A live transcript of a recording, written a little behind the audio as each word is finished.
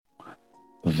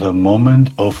The moment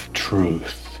of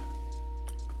truth.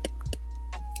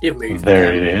 You've moved.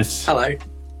 There it is. Hello.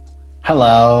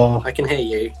 Hello. I can hear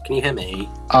you. Can you hear me?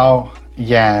 Oh,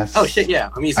 yes. Oh shit, yeah.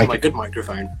 I'm using my good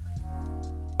microphone.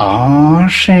 Oh,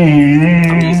 shit.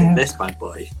 I'm using this bad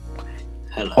boy.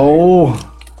 Hello. Oh.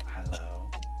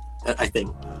 Hello. I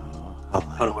think. Hello.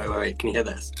 Hold on, wait. Can you hear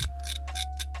this?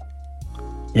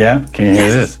 Yeah, can you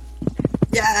hear this?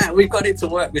 Yeah, we've got it to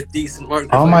work with decent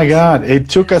microphones. Oh my god, it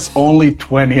took us only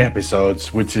 20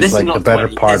 episodes, which is like the better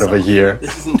 20. part of a year.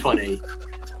 This isn't 20.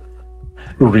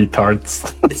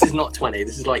 Retards. This is not 20.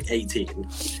 This is like 18.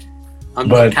 I'm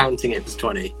not counting it as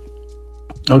 20.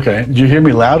 Okay, do you hear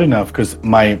me loud enough? Because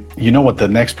you know what the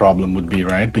next problem would be,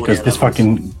 right? Because this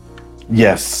fucking,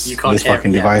 yes, you can't this hear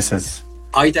fucking devices.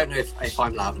 I don't know if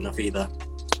I'm loud enough either.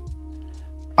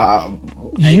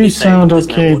 You sound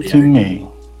okay to me.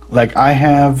 Like I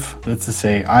have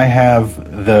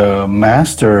the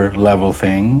master level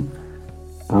thing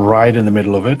right in the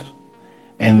middle of it.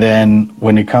 And then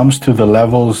when it comes to the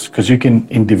levels, because you can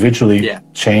individually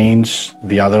change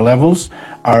the other levels,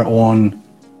 are on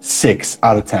 6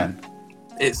 out of 10.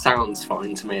 It sounds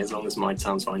fine to me as long as mine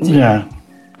sounds fine to you. Yeah.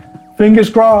 Fingers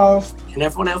crossed. Can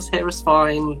everyone else hear us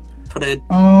fine? Put a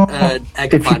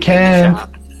if you can. In the chat.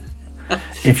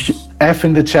 If you F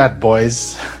in the chat,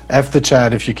 boys. F the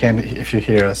chat if you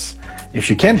hear us. If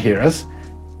you can't hear us,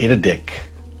 eat a dick.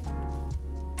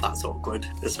 That's awkward,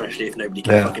 especially if nobody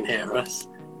can fucking hear us.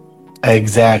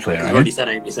 Exactly, right? I've already said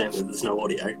Amy saying that there's no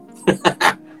audio.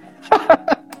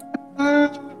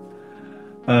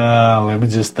 Let me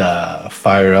just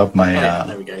fire up my...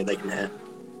 there we go, they can hear.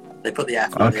 They put the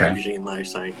F in the regime though,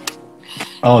 so...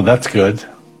 Oh, that's good.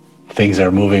 Things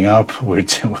are moving up. We're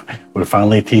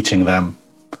finally teaching them.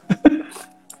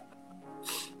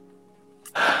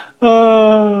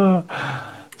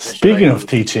 Speaking of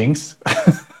teachings,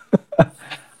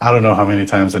 I don't know how many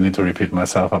times I need to repeat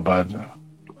myself about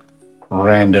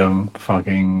random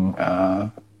fucking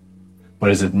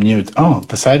what is it? Mute. Oh,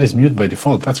 the site is mute by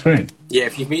default. That's great. Yeah,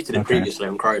 if you've muted it previously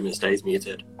on Chrome, it stays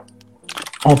muted.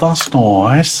 Oh, that's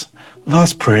nice.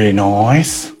 That's pretty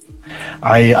nice.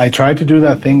 I tried to do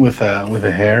that thing with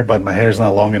the hair, but my hair is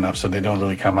not long enough, so they don't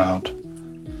really come out.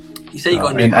 You say you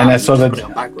got a new hat, and I saw that. Put it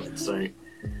on backwards, so.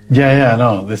 Yeah,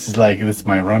 no. This is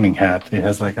my running hat. It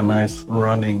has like a nice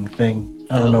running thing.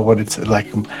 I don't know what it's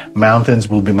like. Mountains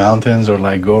will be mountains, or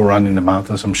like go run in the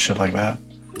mountains, some shit like that.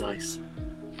 Nice.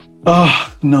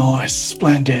 Oh, nice,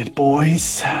 splendid,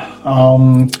 boys.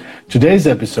 Today's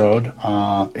episode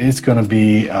is gonna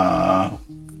be a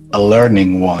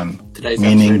learning one. Today's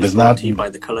meaning episode is brought to you by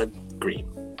the color green.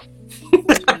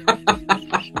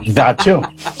 That too.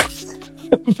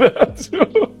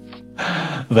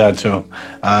 That too.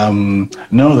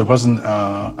 No, there wasn't.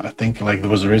 I think like there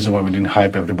was a reason why we didn't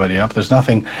hype everybody up. There's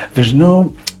nothing. There's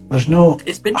no.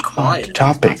 It's been quiet.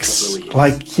 Topics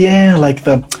like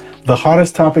the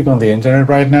hottest topic on the internet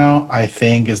right now. I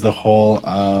think is the whole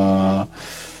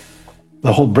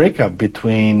breakup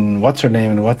between what's her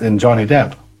name and Johnny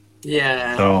Depp.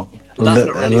 Yeah. So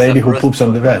a lady who poops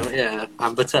on the bed. Yeah,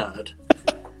 Amber Turd.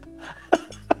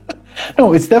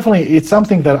 No, it's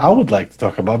something that I would like to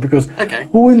talk about because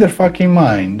who in the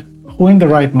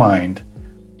right mind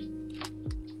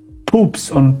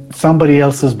poops on somebody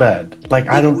else's bed? Like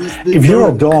I don't. If you're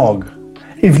a dog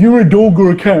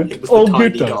or a cat, I'll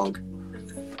get that. Dog.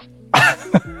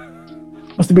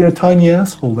 Must have been a tiny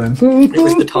asshole then. It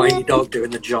was the tiny dog doing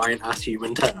the giant ass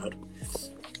human turd.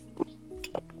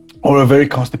 Or a very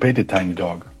constipated tiny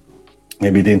dog.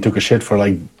 Maybe they took a shit for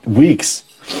like weeks.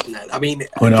 No, I mean,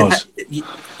 who knows?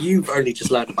 You've only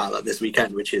just learned about that this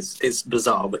weekend, which is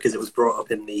bizarre because it was brought up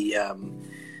in the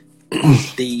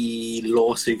the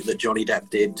lawsuit that Johnny Depp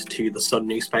did to the Sun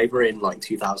newspaper in like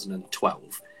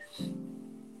 2012.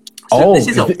 So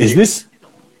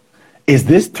is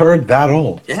this turd that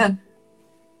old? Yeah.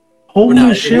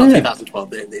 Holy shit! Not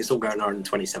 2012. It's all going on in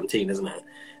 2017, isn't it?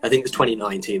 I think it's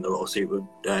 2019. The lawsuit with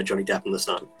Johnny Depp and the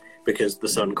Sun, because the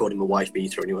Sun called him a wife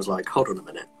beater, and he was like, "Hold on a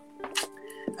minute."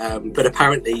 But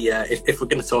apparently, if we're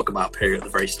going to talk about Pooh at the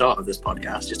very start of this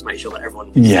podcast, just to make sure that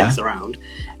everyone sticks around.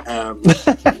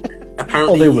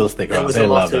 Apparently, they will stick around. They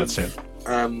love that shit.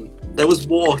 There was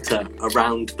water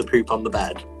around the poop on the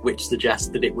bed, which suggests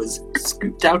that it was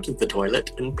scooped out of the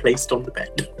toilet and placed on the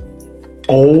bed.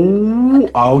 Oh,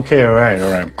 okay, all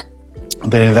right.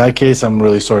 Then in that case, I'm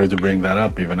really sorry to bring that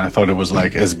up. Even I thought it was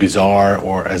like as bizarre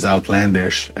or as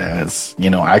outlandish as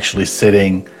actually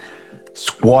squatting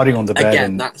on the bed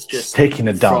and that's just taking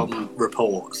a dump. From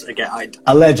reports. Again,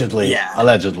 allegedly. So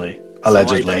I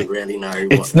don't really know.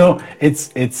 It's what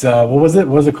was it?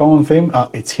 What was the common theme?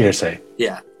 It's hearsay.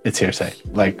 Yeah. it's hearsay.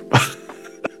 Like,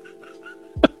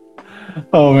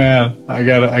 oh man, I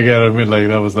gotta admit, like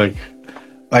that was like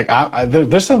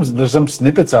there's some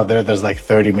snippets out there that's like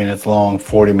 30 minutes long,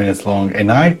 40 minutes long,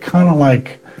 and I kind of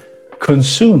like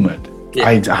consume it.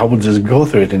 Yeah. I will just go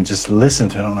through it and just listen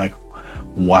to it. I'm like,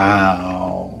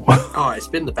 wow. Oh, it's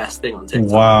been the best thing on TikTok.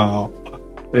 Wow.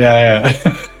 Yeah.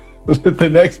 The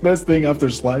next best thing after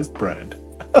sliced bread.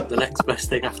 The next best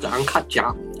thing after uncut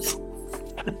jams.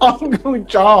 Uncle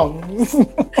John's.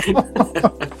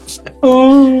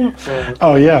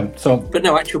 Oh yeah. So, but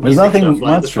no, actual there's music nothing stuff,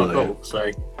 like, much that's not really. cool,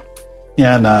 so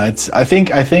Yeah, no, it's. I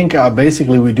think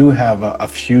basically we do have a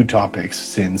few topics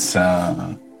since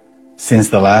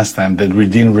the last time that we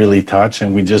didn't really touch,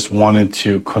 and we just wanted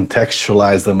to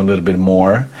contextualize them a little bit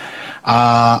more.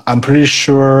 I'm pretty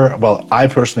sure. Well, I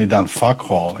personally done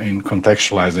fuck all in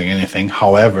contextualizing anything.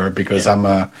 However, because I'm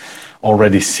a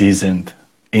already seasoned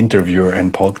interviewer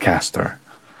and podcaster,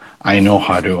 I know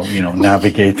how to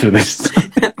navigate through this.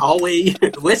 are we?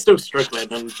 We're still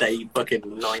struggling on day fucking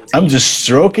 19. I'm just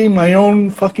stroking my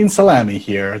own fucking salami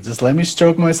here. Just let me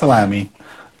stroke my salami.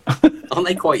 Aren't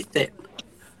they quite thin?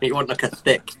 You want like a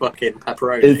thick fucking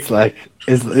pepperoni? It's like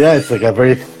a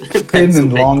very thin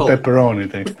and long pepperoni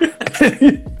thing.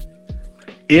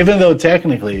 Even though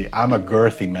technically I'm a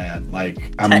girthy man,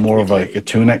 like I'm more of like a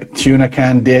tuna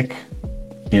can dick,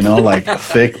 like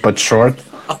thick but short.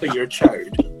 Oh, you're a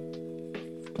chode.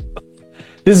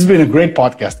 This has been a great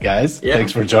podcast, guys. Yeah.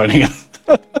 Thanks for joining us.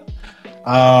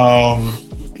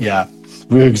 Yeah,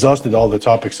 we exhausted all the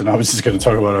topics, and I was just going to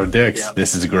talk about our dicks. Yeah.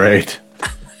 This is great.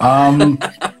 God.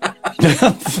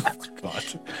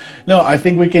 No, I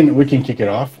think we can kick it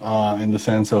off in the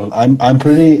sense of I'm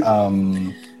pretty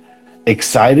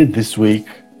excited this week,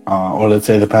 or let's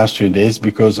say the past few days,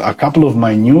 because a couple of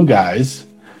my new guys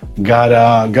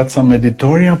got some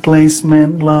editorial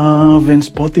placement love in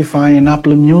Spotify and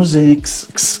Apple Music.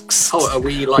 Oh, are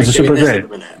we like doing this at the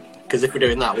minute? Because if we're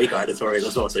doing that, we got editorial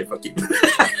as well, so fuck you.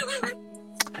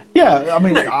 Yeah, I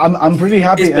mean, I'm pretty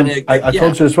happy, and I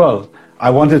told you as well. I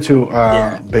wanted to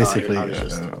basically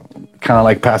kind of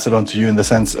like pass it on to you in the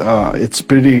sense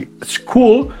it's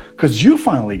cool because you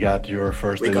finally got your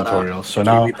first editorial. So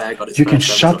now you can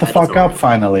shut the fuck up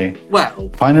finally. Well,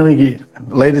 finally,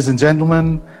 ladies and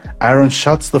gentlemen, Aaron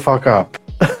shuts the fuck up.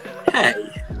 Hey.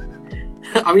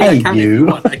 I mean, I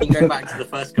can go back to the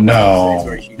first couple of episodes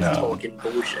where she's talking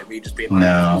bullshit, me just being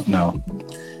like...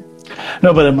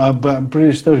 No, but I'm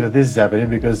pretty stoked that this is happening,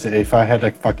 because if I had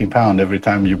a fucking pound every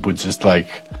time you would just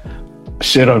like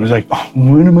shit on me, like, oh,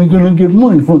 when am I gonna get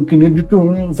my fucking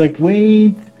editorial? It's like,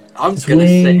 wait. I'm just gonna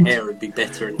sit here and be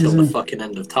bitter until the fucking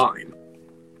end of time.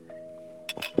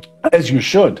 As you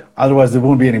should. Otherwise, there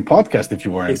won't be any podcast if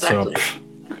you weren't. Exactly.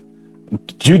 So,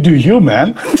 you do you,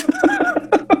 man.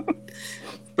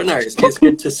 But no, it's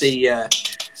good to see.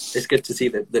 It's good to see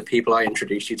that the people I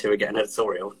introduced you to are getting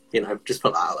editorial. Just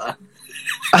put that out there.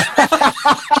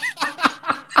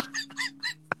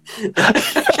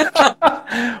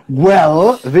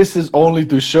 Well, this is only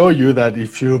to show you that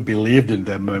if you believed in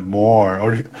them more,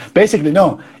 or basically,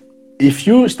 no, if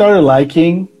you started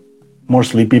liking more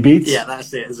Sleepy Beats. Yeah,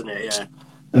 that's it, isn't it? Yeah.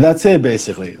 That's it,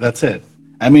 basically. That's it.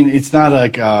 I mean, it's not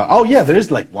like, there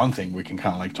is like one thing we can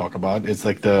kind of like talk about. It's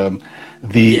like the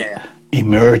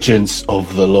emergence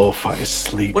of the lo-fi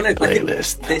sleep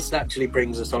playlist. This actually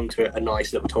brings us on to a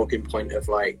nice little talking point of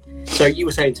like, so you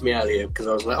were saying to me earlier, because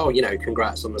I was like,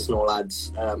 congrats on the Snore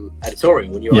Lads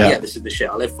editorial, and you were like, this is the shit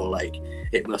I live for, like,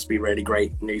 it must be really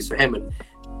great news for him. And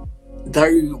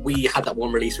though we had that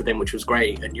one release with him, which was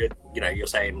great, and you're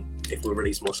saying if we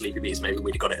released more Sleepy Beats, maybe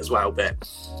we'd have got it as well, but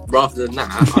rather than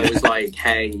that, I was like,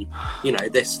 hey,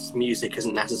 this music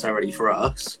isn't necessarily for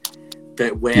us,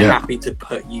 but we're happy to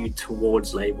put you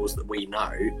towards labels that we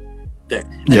know.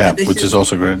 Which is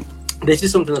also great. This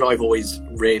is something that I've always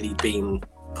really been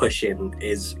pushing,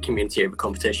 is community over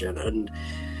competition, and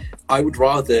I would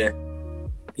rather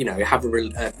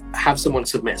have someone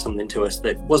submit something to us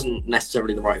that wasn't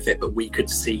necessarily the right fit, but we could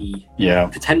see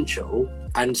potential,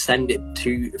 and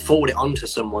forward it on to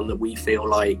someone that we feel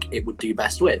like it would do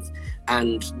best with.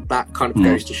 And that kind of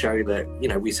goes to show that,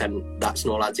 we sent that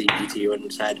Snore Lads EP to you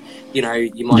and said, you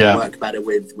might work better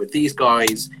with these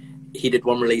guys. He did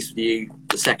one release with you,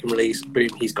 the second release, boom,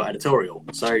 he's got editorial.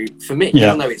 So for me,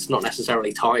 even though it's not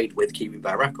necessarily tied with Kiwi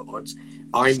Bear Records,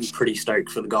 I'm pretty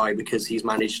stoked for the guy because he's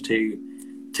managed to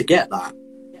get that.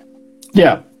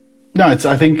 Yeah. No,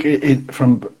 I think it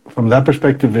from that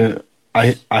perspective,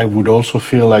 I would also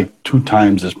feel like 2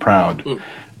 times as proud.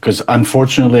 Because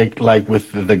unfortunately, like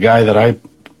with the guy that I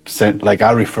sent, like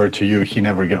I referred to you, he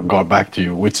never got back to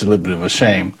you, which is a little bit of a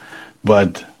shame.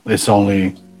 But it's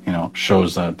only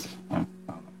shows that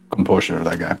composure of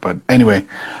that guy. But anyway,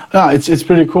 it's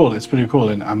pretty cool. It's pretty cool,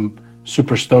 and I'm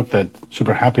super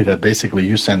happy that basically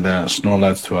you sent the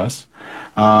Snorlads to us.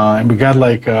 And we got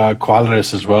like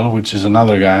Quadras as well, which is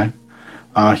another guy.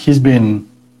 He's new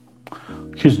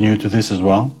to this as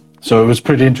well, so it was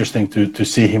pretty interesting to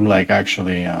see him like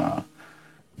actually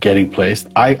getting placed.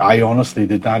 I honestly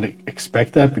did not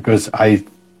expect that, because I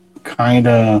kind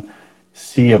of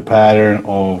see a pattern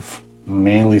of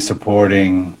mainly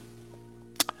supporting,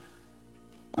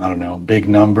 I don't know, big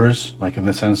numbers, like in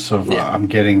the sense of I'm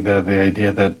getting the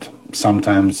idea that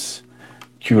sometimes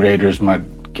curators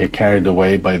might get carried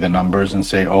away by the numbers and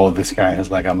say, oh, this guy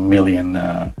has like 1 million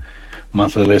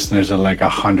monthly listeners and like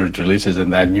 100 releases,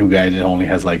 and that new guy only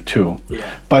has like 2.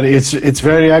 Yeah. But it's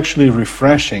very actually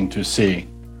refreshing to see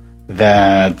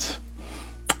that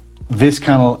this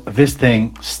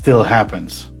thing still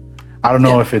happens. I don't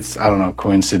know if it's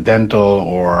coincidental,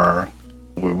 or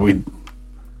we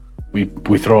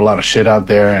throw a lot of shit out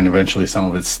there and eventually some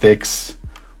of it sticks,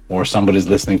 or somebody's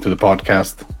listening to the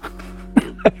podcast.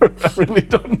 I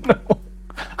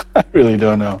really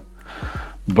don't know.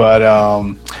 But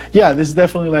this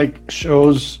definitely like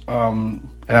shows, and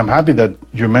I'm happy that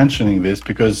you're mentioning this,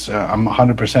 because I'm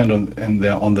 100%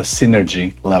 on the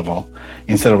synergy level,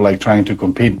 instead of like trying to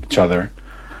compete each other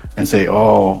and say,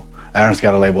 oh, Aaron's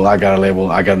got a label, I got a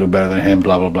label, I got to do better than him,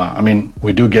 blah blah blah. I mean,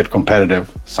 we do get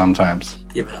competitive sometimes,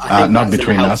 not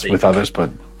between us, with others, but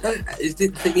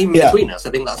even between us. I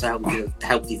think that's a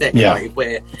healthy thing. Yeah. Like, if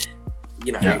we're,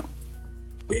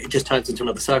 it just turns into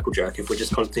another circle jerk if we're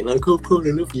just constantly like, oh, Paul,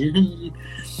 I love you.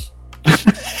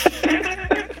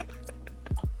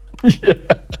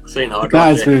 So,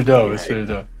 it's really dope. It's really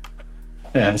dope.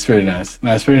 Yeah, it's very nice.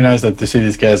 No, it's very nice that to see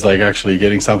these guys like actually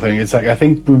getting something. It's like, I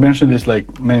think we mentioned this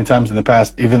like many times in the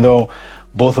past, even though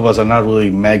both of us are not really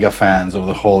mega fans of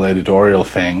the whole editorial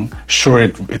thing. Sure,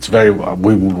 it's very,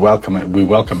 we would welcome it. We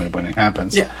welcome it when it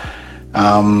happens. Yeah.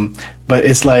 But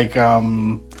it's like,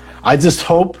 I just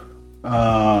hope,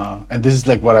 and this is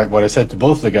like what I said to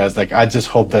both of the guys, like, I just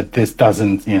hope that this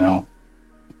doesn't,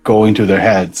 go into their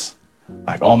heads.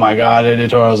 Like, oh my God,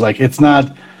 editorials. Like, it's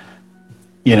not,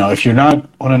 if you're not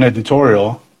on an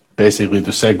editorial, basically to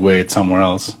segue it somewhere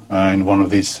else in one of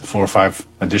these 4 or 5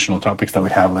 additional topics that we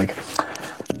have, like,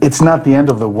 it's not the end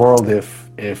of the world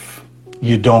if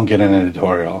you don't get an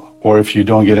editorial, or if you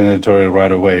don't get an editorial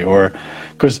right away, or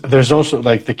because there's also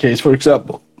like the case, for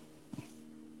example,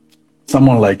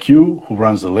 someone like you who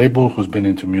runs the label, who's been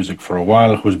into music for a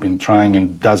while, who's been trying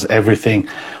and does everything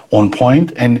on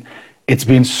point, and it's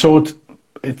been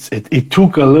it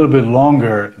took a little bit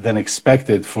longer than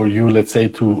expected for you, let's say,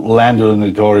 to land on an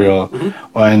editorial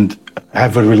and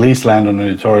have a release land on an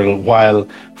editorial, while,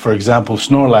 for example,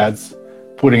 Snorlads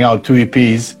putting out 2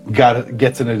 EPs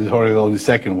gets an editorial on the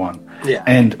second one. Yeah.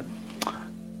 And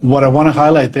what I want to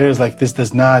highlight there is like, this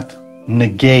does not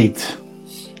negate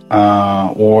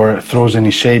or throws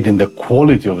any shade in the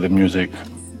quality of the music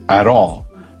at all.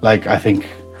 Like, I think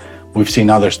we've seen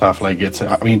other stuff like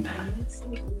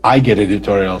I get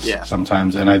editorials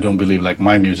sometimes, and I don't believe like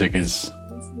my music is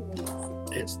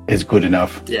good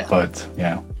enough. Yeah. But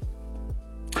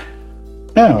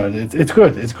it's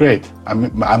good. It's great. I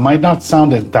might not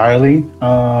sound entirely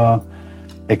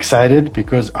excited,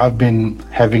 because I've been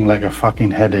having like a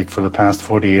fucking headache for the past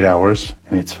 48 hours,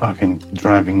 and it's fucking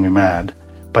driving me mad.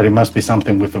 But it must be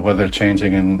something with the weather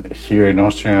changing, and here in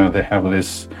Austria they have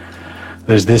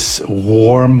there's this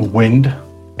warm wind.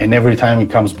 And every time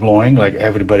it comes blowing, like,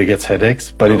 everybody gets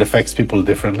headaches, but it affects people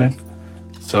differently.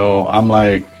 So I'm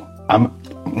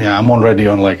already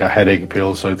on like a headache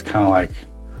pill, so it's kind of like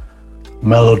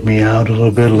mellowed me out a little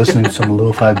bit, listening to some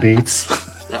lo-fi beats.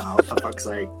 Oh, for fuck's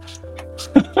sake.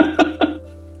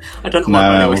 I don't know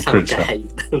why I always have to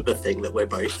hate the thing that we're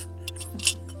both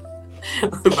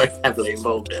heavily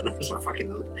involved in. I just like,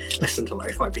 fucking listen to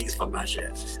lo-fi beats, fuck that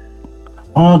shit.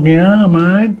 Oh yeah,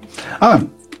 man.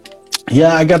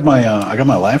 Yeah, I got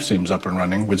my live streams up and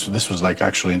running, which this was like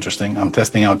actually interesting. I'm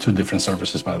testing out 2 different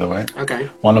services, by the way. Okay.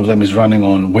 One of them is running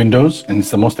on Windows, and it's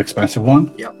the most expensive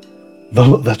one. Yep.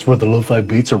 That's where the lo-fi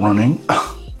beats are running.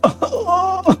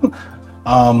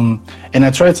 And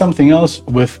I tried something else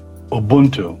with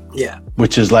Ubuntu. Yeah.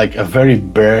 Which is like a very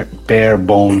bare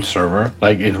bone server.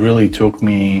 Like, it really took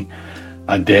me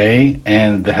a day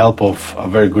and the help of a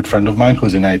very good friend of mine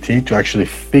who's in IT to actually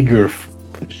figure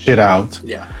shit out.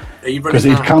 Yeah. Are you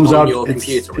running that on your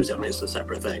computer, or is it a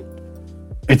separate thing?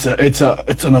 It's on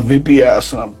a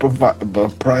VPS,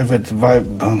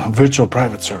 virtual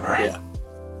private server. Yeah.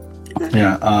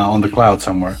 Yeah, on the cloud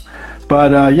somewhere. But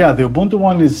the Ubuntu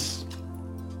one is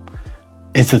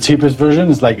It's the cheapest version.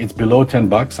 It's below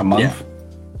 $10 a month.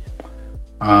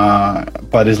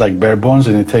 But it's like bare bones,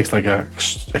 and it takes like a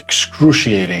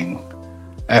excruciating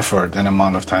effort and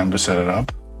amount of time to set it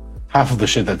up. Half of the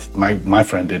shit that my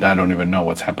friend did, I don't even know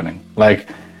what's happening. Like,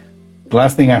 the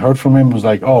last thing I heard from him was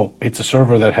like, oh, it's a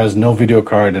server that has no video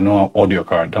card and no audio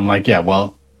card. I'm like, yeah,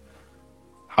 well,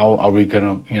 how are we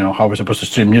gonna, how are we supposed to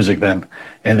stream music then?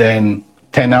 And then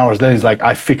 10 hours later, he's like,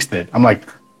 I fixed it. I'm like,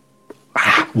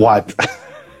 what?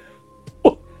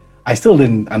 I still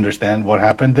didn't understand what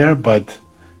happened there, but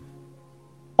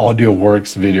audio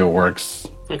works, video works,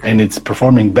 and it's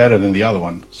performing better than the other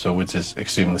one, so which is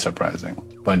extremely surprising.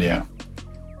 But yeah.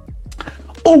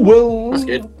 Oh well. That's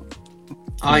good.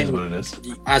 That's what it is.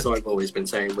 As I've always been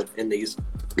saying within these,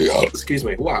 excuse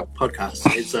me,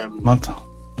 podcasts, is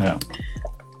yeah.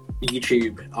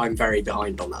 YouTube. I'm very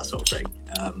behind on that sort of thing.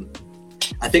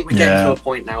 I think we're getting to a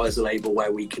point now as a label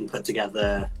where we can put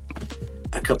together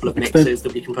a couple of mixes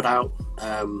that we can put out,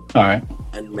 all right,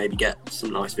 and maybe get some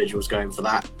nice visuals going for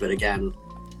that. But again,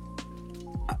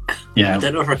 yeah, I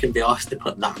don't know if I can be asked to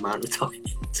put that amount of time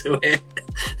into it.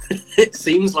 It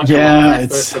seems like a lot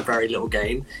of effort for very little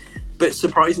gain. But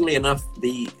surprisingly enough,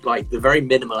 the very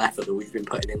minimal effort that we've been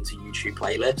putting into YouTube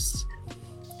playlists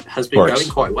has been going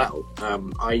quite well.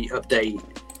 I update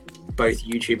both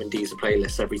YouTube and Deezer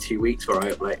playlists every 2 weeks, where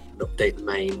I update the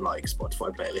main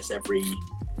Spotify playlist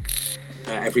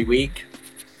every week,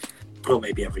 or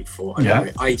maybe every 4. I don't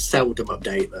know. I seldom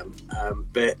update them,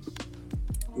 but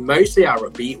mostly our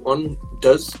upbeat one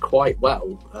does quite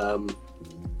well.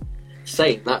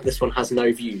 Saying that, this one has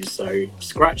no views, so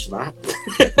scratch that.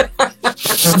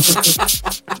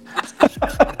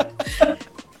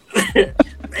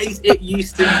 It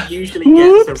used to usually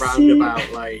gets around about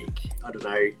I don't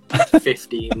know,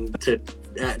 15 to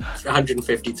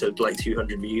 150 to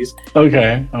 200 views.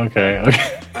 Okay.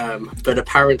 But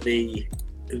apparently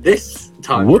this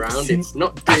time around it's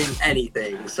not doing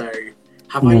anything. So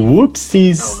have I?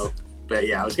 Whoopsies. Oh well. But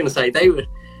yeah, I was going to say they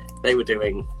were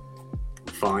doing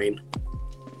fine.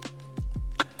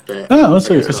 But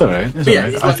it's all right.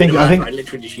 I think I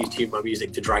literally just used Tune My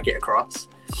Music to drag it across.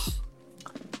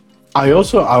 I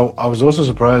was also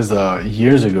surprised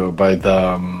years ago by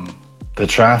the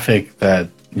traffic that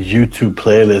YouTube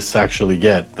playlists actually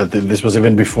get. That this was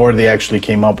even before they actually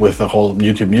came up with the whole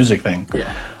YouTube Music thing.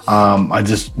 Yeah. I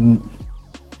just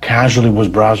casually was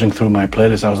browsing through my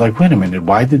playlist. I was like, wait a minute,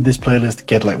 why did this playlist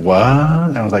get what?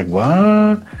 And I was like,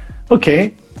 what?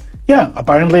 Okay. Yeah,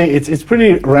 apparently it's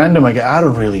pretty random. I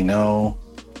don't really know.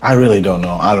 I really don't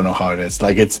know. I don't know how it is.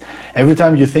 It's every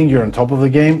time you think you're on top of the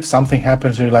game, something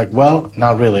happens and you're like, well,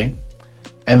 not really.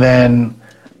 And then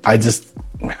that's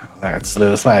a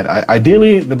little slide.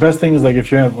 Ideally, the best thing is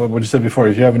if you have what you said before,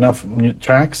 if you have enough new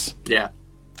tracks,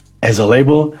 as a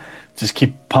label, just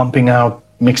keep pumping out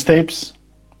mixtapes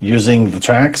using the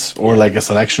tracks or a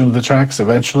selection of the tracks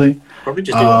eventually. Probably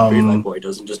just do what Bootleg Boy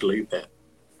does and just loop it.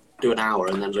 Do an hour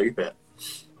and then loop it.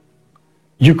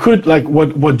 You could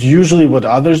what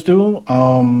others do.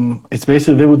 It's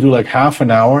basically they would do half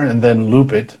an hour and then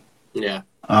loop it. Yeah.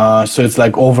 So it's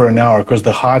over an hour, because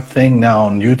the hard thing now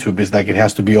on YouTube is it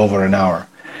has to be over an hour.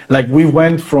 We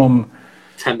went from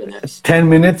 10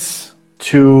 minutes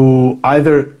to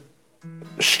either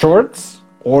shorts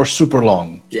or super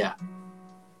long. Yeah.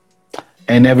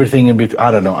 And everything in between.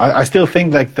 I don't know. I still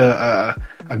think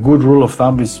a good rule of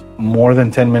thumb is more than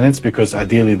 10 minutes, because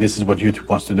ideally this is what YouTube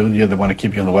wants to do. They want to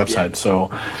keep you on the website. Yeah. So,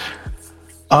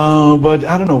 but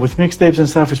I don't know, with mixtapes and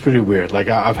stuff, it's pretty weird.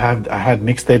 I had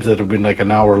mixtapes that have been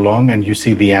an hour long, and you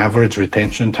see the average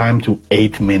retention time to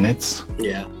 8 minutes.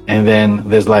 Yeah. And then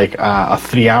there's a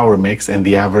 3-hour mix, and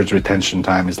the average retention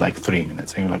time is 3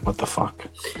 minutes. And you're like, what the fuck?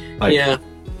 Yeah.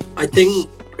 I think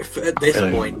at this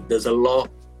point, there's a lot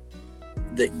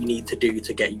that you need to do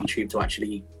to get YouTube to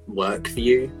actually work for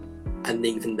you, and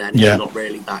even then it's not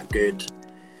really that good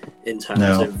in terms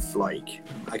of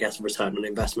I guess return on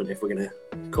investment, if we're going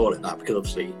to call it that, because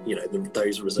obviously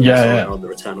those results are on the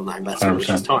return on that investment, 100%. Which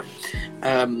is time.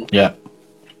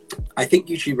 I think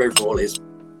YouTube overall is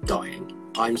dying.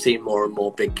 I'm seeing more and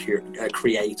more big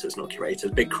creators, not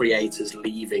curators, big creators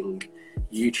leaving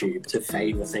YouTube to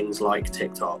favor things like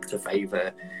TikTok, to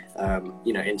favor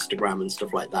Instagram and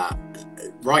stuff like that.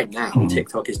 Right now,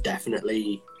 TikTok is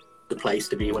definitely the place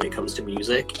to be when it comes to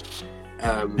music.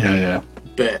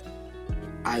 But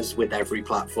as with every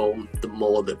platform, the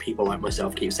more that people like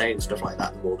myself keep saying stuff like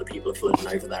that, the more that people are flooding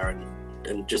over there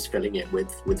and just filling it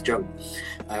with junk.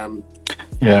 And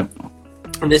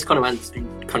this kind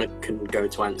of can go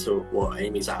to answer what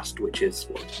Amy's asked, which is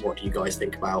what do you guys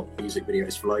think about music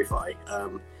videos for lo-fi?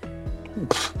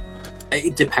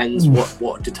 It depends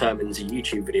what determines a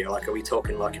YouTube video. Like, are we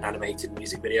talking like an animated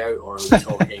music video, or are we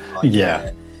talking like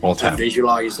yeah, a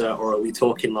visualizer, or are we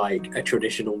talking like a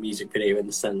traditional music video in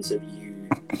the sense of you?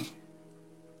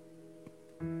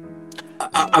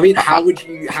 I mean, how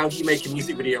do you make a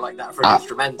music video like that for an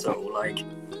instrumental? Like,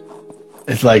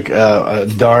 it's like a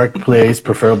dark place,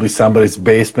 preferably somebody's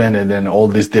basement, and then all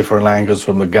these different angles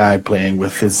from the guy playing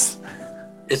with his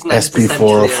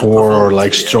SP404 or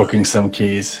like stroking some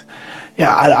keys.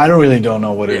 Yeah, I don't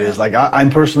know what it is. Like, I'm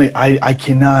personally, I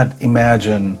cannot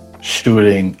imagine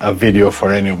shooting a video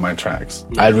for any of my tracks.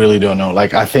 I really don't know.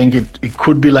 Like, I think it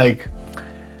could be like,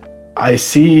 I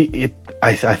see it,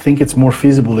 I think it's more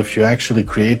feasible if you actually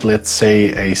create, let's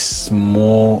say, a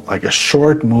small, like a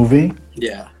short movie.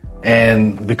 Yeah.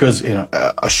 And because, you know,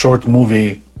 a short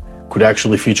movie could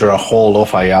actually feature a whole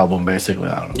lo-fi album, basically,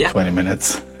 I don't know, 20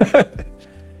 minutes.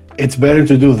 It's better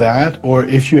to do that, or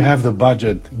if you have the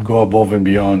budget, go above and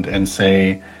beyond and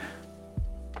say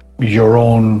your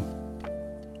own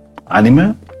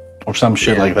anime or some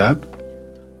shit like that,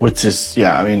 which is,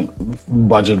 I mean,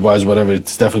 budget-wise, whatever,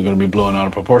 it's definitely going to be blown out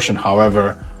of proportion.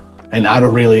 However, and I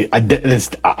really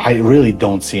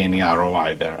don't see any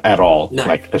ROI there at all. No.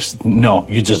 Like,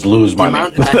 you just lose money. The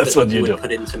amount of That's what you would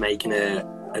put into making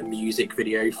a music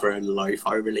video for a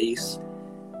lo-fi release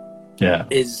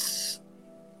is...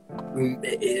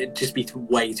 it'd just be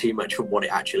way too much for what it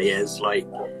actually is. Like,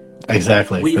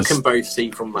 exactly, we can both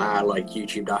see from our like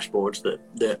YouTube dashboards that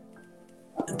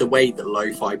the way that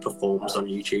lo-fi performs on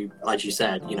YouTube, as you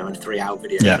said, you know, in a 3-hour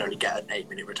video, you can only get an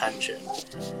 8-minute retention.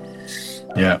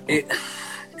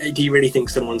 Do you really think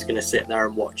someone's going to sit there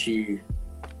and watch you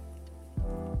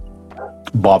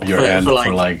bob your head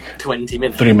for like 20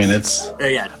 minutes, 3 minutes?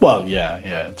 Well,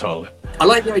 totally. I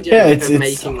like the idea of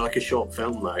making like a short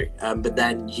film though, but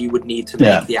then you would need to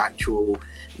make the actual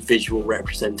visual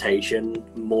representation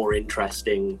more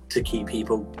interesting to keep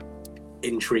people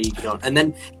intrigued on. And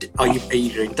then are you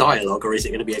doing dialogue, or is it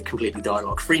going to be a completely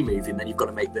dialogue-free movie? And then you've got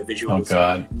to make the visuals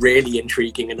really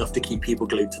intriguing enough to keep people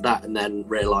glued to that, and then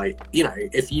realize, you know,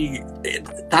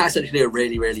 that's actually a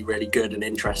really, really, really good and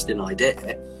interesting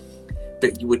idea,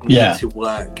 but you would need to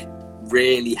work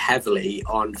really heavily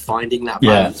on finding that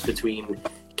balance between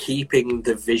keeping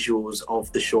the visuals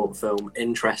of the short film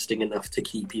interesting enough to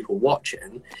keep people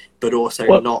watching, but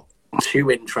also not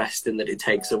too interesting that it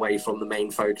takes away from the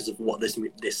main focus of what this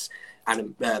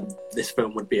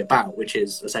film would be about, which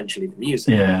is essentially the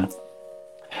music. Yeah.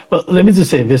 Well, let me just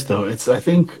say this though. I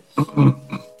think I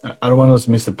don't want us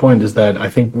to miss the point. Is that I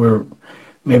think we're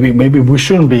maybe we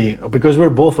shouldn't be, because we're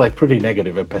both like pretty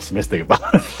negative and pessimistic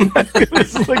about it.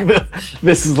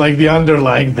 This is like the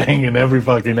underlying thing in every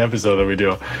fucking episode that we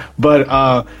do. But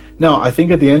no, I think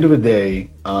at the end of the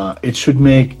day,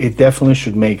 it definitely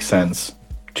should make sense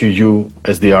to you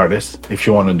as the artist. If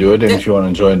you want to do it, and if you want to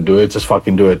enjoy and do it, just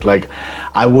fucking do it. Like,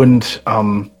 I wouldn't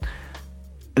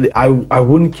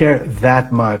care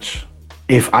that much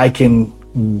if I can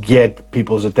get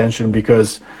people's attention,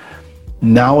 because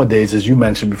nowadays, as you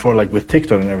mentioned before, like with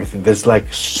TikTok and everything, there's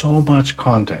like so much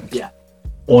content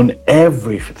on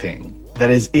everything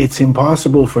that it's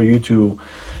impossible for you to,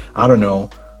 I don't know,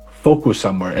 focus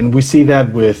somewhere. And we see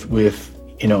that with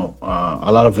you know,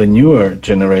 a lot of the newer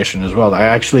generation as well. I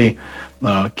actually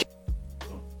last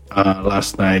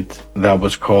night, that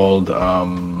was called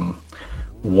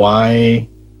Why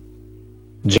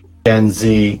Gen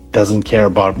Z Doesn't Care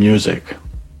About Music.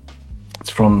 It's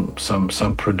from some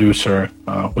producer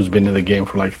who's been in the game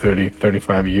for like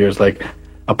 35 years, like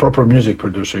a proper music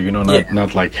producer, you know,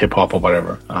 not like hip hop or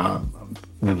whatever.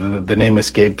 The name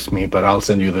escapes me, but I'll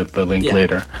send you the link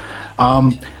later.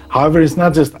 However, it's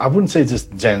not just, I wouldn't say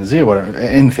just Gen Z or whatever,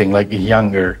 anything like the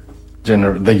younger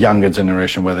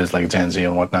generation, whether it's like Gen Z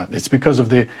and whatnot. It's because of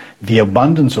the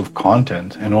abundance of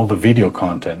content and all the video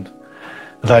content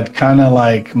that kind of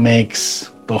like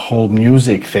makes the whole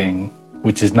music thing,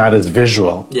 which is not as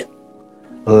visual,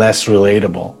 less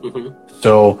relatable. Mm-hmm.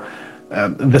 So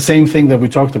the same thing that we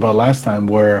talked about last time,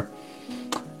 where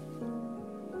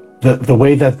the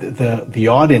way that the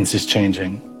audience is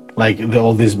changing, like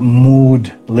all these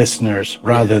mood listeners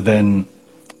rather than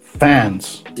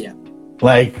fans.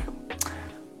 Like,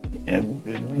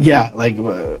 like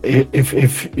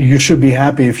if you should be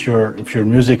happy if your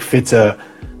music fits a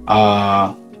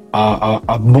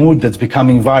mood that's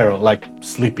becoming viral, like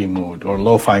sleepy mood or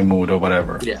lo-fi mood or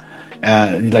whatever.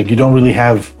 Like, you don't really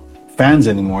have fans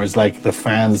anymore. It's like the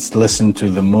fans listen to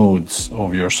the moods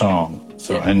of your song.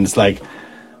 So and it's like,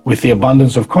 with the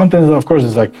abundance of content, of course,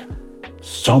 it's like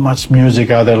so much music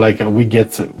out there. Like, we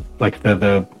get like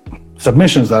the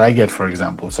submissions that I get, for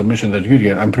example, submissions that you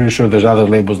get, I'm pretty sure there's other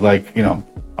labels like, you know,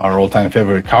 our all-time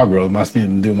favorite Cowgirl must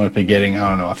be getting, I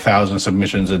don't know, 1,000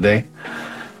 submissions a day.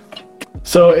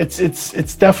 So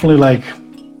it's definitely like,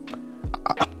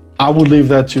 I would leave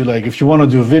that to, like, if you want to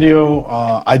do a video,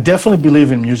 I definitely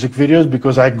believe in music videos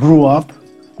because I grew up,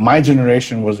 my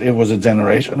generation was a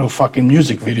generation of fucking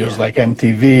music videos, like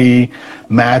MTV,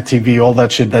 Mad TV, all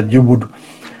that shit that you would,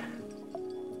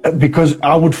 because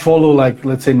I would follow, like,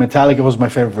 let's say Metallica was my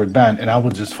favorite band, and I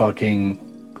would just fucking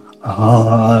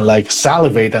like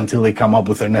salivate until they come up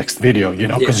with their next video, you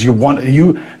know, because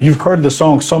you've heard the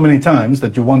song so many times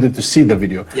that you wanted to see the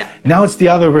video. Now it's the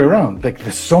other way around. Like,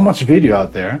 there's so much video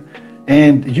out there,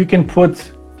 and you can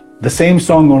put the same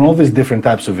song on all these different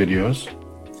types of videos,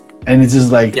 and it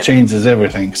just like changes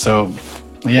everything. So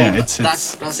yeah, well,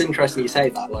 that's interesting you say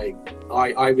that. Like,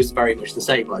 I was very much the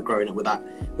same, like growing up with that,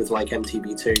 with like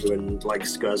MTV2 and like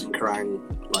Skurs and Kerrang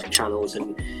like channels,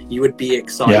 and you would be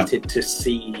excited to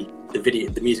see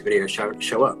the music video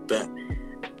show up. But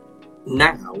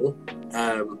now,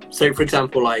 so for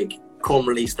example, like Korn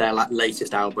released their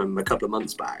latest album a couple of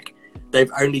months back.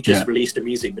 They've only just released a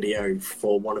music video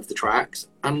for one of the tracks,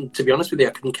 and to be honest with you,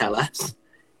 I couldn't care less.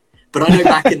 But I know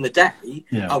back in the day,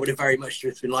 I would have very much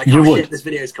just been like, oh shit, this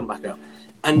video's come back up.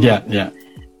 And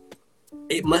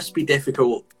it must be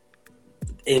difficult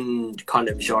in kind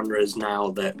of genres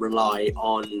now that rely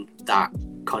on that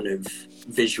kind of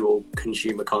visual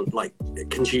consumers,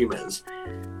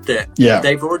 that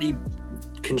they've already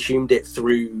consumed it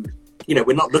through, you know,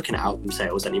 we're not looking at album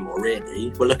sales anymore,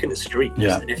 really. We're looking at streams.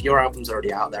 And if your album's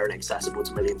already out there and accessible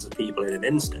to millions of people in an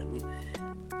instant,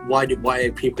 why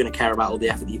are people going to care about all the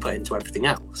effort that you put into everything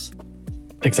else?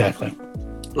 Exactly.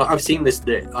 Like, I've seen this,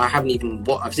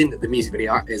 I've seen that the music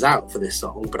video is out for this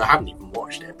song, but I haven't even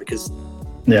watched it because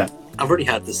I've already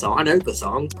heard the song. I know the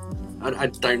song. I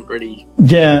don't really really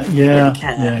care.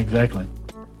 Yeah, exactly.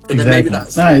 But then maybe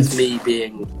that's me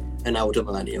being an older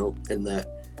millennial in that,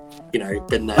 you know,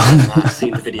 been there, done that,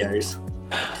 seen the videos.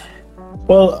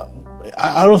 Well,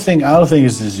 I don't think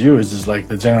it's just you. It's just like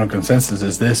the general consensus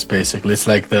is this. Basically, it's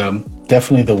like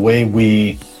definitely the way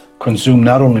we consume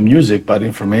not only music but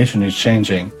information is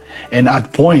changing. And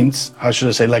at points, how should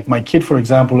I say? Like my kid, for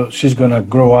example, she's gonna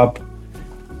grow up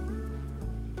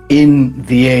in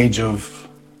the age of,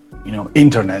 you know,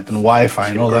 internet and Wi-Fi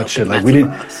and all that shit. Like we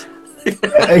didn't.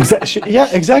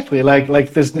 Exactly.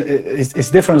 Like this, it's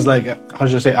different. Like, how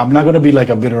should I say? I'm not gonna be like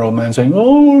a bitter old man saying,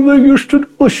 "Oh, they used to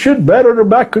do shit better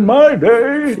back in my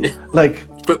day." Like,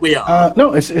 but we are.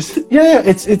 No, it's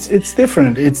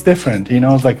different. It's different. You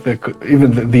know, it's like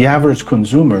even the average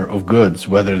consumer of goods,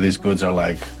 whether these goods are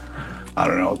like, I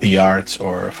don't know, the arts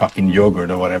or fucking yogurt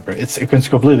or whatever. It's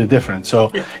completely different.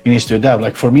 So you need to adapt.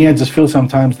 Like for me, I just feel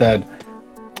sometimes that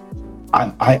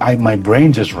my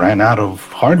brain just ran out of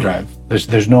hard drive.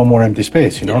 There's no more empty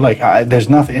space, you know. Like there's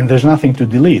nothing to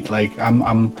delete. Like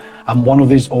I'm one of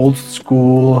these old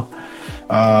school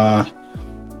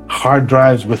hard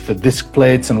drives with the disc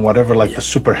plates and whatever, like the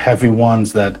super heavy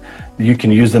ones that you can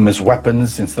use them as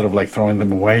weapons instead of like throwing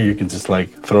them away. You can just like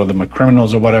throw them at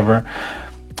criminals or whatever.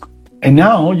 And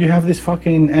now you have these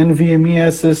fucking NVMe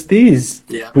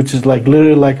SSDs, which is like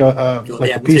literally like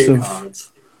a piece of cards.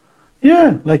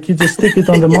 Yeah, like you just stick it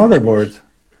on the motherboard,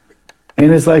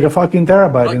 and it's like a fucking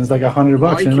terabyte, and it's like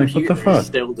 $100. And like, what the fuck?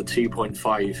 Still the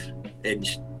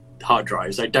 2.5-inch hard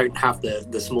drives. I don't have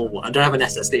the small one. I don't have an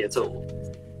SSD at all.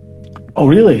 Oh,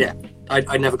 really? Yeah,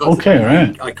 I never got. Okay,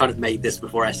 right. I kind of made this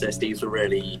before SSDs were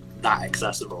really that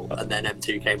accessible, and then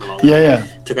M2 came along.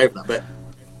 Took over that. But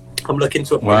I'm looking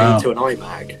to upgrade to an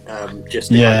iMac,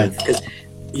 just because.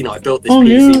 You know, I built this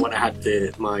PC when I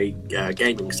had my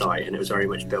gaming site, and it was very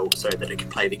much built so that it could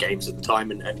play the games at the time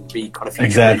and be kind of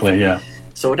future-proof.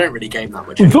 So I don't really game that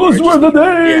much anymore. Those were the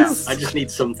days! Yeah, I just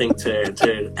need something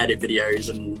to edit videos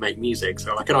and make music,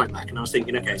 so like an iMac. And I was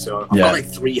thinking, okay, so I've got like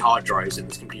 3 hard drives in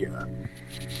this computer,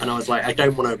 and I was like, I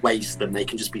don't want to waste them, they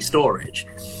can just be storage.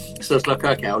 So it's like,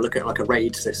 okay, I'll look at like a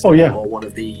RAID system or one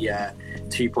of the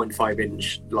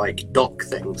 2.5-inch like dock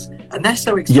things, and they're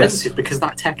so expensive because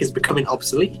that tech is becoming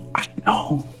obsolete. I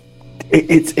know.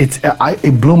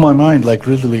 It blew my mind. Like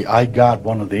literally, I got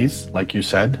one of these, like you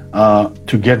said,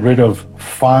 to get rid of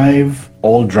 5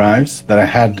 old drives that I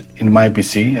had in my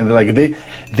PC, and like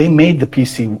they made the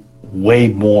PC way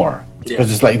more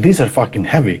because it's like these are fucking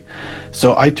heavy.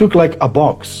 So I took like a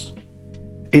box.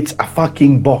 It's a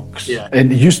fucking box.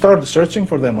 And you start searching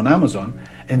for them on Amazon,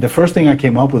 and the first thing I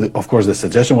came up with, of course, the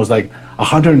suggestion was like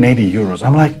 180 euros.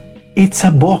 I'm like, it's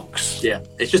a box. Yeah,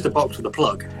 it's just a box with a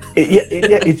plug.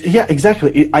 Yeah,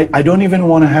 exactly. I don't even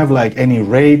want to have like any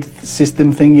RAID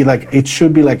system thingy. Like it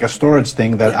should be like a storage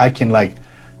thing that I can like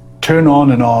turn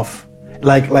on and off,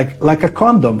 like a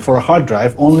condom for a hard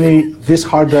drive. Only this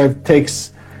hard drive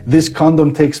this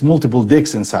condom takes multiple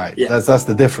dicks inside. Yeah. That's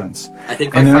the difference. I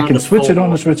think and then found I can switch it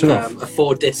on and switch it off. A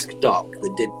 4-disc dock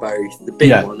that did both the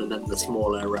big one and then the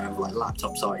smaller, like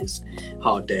laptop size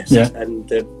hard disk. Yeah. And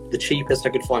the cheapest I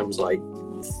could find was like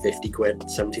 50 quid,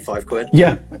 75 quid.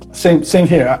 Yeah, same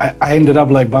here. I ended up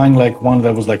like buying like one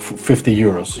that was like 50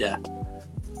 euros. Yeah.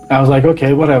 I was like,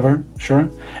 okay, whatever,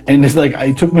 sure. And it's like,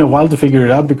 it took me a while to figure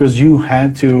it out because you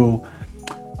had to,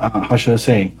 how should I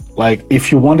say? Like,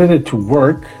 if you wanted it to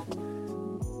work,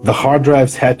 the hard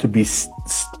drives had to be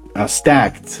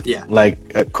stacked,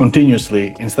 like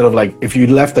continuously, instead of like, if you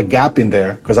left a gap in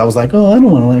there, because I was like, oh, I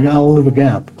don't want to, like, I'll leave a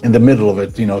gap in the middle of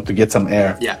it, to get some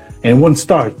air. Yeah. And it wouldn't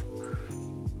start.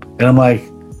 And I'm like,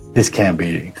 this can't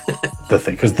be the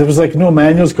thing. Because there was like no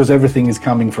manuals, because everything is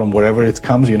coming from wherever it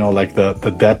comes, like the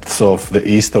depths of the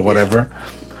east or whatever.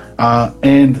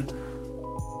 And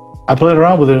I played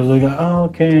around with it. I was like, oh,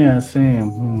 okay, I see.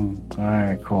 All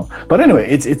right, cool. But anyway,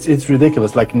 it's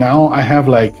ridiculous. Like now I have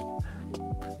like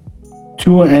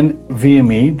 2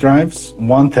 NVMe drives,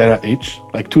 1 tera each,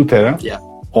 like 2 tera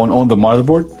on the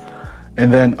motherboard.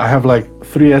 And then I have like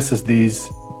 3 SSDs.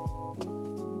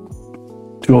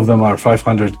 2 of them are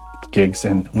 500 gigs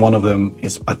and one of them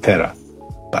is a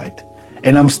terabyte.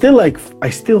 And I'm still like,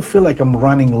 I still feel like I'm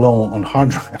running low on hard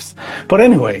drives. But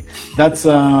anyway, that's,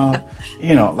 like, I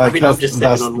mean, I'm just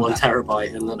sitting on 1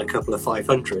 terabyte and then a couple of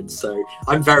 500s, so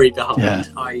I'm very behind.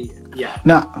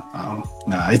 No,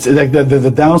 it's like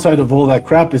the downside of all that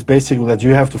crap is basically that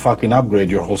you have to fucking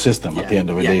upgrade your whole system at the end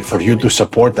of the day for you to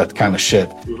support that kind of shit.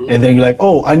 Mm-hmm. And then you're like,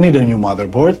 oh, I need a new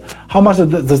motherboard. How much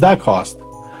does that cost?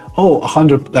 Oh,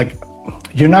 100, like,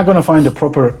 you're not going to find a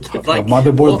proper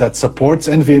motherboard that supports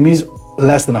NVMe's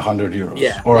less than 100 euros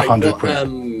or 100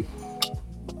 quid.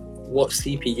 What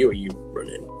CPU are you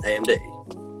running? AMD?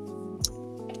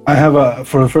 I have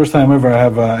for the first time ever, I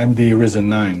have a AMD Ryzen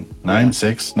 9,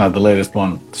 6, not the latest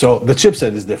one. So the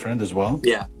chipset is different as well.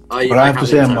 Yeah. But I have to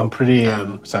say I'm pretty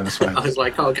satisfied. I was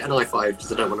like, I'll get an i5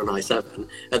 because I don't want an i7.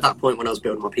 At that point when I was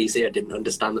building my PC, I didn't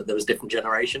understand that there was different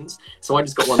generations. So I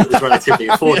just got one that was relatively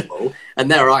affordable. And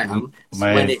there I am.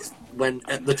 When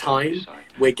at the time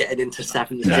we're getting into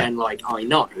 7th gen like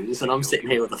i9s and I'm sitting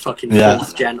here with a fucking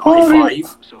 4th gen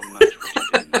i5.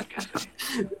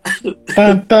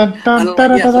 And I've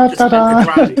just spent a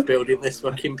grand building this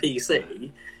fucking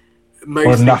PC.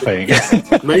 Mostly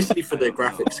mostly for the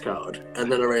graphics card,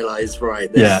 and then I realised,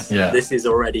 this is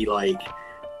already like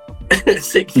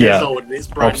 6 years old and it's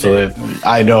brand new.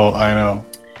 I know.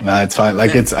 Nah, it's fine.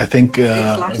 Like I think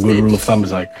a good rule of thumb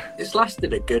is like it's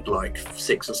lasted a good like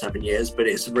 6 or 7 years, but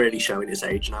it's really showing its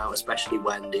age now. Especially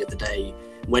when the other day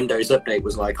Windows Update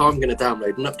was like, I'm going to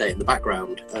download an update in the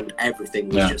background, and everything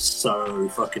was just so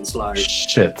fucking slow.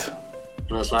 Shit.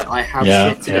 And I was like, I have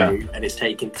shit to do, and it's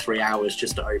taking 3 hours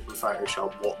just to open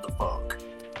Photoshop. What the fuck?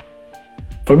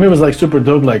 For me, it was like super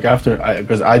dope. Like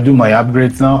because I do my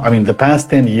upgrades now. I mean, the past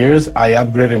 10 years, I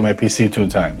upgraded my PC 2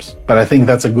 times. But I think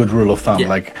that's a good rule of thumb.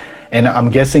 Like, and I'm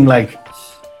guessing like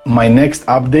my next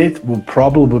update will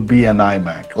probably be an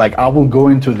iMac. Like I will go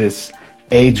into this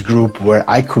age group where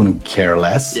I couldn't care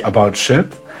less about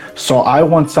shit. So I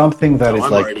want something that is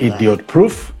like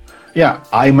idiot-proof. Yeah,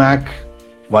 iMac,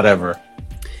 whatever.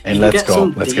 And let's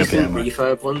go. Let's get the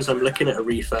refurb ones. I'm looking at a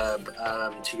refurb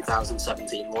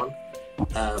 2017 one.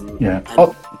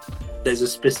 There's a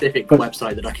specific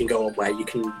website that I can go on where you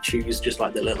can choose just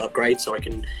like the little upgrade. So I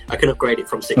can upgrade it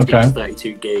from 16 to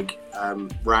 32 gig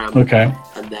RAM.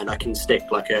 And then I can stick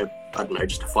like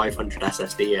just a 500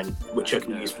 SSD in, which I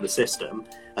can use for the system,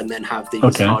 and then have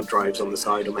these hard drives on the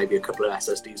side, or maybe a couple of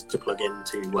SSDs to plug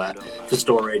into for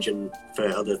storage and for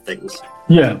other things.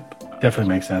 Yeah,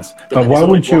 definitely makes sense. But why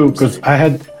would you? Because I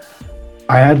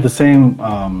had the same.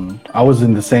 I was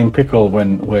in the same pickle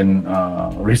when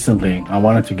recently I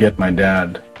wanted to get my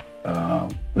dad,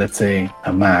 let's say,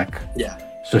 a Mac. Yeah.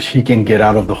 So he can get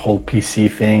out of the whole PC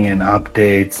thing and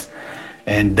updates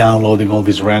and downloading all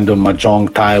these random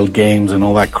Mahjong tile games and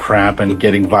all that crap and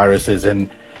getting viruses,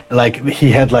 and like he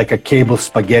had like a cable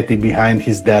spaghetti behind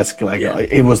his desk. Like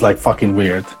it was like fucking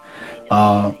weird.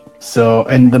 So,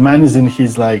 and the man is in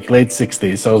his like late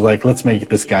 60s. So I was like, let's make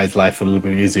this guy's life a little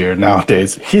bit easier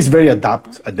nowadays. He's very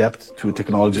adept to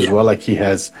technology as well. Like he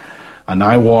has an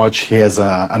iWatch, he has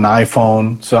an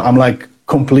iPhone. So I'm like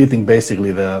completing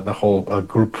basically the whole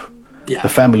group, the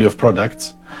family of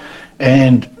products.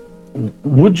 And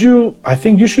would you? I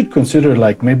think you should consider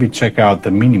like maybe check out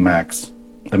the Mini Max,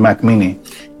 the Mac Mini.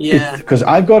 Yeah. Because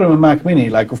I got him a Mac Mini.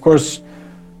 Like, of course,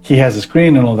 he has a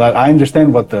screen and all that. I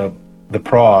understand what the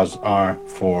pros are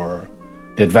for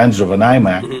the advantage of an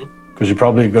iMac. Because you're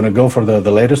probably going to go for the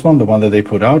latest one, the one that they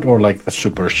put out, or like the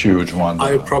super huge one.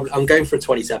 I'm going for a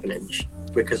 27-inch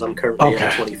because I'm currently on a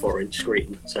 24-inch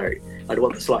screen. So I'd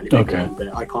want the slightly bigger one,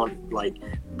 but I can't, like,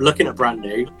 looking at brand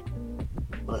new,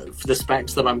 for the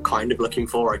specs that I'm kind of looking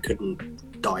for, I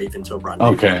couldn't dive into a brand new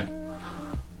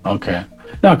Okay.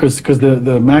 No, because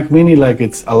the Mac Mini, like,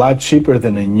 it's a lot cheaper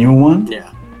than a new one.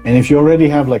 Yeah. And if you already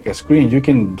have like a screen, you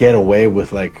can get away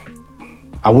with like,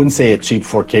 I wouldn't say a cheap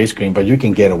 4K screen, but you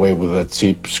can get away with a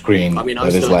cheap screen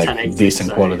that is like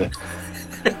decent quality.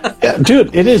 Yeah,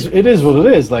 dude, it is what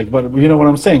it is. Like, but you know what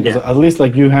I'm saying? Because at least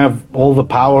like you have all the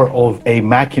power of a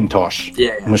Macintosh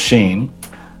machine,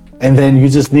 and then you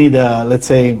just need, let's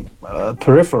say,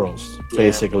 peripherals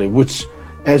basically, which,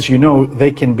 as you know,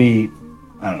 they can be,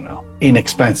 I don't know,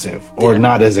 inexpensive or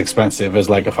not as expensive as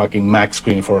like a fucking Mac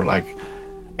screen for like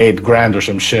 $8,000 or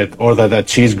some shit, or that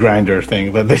cheese grinder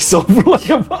thing that they sold for like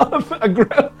a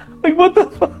grand. Like, what the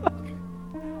fuck?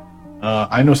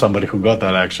 I know somebody who got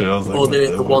that actually. I was like, or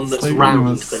the one that's like,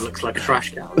 round that looks like a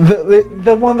trash can.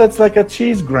 The one that's like a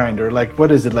cheese grinder. Like,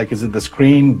 what is it? Like, is it the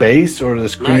screen base or the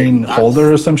screen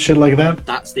holder or some shit like that?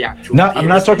 That's the actual. No, I'm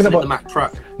not talking about the Mac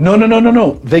Pro. No.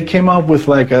 They came up with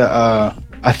like I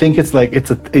think it's like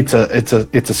it's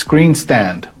a screen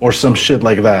stand or some shit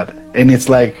like that, and it's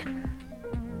like.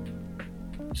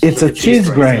 It's a cheese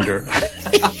grinder.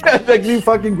 Like you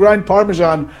fucking grind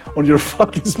Parmesan on your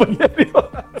fucking spaghetti.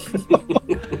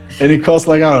 And it costs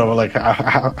like, I don't know, like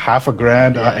half a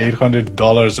grand,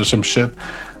 $800 or some shit.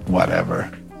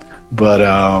 Whatever. But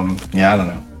yeah, I don't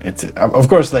know. It's of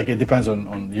course like it depends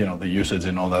on you know the usage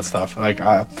and all that stuff. Like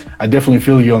I definitely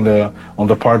feel you on the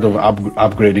part of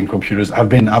upgrading computers. I've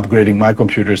been upgrading my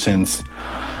computer since.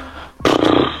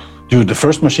 Dude, the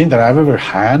first machine that I've ever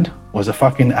had was a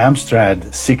fucking Amstrad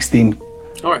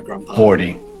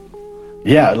 1640.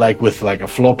 Yeah, like with like a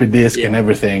floppy disk and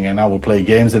everything, and I would play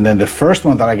games. And then the first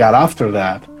one that I got after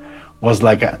that was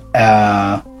like a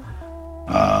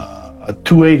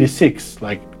 286.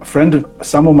 Like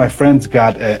some of my friends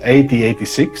got a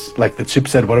 8086, like the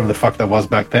chipset, whatever the fuck that was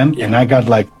back then. And I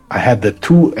had the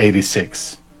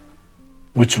 286,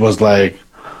 which was like,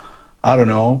 I don't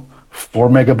know, 4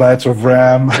 megabytes of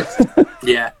RAM.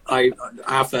 Yeah,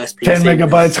 our first PC 10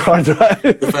 megabytes hard drive.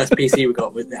 The first PC we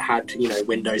got had, you know,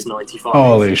 Windows 95.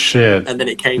 Holy shit. And then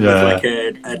it came with like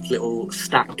a little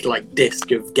stacked like disc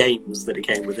of games that it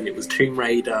came with, and it was Tomb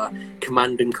Raider,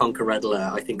 Command and Conquer Red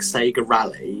Alert, I think Sega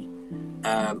Rally,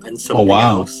 and something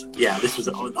else. Yeah, this was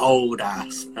an old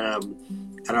ass.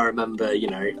 And I remember, you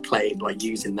know, playing, like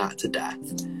using that to death.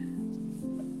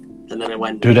 And then I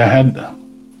went... Dude, I had...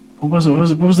 What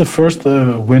was the first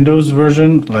Windows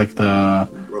version? Like the...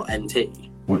 Well, NT,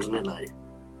 wasn't it? Like?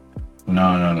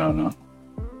 No.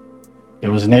 It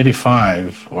was an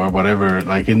 85 or whatever,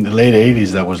 like in the late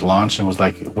 80s that was launched, and was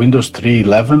like Windows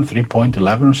 3.11,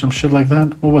 3.11 or some shit like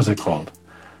that. What was it called?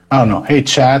 I don't know. Hey,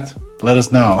 chat, let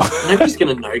us know. Nobody's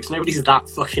going to know because nobody's that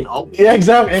fucking old. Yeah,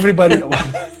 exactly. Everybody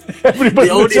the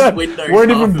oldest Windows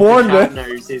weren't even born then.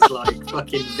 Knows is like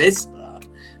fucking Vista.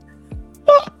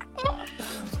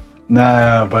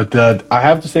 Nah, but I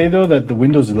have to say though that the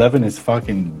Windows 11 is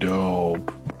fucking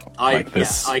dope. I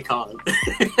can't.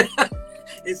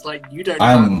 It's like you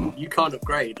can't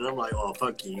upgrade, and I'm like, oh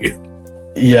fuck you.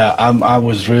 Yeah, I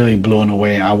was really blown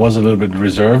away. I was a little bit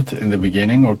reserved in the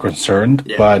beginning or concerned,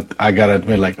 but I gotta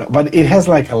admit, like, but it has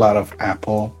like a lot of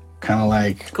Apple kind of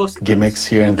like gimmicks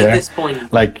here and there. At this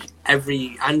point, like.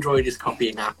 Every Android is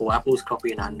copying Apple, Apple's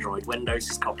copying Android,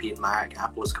 Windows is copying Mac,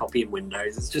 Apple's copying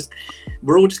Windows. It's just,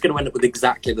 we're all just going to end up with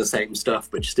exactly the same stuff,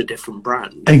 but just a different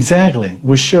brand. Exactly.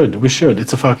 We should.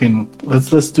 It's a fucking,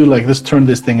 let's turn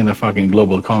this thing into fucking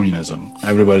global communism.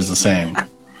 Everybody's the same.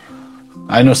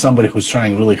 I know somebody who's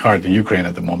trying really hard in Ukraine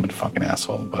at the moment, fucking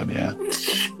asshole, but yeah.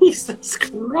 Jesus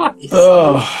Christ.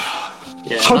 Oh.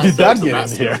 Yeah, how did that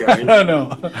get in here? I don't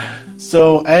know.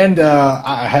 So, and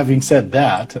having said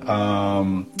that,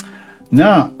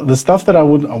 now the stuff that I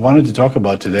wanted to talk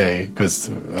about today, because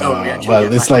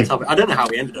it's like I don't know how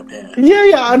we ended up here.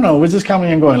 Yeah, I know. We're just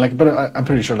coming and going, like, but I'm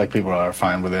pretty sure like people are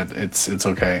fine with it. It's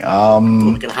okay.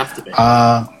 We're gonna have to be.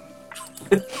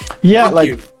 Yeah,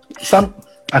 like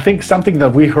I think something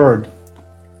that we heard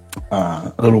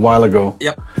a little while ago.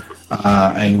 Yep.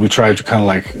 And we try to kind of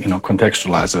like, you know,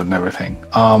 contextualize it and everything.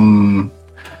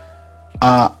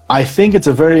 I think it's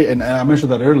a very, and I mentioned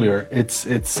that earlier, it's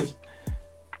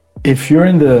if you're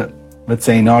in the let's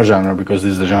say in our genre, because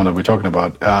this is the genre we're talking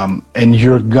about, and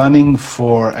you're gunning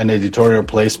for an editorial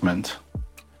placement,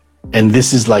 and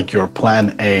this is like your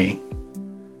plan A,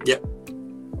 Yep.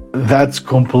 that's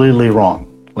completely wrong.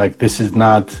 Like, this is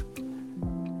not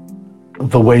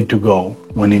the way to go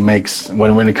when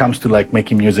it comes to like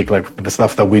making music, like the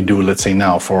stuff that we do, let's say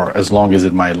now, for as long as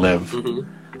it might live.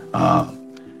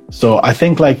 So I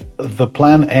think like the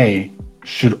plan A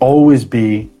should always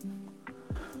be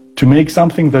to make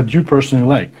something that you personally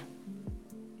like.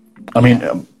 I mean,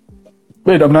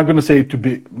 wait, I'm not going to say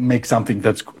make something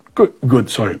that's good.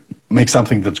 Sorry, make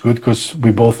something that's good, because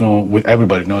we both know,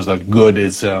 everybody knows that good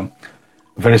is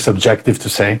very subjective to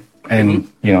say, and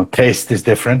taste is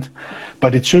different.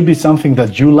 But it should be something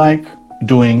that you like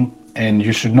doing, and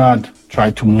you should not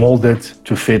try to mold it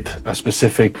to fit a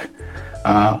specific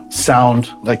sound,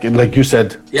 like you said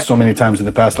so many times in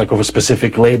the past, like of a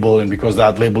specific label, and because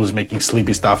that label is making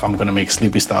sleepy stuff, I'm gonna make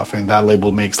sleepy stuff, and that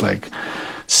label makes like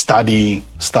study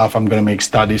stuff, I'm gonna make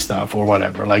study stuff, or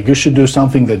whatever. Like, you should do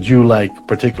something that you like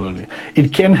particularly.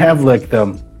 It can have like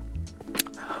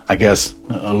I guess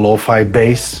a lo-fi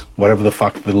bass, whatever the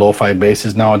fuck the lo-fi bass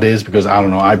is nowadays, because I don't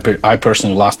know, I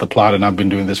personally lost the plot, and I've been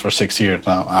doing this for 6 years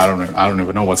now. I don't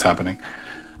even know what's happening.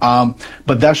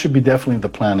 But that should be definitely the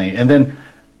plan A. And then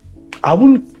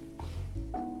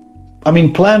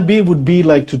plan B would be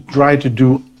like to try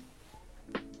to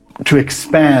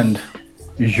expand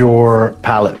your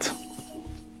palette.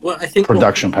 Well, I think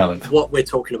production palette. What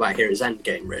we're talking about here is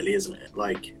endgame, really, isn't it?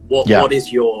 Like, what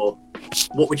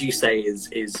would you say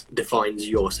is defines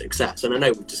your success? And I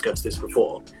know we've discussed this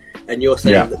before, and you're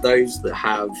saying that those that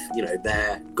have,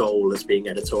 their goal as being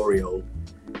editorial,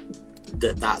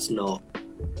 that's not,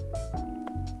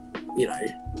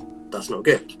 that's not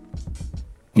good.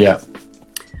 Yeah.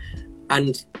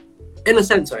 And in a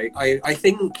sense, I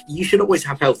think you should always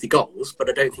have healthy goals, but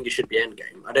I don't think it should be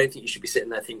endgame. I don't think you should be sitting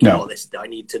there thinking, I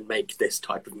need to make this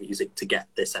type of music to get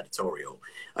this editorial.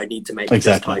 I need to make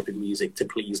this type of music to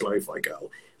please Lo-Fi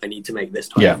Girl. I need to make this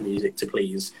type of music to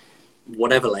please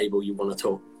whatever label you want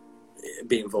to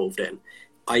be involved in.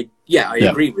 I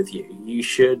agree with you. You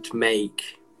should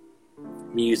make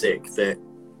music that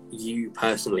you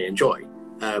personally enjoy.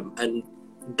 And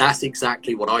that's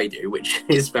exactly what I do, which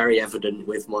is very evident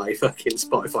with my fucking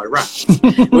Spotify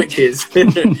Wrapped, which is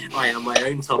I am my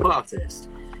own top artist.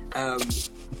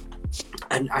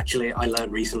 And actually, I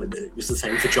learned recently that it was the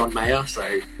same for John Mayer, so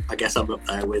I guess I'm up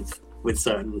there with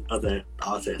certain other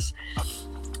artists.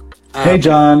 Hey,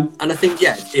 John. And I think,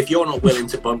 if you're not willing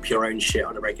to bump your own shit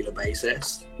on a regular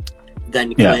basis,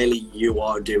 then clearly you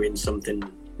are doing something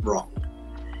wrong.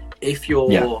 If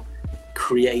you're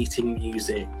creating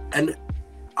music, and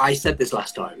I said this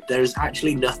last time, there is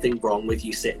actually nothing wrong with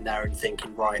you sitting there and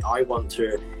thinking, right, I want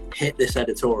to hit this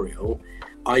editorial.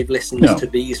 I've listened to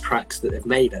these tracks that have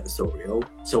made editorial,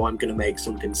 so I'm going to make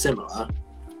something similar.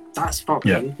 That's fine.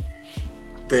 Yeah.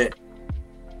 But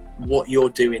what you're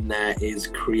doing there is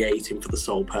creating for the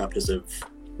sole purpose of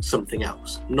something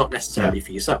else, not necessarily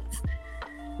for yourself.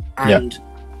 And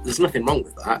there's nothing wrong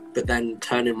with that, but then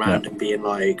turning around and being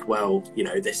like, well,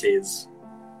 this is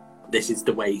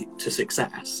the way to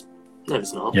success. No,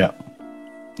 it's not. Yeah.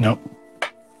 No.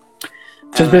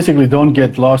 Just basically don't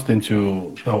get lost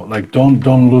into,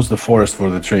 don't lose the forest for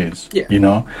the trees,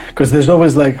 because there's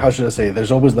always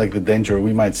there's always like the danger.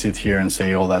 We might sit here and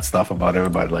say all that stuff about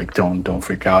everybody, like don't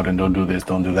freak out and don't do this,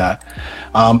 don't do that.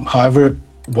 However,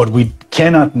 what we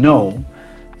cannot know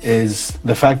is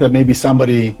the fact that maybe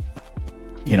somebody,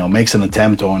 makes an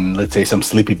attempt on, let's say, some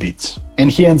sleepy beats,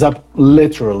 and he ends up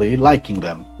literally liking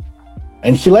them,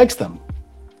 and he likes them.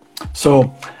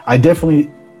 So I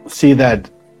definitely see that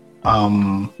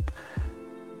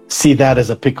as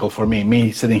a pickle for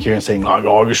me sitting here and saying,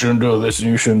 oh, you shouldn't do this and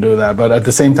you shouldn't do that. But at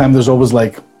the same time, there's always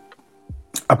like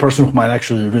a person who might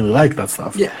actually really like that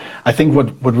stuff. Yeah. I think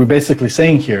what we're basically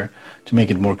saying here, to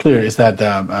make it more clear, is that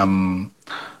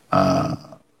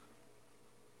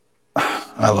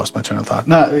I lost my train of thought.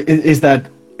 No, is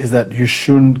that you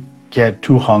shouldn't get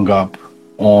too hung up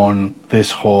on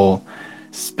this whole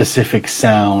specific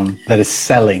sound that is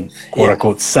selling, quote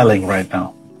unquote, selling right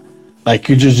now. Like,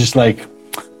 you just like,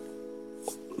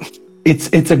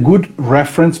 it's a good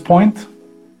reference point,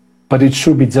 but it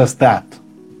should be just that.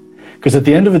 Because at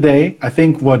the end of the day, I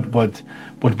think what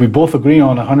we both agree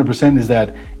on 100% is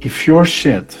that if your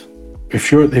shit,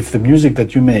 if the music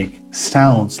that you make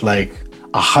sounds like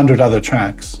 100 other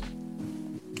tracks,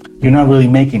 you're not really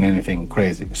making anything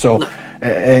crazy. So,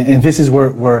 and this is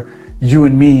where you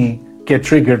and me get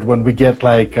triggered when we get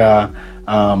like,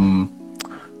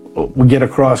 we get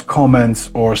across comments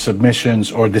or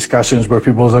submissions or discussions where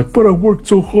people are like, but I worked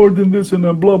so hard in this and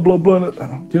blah, blah, blah.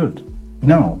 Dude,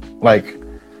 no. Like,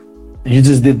 you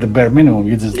just did the bare minimum.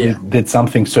 You just did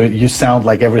something so you sound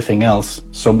like everything else.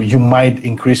 So you might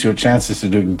increase your chances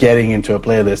to getting into a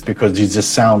playlist because you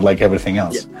just sound like everything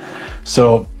else.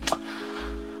 So,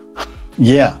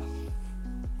 yeah.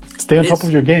 Stay on top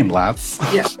of your game, lads.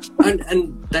 Yeah,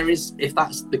 and there is, if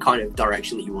that's the kind of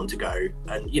direction that you want to go,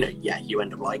 and you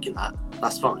end up liking that,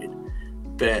 that's fine.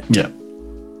 But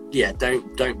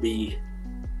don't be,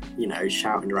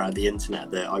 shouting around the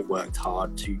internet that I've worked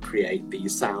hard to create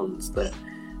these sounds that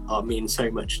mean so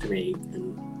much to me,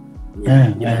 and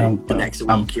the next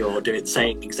week you're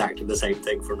saying exactly the same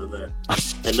thing for another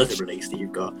release that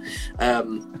you've got.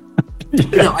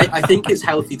 No, I think it's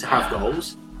healthy to have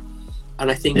goals. And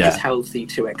I think it's healthy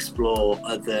to explore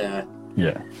other,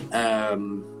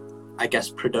 I guess,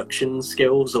 production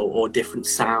skills or different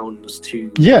sounds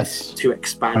to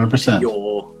expand 100%.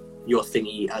 your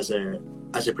thingy as a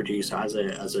producer, as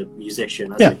a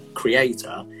musician, as a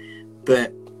creator.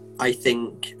 But I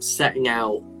think setting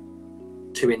out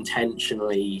to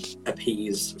intentionally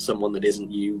appease someone that isn't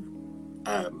you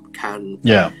can,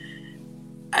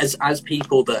 as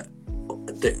people that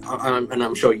and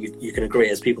I'm sure you can agree,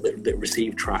 as people that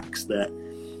receive tracks that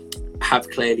have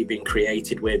clearly been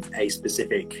created with a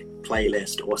specific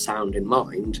playlist or sound in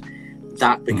mind,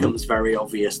 that becomes very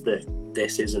obvious that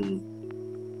this isn't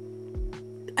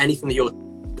anything that you're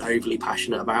overly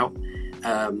passionate about.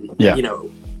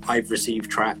 I've received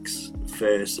tracks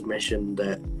for submission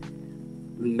that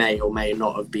may or may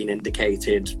not have been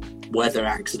indicated, whether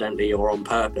accidentally or on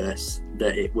purpose,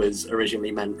 that it was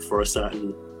originally meant for a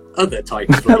certain other type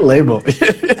of label.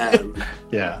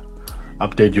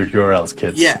 Update your URLs,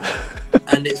 kids.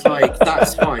 And it's like,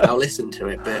 that's fine, I'll listen to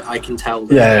it, but I can tell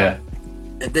that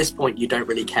at this point you don't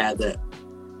really care that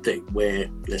we're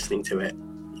listening to it.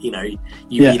 You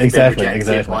either been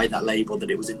rejected by that label that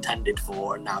it was intended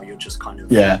for, and now you're just kind of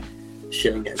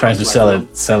shilling it, trying to sell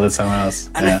it somewhere else.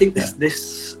 And I think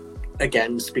this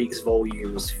again speaks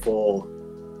volumes for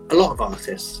a lot of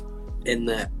artists in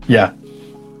that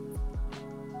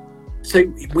so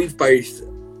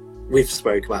we've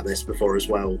spoke about this before as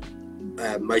well,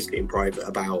 mostly in private,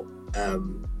 about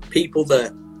people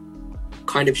that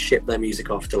kind of ship their music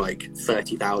off to like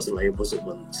 30,000 labels at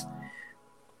once.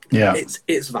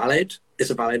 It's valid.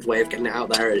 It's a valid way of getting it out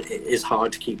there. It is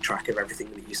hard to keep track of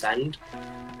everything that you send,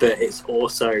 but it's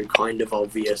also kind of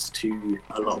obvious to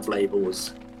a lot of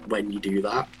labels when you do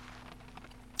that.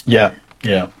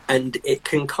 And it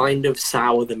can kind of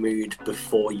sour the mood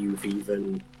before you've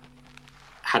even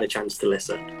had a chance to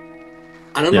listen.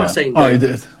 And I'm not saying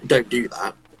don't do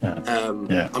that. I'm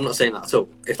not saying that at all.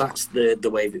 If that's the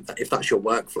way if that's your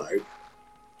workflow,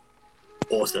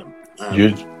 awesome.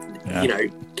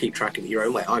 Keep track of it your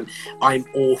own way. I'm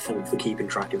awful for keeping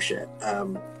track of shit.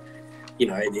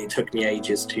 It took me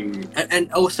ages to,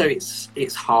 and also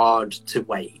it's hard to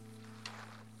wait.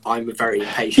 I'm a very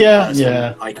impatient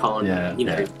person. I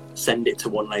can't, send it to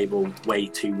one label,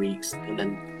 wait 2 weeks, and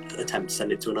then attempt to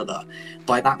send it to another.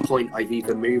 By that point, I've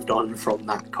either moved on from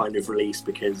that kind of release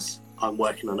because I'm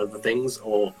working on other things,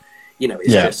 or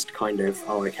it's just kind of,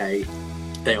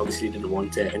 they obviously didn't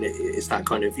want it, and it's that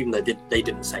kind of, even though they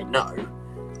didn't say no,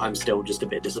 I'm still just a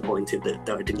bit disappointed that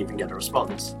I didn't even get a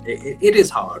response. It is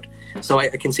hard, so I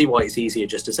can see why it's easier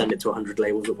just to send it to 100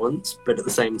 labels at once, but at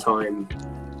the same time,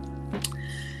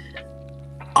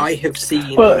 I have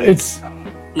seen. Well, it's.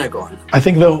 No, go on. I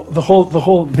think the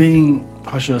whole being,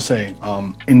 how should I say,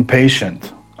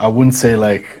 impatient. I wouldn't say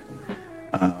like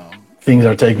things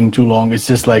are taking too long. It's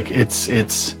just like it's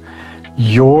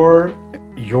yours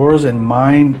and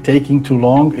mine taking too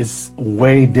long is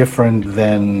way different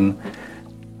than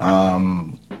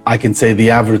I can say the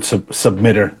average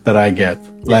submitter that I get.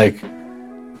 Like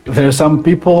there are some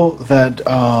people that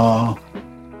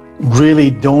really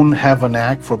don't have a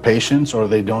knack for patience, or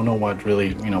they don't know what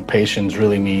really patience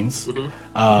really means.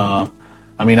 I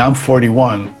mean, I'm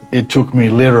 41. It took me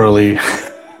literally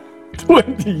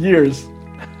 20 years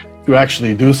to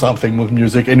actually do something with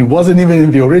music, and it wasn't even in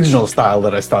the original style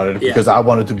that I started because I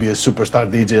wanted to be a superstar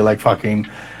DJ like fucking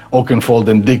Oakenfold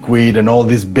and Dickweed and all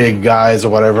these big guys or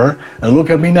whatever. And look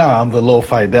at me now, I'm the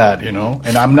lo-fi dad, and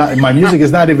I'm not. My music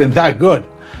is not even that good.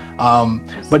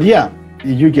 But yeah,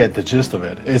 you get the gist of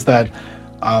it. Is that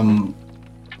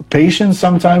patience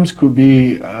sometimes could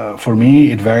be for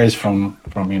me. It varies from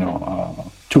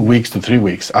 2 weeks to 3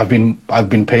 weeks. I've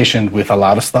been patient with a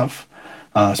lot of stuff.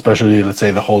 Especially, let's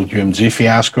say, the whole UMG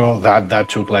fiasco, that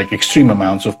took like extreme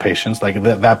amounts of patience. Like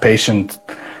that patience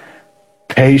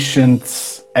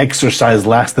exercise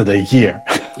lasted a year.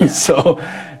 Yeah. So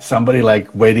somebody like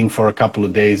waiting for a couple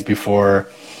of days before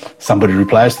somebody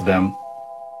replies to them,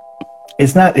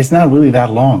 it's not really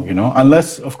that long, you know,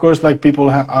 unless of course like people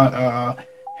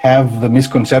have the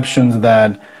misconceptions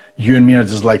that you and me are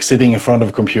just like sitting in front of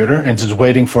a computer and just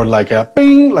waiting for like a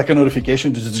ping, like a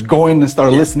notification to just go in and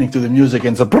start listening to the music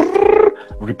and so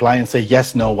reply and say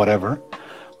yes, no, whatever.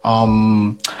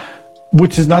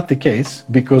 Which is not the case,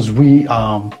 because we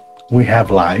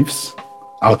have lives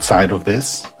outside of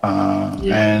this,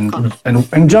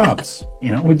 and jobs.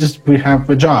 You know, we have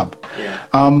a job.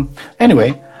 Yeah.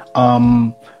 Anyway,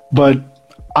 but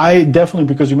I definitely,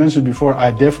 because you mentioned before,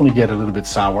 I definitely get a little bit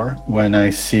sour when I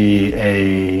see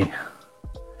a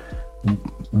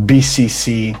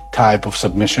BCC type of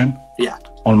submission. Yeah.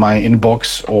 On my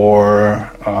inbox,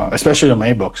 or especially on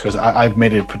my inbox, because I've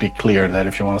made it pretty clear that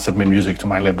if you want to submit music to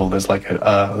my label, there's like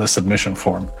a submission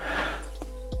form.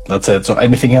 That's it. So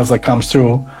anything else that comes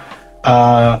through,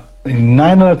 9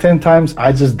 out of 10 times,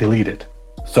 I just delete it.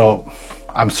 So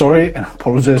I'm sorry and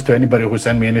apologize to anybody who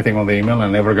sent me anything on the email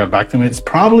and never got back to me. It's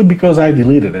probably because I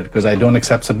deleted it, because I don't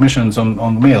accept submissions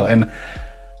on mail. And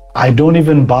I don't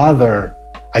even bother.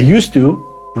 I used to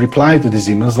reply to these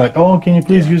emails like, oh, can you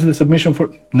please use the submission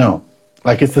for... No.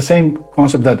 Like, it's the same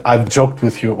concept that I've joked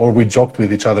with you, or we joked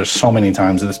with each other so many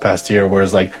times this past year,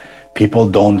 whereas like people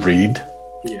don't read.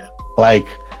 Yeah. Like,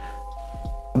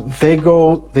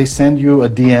 they send you a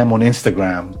DM on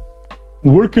Instagram.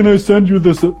 Where can I send you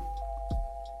this?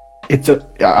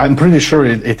 I'm pretty sure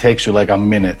it takes you like a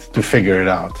minute to figure it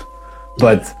out.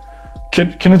 But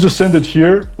can I just send it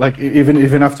here? Like,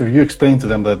 even after you explain to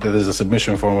them that there's a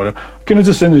submission form or whatever, can I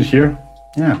just send it here?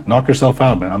 Yeah, knock yourself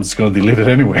out, man. I'm just going to delete it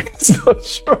anyway. So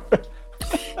sure.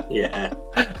 Yeah.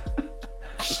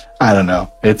 I don't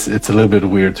know. It's a little bit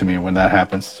weird to me when that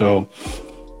happens. So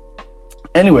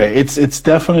anyway, it's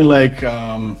definitely like,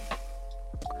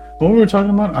 what were we talking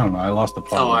about? I don't know. I lost the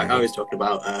plot. Oh, I was talking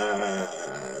about,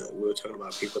 we were talking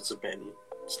about people submitting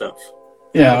stuff.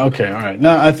 Yeah, okay, all right.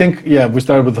 Now, I think, we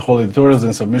started with the whole editorials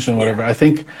and submission, whatever. I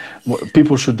think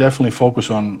people should definitely focus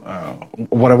on,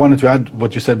 what I wanted to add,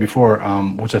 what you said before,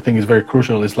 which I think is very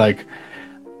crucial, is like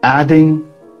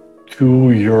adding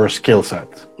to your skill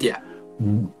set. Yeah.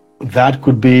 That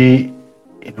could be,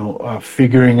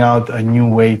 figuring out a new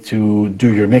way to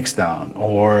do your mix down,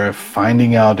 or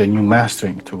finding out a new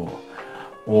mastering tool,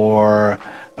 or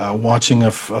watching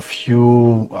a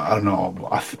few, I don't know,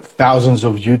 thousands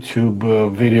of YouTube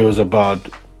videos about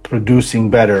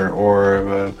producing better,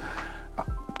 or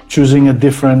choosing a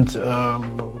different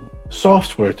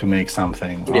software to make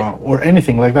something, or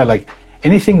anything like that. Like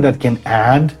anything that can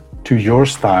add to your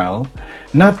style,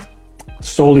 not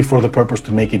solely for the purpose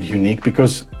to make it unique,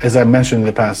 because as I mentioned in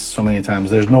the past so many times,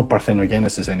 there's no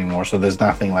parthenogenesis anymore, so there's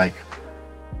nothing like,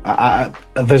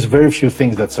 there's very few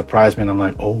things that surprise me and I'm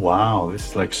like, oh wow, this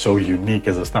is like so unique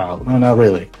as a style. No, not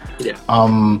really. Yeah.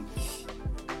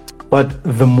 But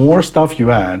the more stuff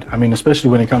you add, I mean, especially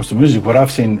when it comes to music, what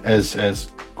I've seen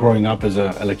as growing up as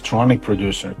an electronic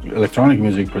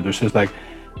music producer, is like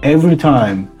every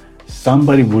time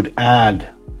somebody would add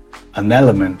an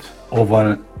element of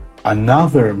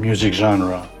another music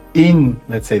genre in,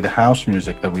 let's say, the house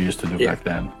music that we used to do back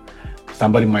then,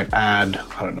 somebody might add,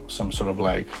 I don't know, some sort of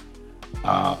like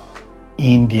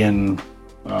Indian,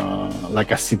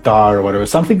 like a sitar or whatever,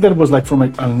 something that was like from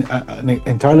an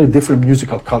entirely different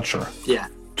musical culture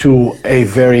to a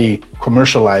very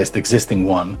commercialized existing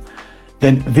one,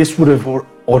 then this would have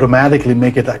automatically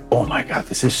make it like, oh my God,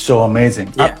 this is so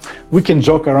amazing. We can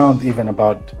joke around even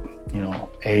about,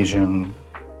 Asian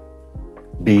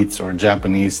beats or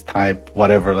Japanese type,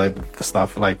 whatever, like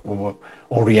stuff like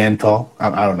Oriental,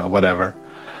 I don't know, whatever,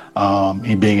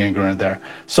 being ignorant there.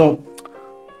 So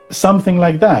something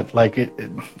like that, like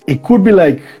it could be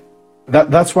like that.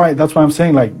 That's why I'm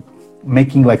saying like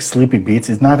making like sleepy beats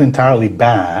is not entirely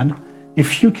bad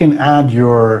if you can add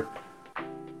your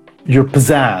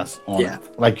pizzazz on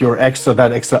it, like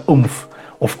that extra oomph.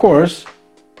 Of course,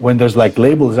 when there's like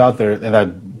labels out there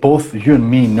that both you and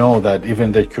me know that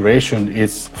even the curation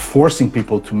is forcing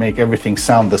people to make everything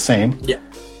sound the same,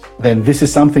 then this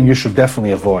is something you should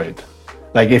definitely avoid.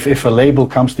 Like if a label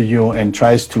comes to you and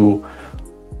tries to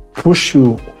push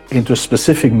you into a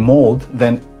specific mold,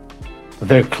 then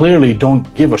they clearly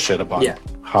don't give a shit about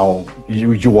how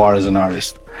you are as an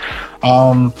artist.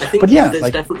 I think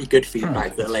there's definitely good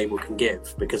feedback that a label can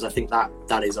give, because I think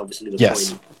that is obviously the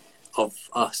point of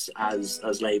us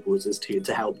as labels, is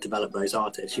to help develop those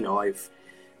artists.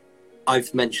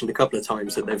 I've mentioned a couple of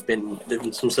times that there've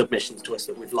been some submissions to us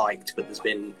that we've liked, but there's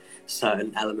been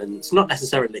certain elements, not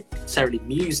necessarily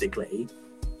musically,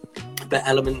 but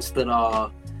elements that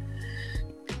are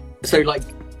so like.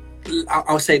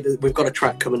 I'll say that we've got a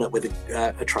track coming up with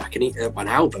an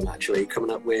album actually coming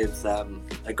up with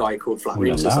a guy called Flat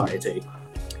Room Society,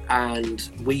 and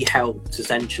we helped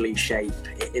essentially shape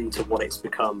it into what it's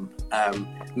become.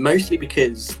 Mostly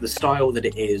because the style that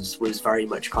it is was very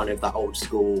much kind of that old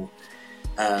school,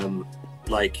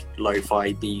 like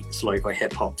lo-fi beats, lo-fi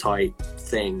hip hop type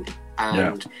thing,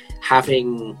 and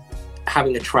having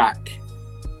a track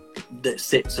that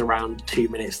sits around 2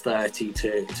 minutes 30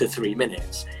 to 3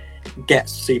 minutes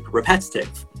gets super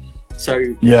repetitive.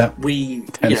 So we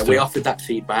offered that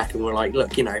feedback, and we're like,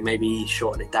 look, maybe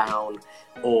shorten it down,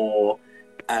 or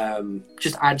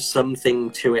just add something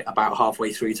to it about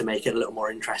halfway through to make it a little more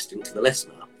interesting to the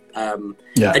listener. And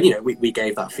we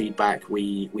gave that feedback.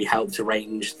 We helped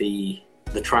arrange the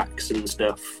tracks and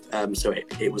stuff, so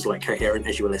it was like coherent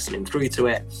as you were listening through to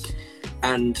it.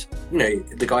 And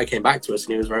the guy came back to us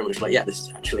and he was very much like, this is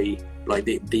actually like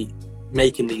the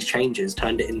making these changes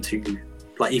turned it into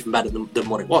like even better than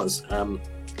what it was.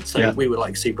 We were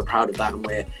like super proud of that,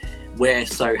 and we're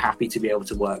so happy to be able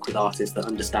to work with artists that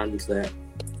understand that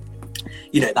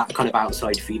that kind of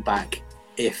outside feedback,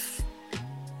 if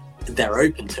they're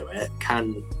open to it,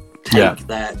 can take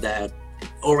their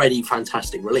already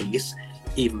fantastic release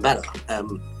even better.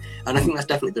 And I think that's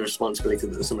definitely the responsibility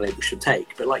that some labels should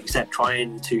take. But like you said,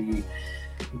 trying to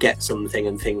get something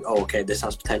and think, okay, this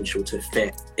has potential to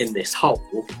fit in this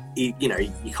hole. You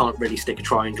can't really stick a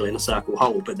triangle in a circle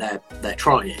hole, but they're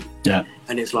trying.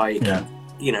 And it's like,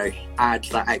 add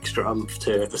that extra oomph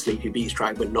to the Sleepy Beats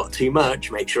track, but not too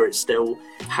much. Make sure it still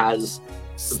has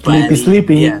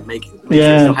sleepy. Make sure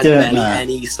it still has barely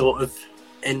any sort of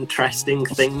interesting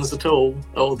things at all,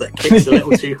 or that kicks a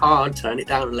little too hard. Turn it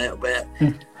down a little bit.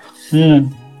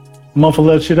 Muffle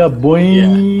that shit up, boy.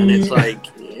 And it's like,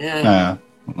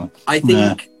 I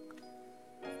think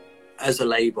as a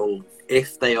label,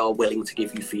 if they are willing to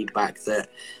give you feedback that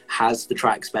has the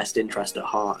track's best interest at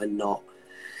heart and not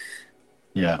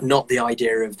the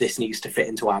idea of this needs to fit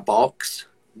into our box,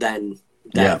 then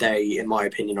they, in my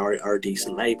opinion, are a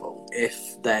decent label.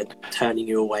 If they're turning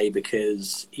you away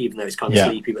because even though it's kind of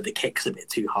sleepy, but the kick's a bit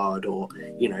too hard, or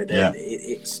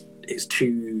it's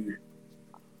too,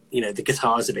 the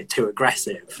guitar's a bit too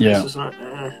aggressive. It's just like,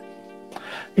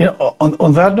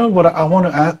 on that note, what I want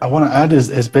to add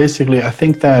is basically, I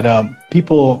think that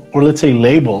people, or let's say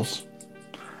labels,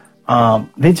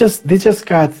 they just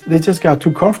got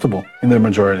too comfortable in their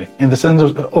majority, in the sense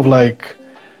of like,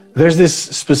 there's this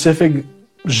specific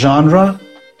genre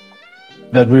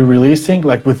that we're releasing,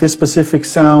 like with this specific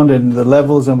sound and the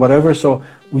levels and whatever. So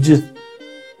we just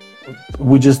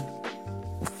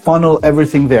funnel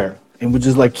everything there, and we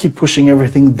just like keep pushing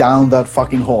everything down that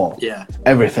fucking hole.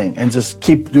 Everything, and just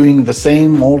keep doing the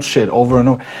same old shit over and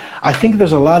over. I think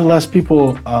there's a lot less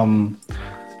people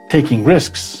taking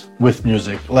risks with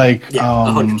music. Like,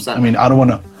 100%. I mean, I don't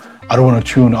want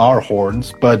to tune our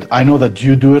horns, but I know that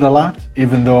you do it a lot,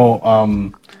 even though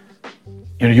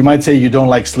you might say you don't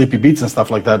like sleepy beats and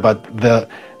stuff like that, but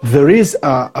there is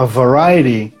a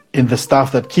variety in the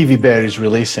stuff that Kiwi Bear is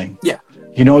releasing.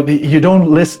 You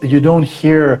don't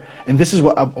hear, and this is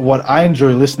what I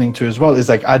enjoy listening to as well, is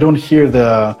like I don't hear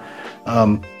the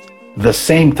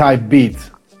same type beat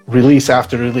release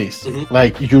after release.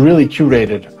 Like, you really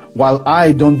curated. While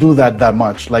I don't do that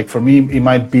much, like for me, it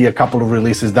might be a couple of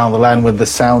releases down the line when the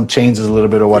sound changes a little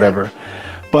bit or whatever.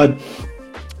 But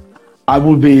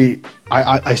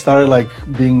I started like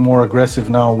being more aggressive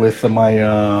now with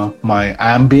my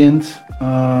ambient,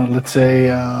 let's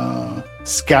say,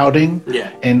 scouting.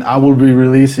 And I will be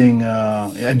releasing,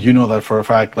 and you know that for a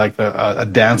fact, like a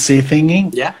dancey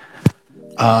thingy.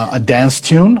 A dance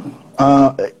tune.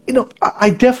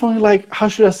 I definitely like, how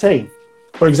should I say?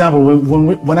 For example,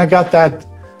 when I got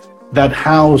that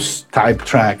house type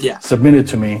track submitted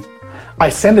to me, I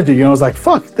sent it to you and I was like,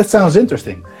 fuck, that sounds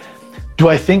interesting. Do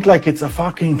I think like it's a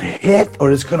fucking hit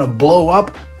or it's gonna blow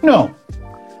up? No.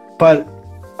 But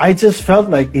I just felt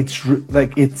like it's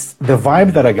the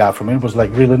vibe that I got from it was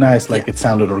like really nice. Like it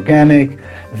sounded organic,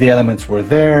 the elements were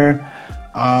there.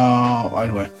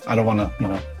 Anyway, I don't want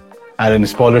to add any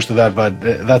spoilers to that, but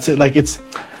that's it. Like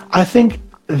I think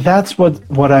that's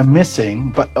what I'm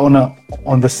missing. But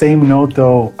on the same note,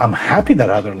 though, I'm happy that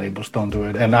other labels don't do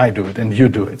it, and I do it, and you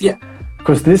do it.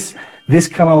 Because this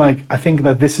kind of like, I think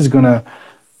that this is gonna.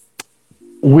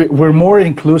 We're more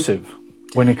inclusive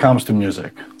when it comes to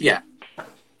music.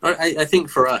 I think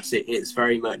for us, it's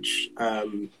very much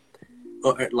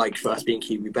like for us being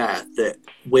Kiwi Bear, that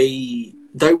we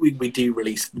do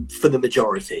release for the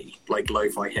majority like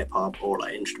lo-fi hip hop or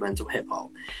like instrumental hip hop.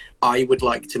 I would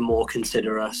like to more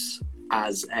consider us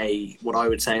as what I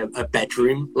would say a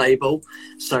bedroom label.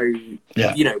 So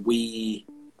you know, we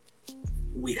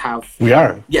are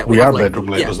bedroom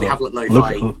labels. We have like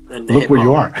lo-fi and look where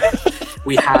you are.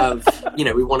 We have, you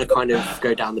know, we want to kind of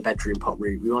go down the bedroom pop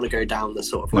route. We want to go down the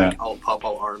sort of like alt pop,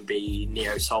 alt R&B,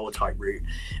 neo soul type route,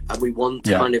 and we want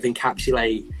to kind of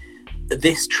encapsulate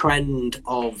this trend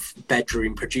of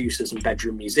bedroom producers and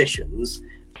bedroom musicians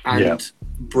and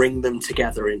bring them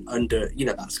together in under, you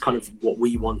know, that's kind of what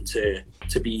we want to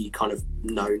be kind of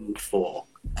known for.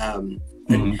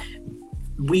 And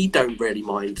we don't really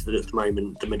mind that at the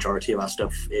moment the majority of our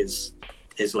stuff is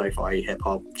lo-fi, hip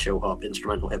hop, chill hop,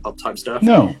 instrumental hip hop type stuff.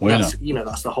 No, we're not. You know,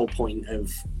 that's the whole point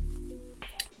of,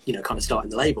 you know, kind of starting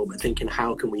the label, but thinking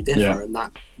how can we differ, and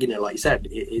that, you know, like you said,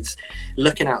 it's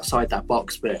looking outside that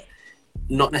box, but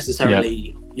not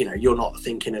necessarily. You know, you're not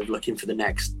thinking of looking for the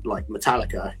next like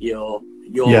Metallica. You're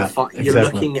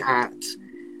looking at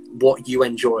what you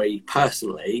enjoy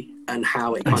personally and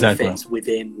how it kind of fits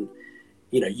within.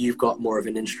 You know, you've got more of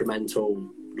an instrumental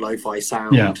lo-fi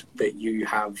sound, but you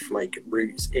have like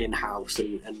roots in house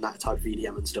and that type of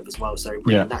EDM and stuff as well. So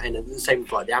bringing that in, and the same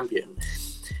with like the ambient,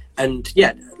 and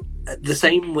the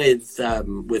same with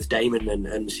Damon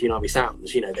and Tsunami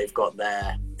Sounds. You know, they've got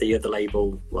the other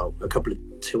label, well,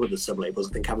 two other sub labels,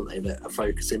 I think, haven't they, that are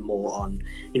focusing more on,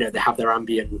 you know, they have their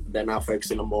ambient, they're now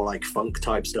focusing on more like funk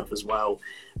type stuff as well,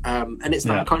 and it's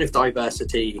that kind of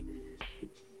diversity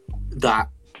that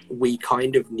we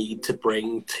kind of need to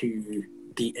bring to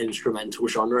the instrumental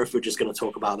genre if we're just going to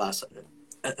talk about that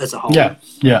as a whole.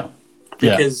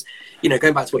 Because you know,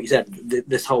 going back to what you said,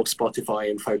 this whole Spotify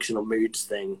and focusing on moods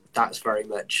thing, that's very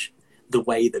much the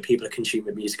way that people are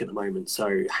consuming music at the moment.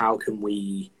 So how can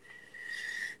we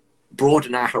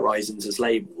broaden our horizons as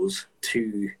labels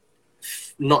to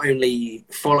not only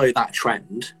follow that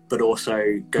trend, but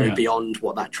also go beyond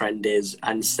what that trend is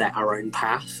and set our own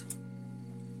path?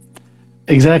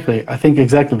 Exactly. I think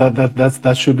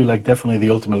that should be like definitely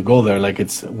the ultimate goal there. Like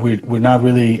we're not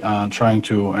really trying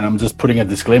to, and I'm just putting a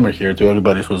disclaimer here to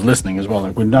everybody who's listening as well.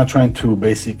 Like we're not trying to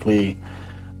basically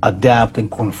adapt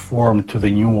and conform to the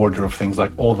new order of things.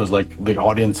 Like all this, like the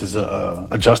audience is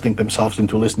adjusting themselves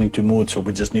into listening to moods. So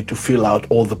we just need to fill out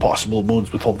all the possible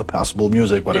moods with all the possible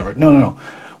music, whatever. No.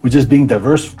 We're just being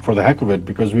diverse for the heck of it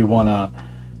because we want to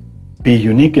be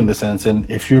unique in the sense. And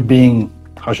if you're being,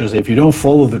 how should I say, if you don't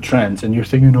follow the trends and you're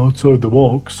thinking outside the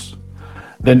box,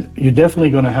 then you're definitely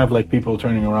going to have like people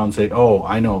turning around and say, oh,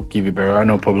 I know Kiwi Bear, I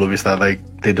know Pablo Vista, like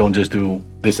they don't just do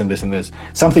this and this and this.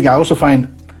 Something I also find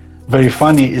very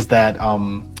funny is that,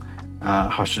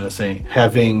 how should I say,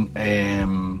 having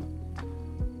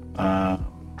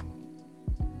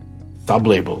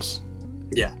sub-labels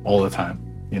all the time,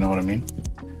 you know what I mean?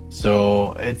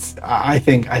 So I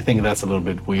think that's a little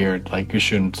bit weird. Like you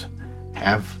shouldn't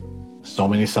have so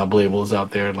many sub-labels out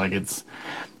there. Like it's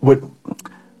what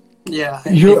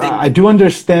I do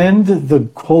understand the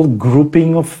whole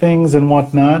grouping of things and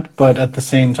whatnot, but at the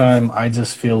same time I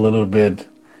just feel a little bit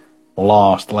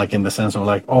lost, like in the sense of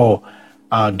like,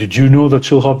 did you know that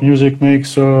Chill Hop Music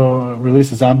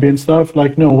releases ambient stuff?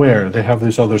 Like, no, where they have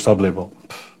this other sub-label.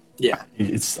 I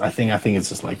think it's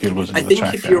just like you're losing the track.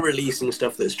 I think if you're releasing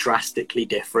stuff that's drastically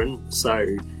different, so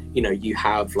you know, you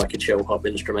have like a chill hop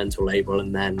instrumental label,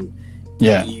 and then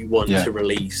you want to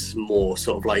release more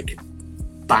sort of like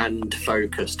band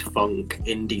focused funk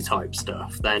indie type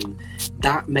stuff, then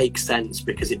that makes sense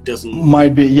because it doesn't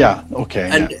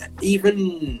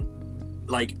even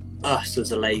like us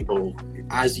as a label,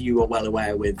 as you are well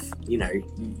aware with, you know,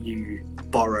 you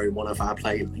borrow one of our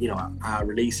our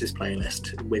releases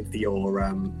playlist with your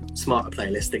smarter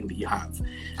playlist thing that you have,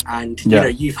 and you know,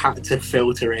 you've had to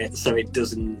filter it so it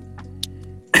doesn't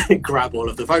grab all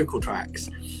of the vocal tracks,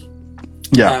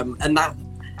 and that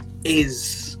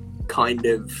is kind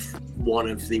of one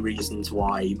of the reasons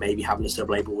why maybe having a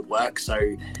sub-label would work. So,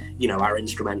 you know, our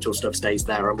instrumental stuff stays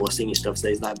there, our more singing stuff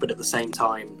stays there, but at the same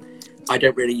time I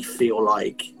don't really feel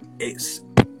like it's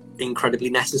incredibly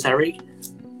necessary.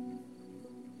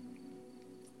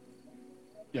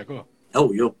 Yeah, go on.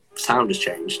 Oh, your sound has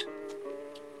changed.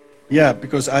 Yeah,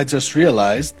 because I just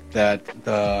realized that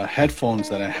the headphones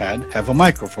that I had have a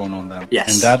microphone on them.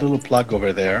 Yes. And that little plug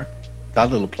over there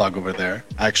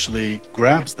actually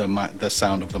grabs the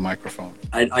sound of the microphone.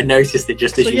 I noticed it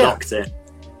just as you knocked it.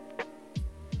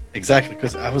 Exactly,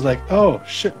 because I was like, oh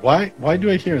shit, why do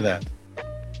I hear that?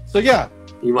 So yeah.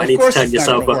 You might need to turn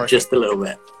yourself up just a little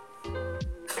bit.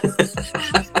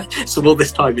 So all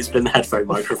this time it's been the headphone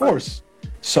microphone. Of course.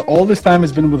 So all this time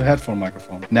it's been with the headphone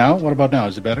microphone. Now, what about now?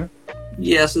 Is it better?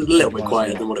 Yes, it's a little bit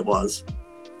quieter than what it was.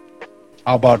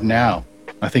 How about now?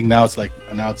 I think now it's like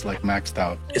maxed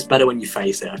out. It's better when you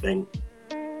face it, I think.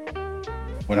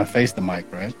 When I face the mic,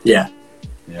 right? Yeah.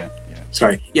 Yeah.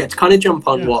 Sorry. Yeah, to kind of jump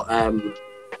on what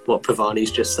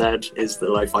Pavani's just said is that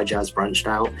Lo-Fi Jazz branched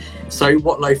out. So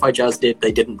what Lo-Fi Jazz did,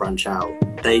 they didn't branch out.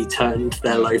 They turned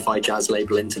their Lo-Fi Jazz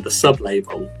label into the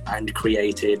sub-label and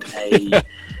created a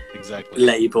exactly.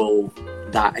 label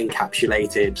that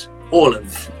encapsulated all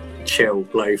of chill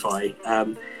lo-fi.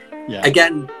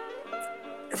 Again,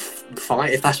 fine,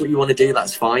 if that's what you want to do,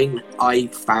 that's fine. I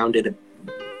found it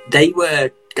they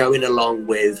were going along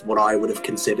with what I would have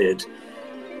considered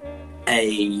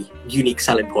a unique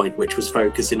selling point, which was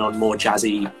focusing on more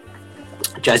jazzy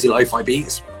lo-fi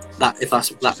beats.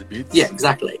 Yeah,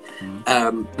 exactly.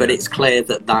 But it's clear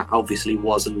that obviously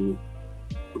wasn't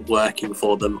working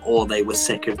for them, or they were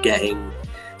sick of getting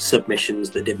submissions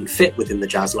that didn't fit within the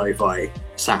jazz lo-fi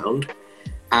sound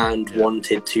and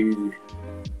wanted to,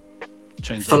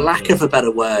 for lack of a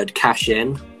better word, cash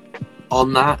in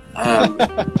on that.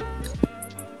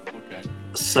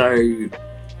 So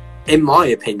in my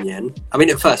opinion, I mean,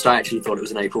 at first I actually thought it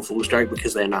was an April Fool's joke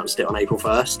because they announced it on April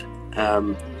 1st,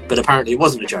 but apparently it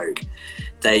wasn't a joke.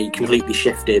 They completely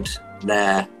shifted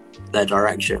their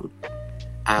direction,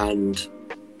 and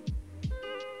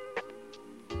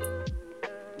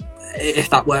if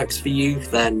that works for you,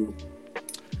 then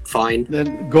fine.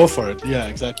 Then go for it. Yeah,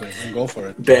 exactly. Then go for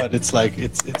it. But it's like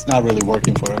it's not really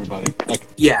working for everybody. Like,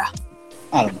 yeah,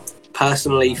 I don't know.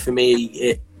 Personally, for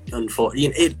me,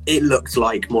 it looked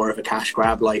like more of a cash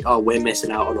grab. Like, oh, we're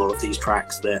missing out on all of these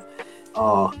tracks that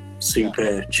are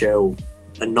super chill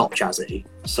and not jazzy.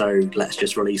 So let's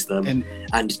just release them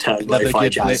and turn lo-fi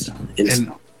jazz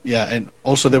into. And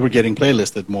also they were getting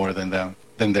playlisted more than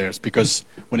theirs, because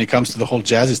when it comes to the whole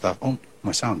jazzy stuff,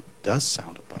 my sound does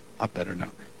sound a lot better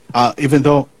now. Even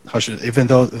though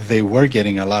they were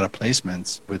getting a lot of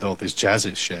placements with all this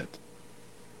jazzy shit,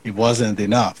 it wasn't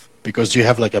enough, because you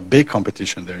have like a big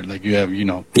competition there. Like you have,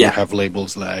 you have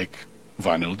labels like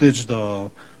Vinyl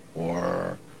Digital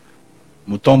or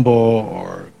Mutombo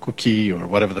or Cookie or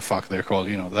whatever the fuck they're called.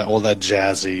 All that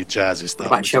jazzy stuff. What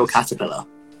about Shell Caterpillar?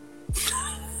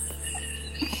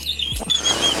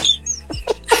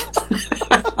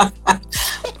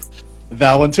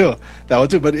 That one too.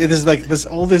 But it is like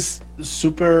all this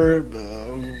super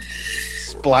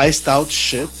spliced out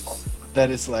shit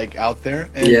that is like out there.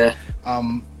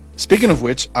 And, speaking of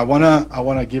which, I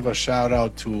wanna give a shout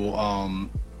out to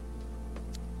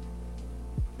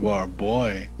our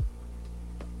boy,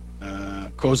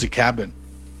 Cozy Cabin,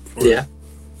 for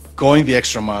going the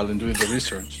extra mile and doing the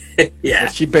research.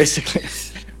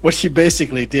 What he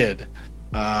basically did.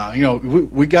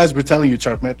 We guys were telling you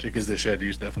Chartmetric is the shit.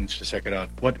 You definitely should check it out.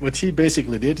 What he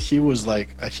basically did, he was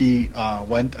like, he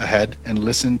went ahead and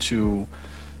listened to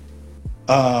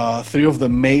 3 of the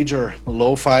major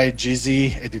lo-fi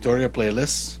Jeezy editorial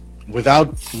playlists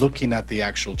without looking at the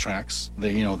actual tracks,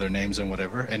 their names and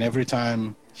whatever. And every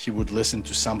time he would listen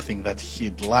to something that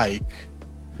he'd like,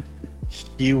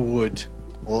 he would,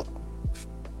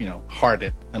 heart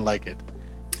it and like it.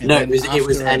 And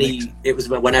it was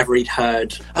whenever he'd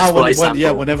heard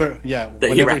whenever he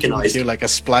would hear like a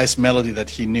splice melody that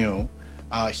he knew,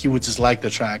 he would just like the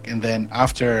track. And then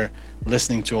after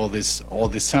listening to all this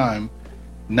time,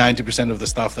 90% of the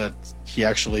stuff that he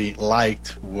actually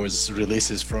liked was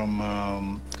releases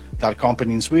from that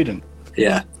company in Sweden.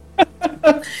 Yeah.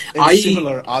 And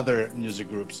similar other music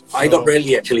groups. I got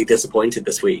really actually disappointed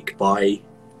this week by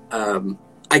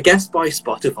I guess by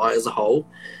Spotify as a whole,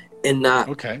 in that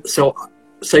so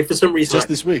for some reason just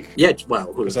this week. Yeah,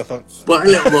 well, because I thought a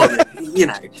little more,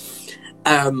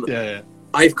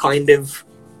 I've kind of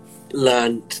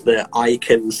learned that I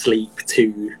can sleep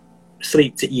to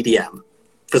EDM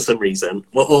for some reason,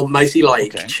 or mostly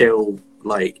like chill,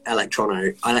 like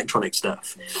electronic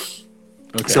stuff.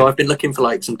 So I've been looking for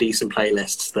like some decent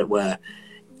playlists that were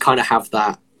kind of have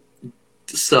that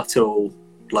subtle,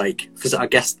 like, because I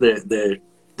guess the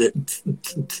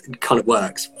kind of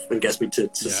works and gets me to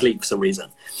sleep for some reason.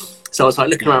 So I was like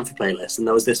looking around for playlists, and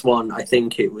there was this one. I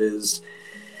think it was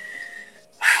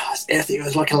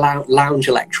like a lounge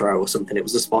electro or something. It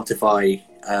was a Spotify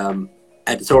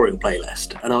editorial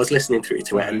playlist, and I was listening through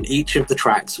to it, and each of the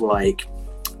tracks were like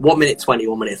 1 minute 20,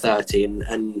 1 minute 30,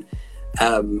 and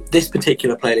this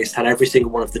particular playlist had every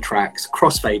single one of the tracks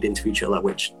crossfade into each other,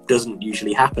 which doesn't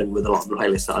usually happen with a lot of the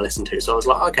playlists that I listen to. So I was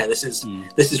like, okay, this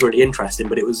is really interesting,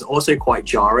 but it was also quite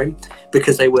jarring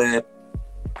because it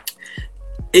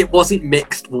wasn't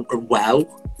mixed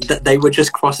well, that they were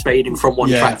just crossfading from one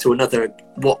track to another,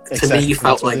 to me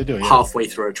felt like halfway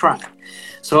through a track.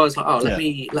 So I was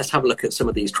like, let's have a look at some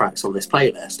of these tracks on this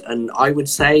playlist. And I would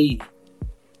say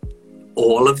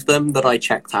all of them that I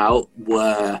checked out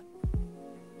were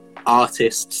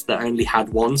artists that only had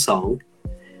one song,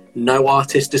 no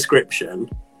artist description,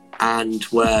 and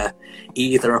were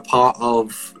either a part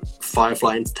of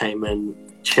Firefly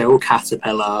Entertainment, Chill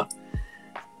Caterpillar,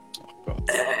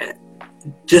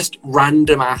 just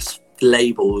random ass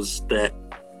labels that,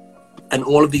 and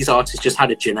all of these artists just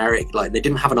had a generic, like, they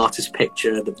didn't have an artist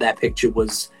picture, that their picture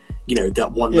was, you know,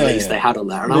 that one release they had on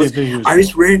there. And I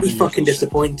was really fucking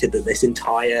disappointed that this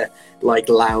entire, like,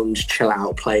 lounge chill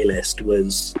out playlist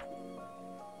was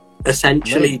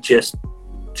essentially just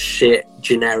shit,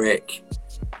 generic,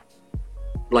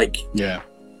 like,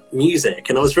 music.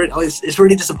 And it's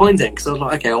really disappointing, because I was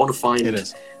like, okay, I want to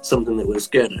find something that was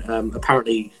good.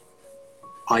 Apparently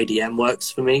IDM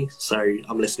works for me, so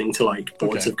I'm listening to, like,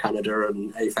 Boards of Canada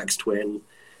and Aphex Twin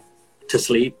to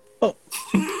sleep. Oh,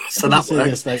 so that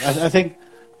works. Like, I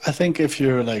think if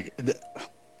you're like,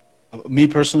 me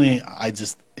personally,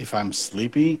 if I'm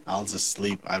sleepy, I'll just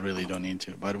sleep. I really don't need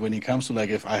to. But when it comes to, like,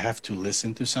 if I have to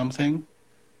listen to something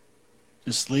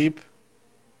to sleep,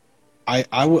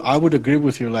 I would agree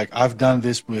with you. Like, I've done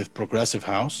this with progressive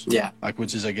house, like,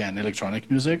 which is, again,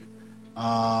 electronic music.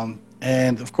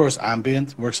 And of course,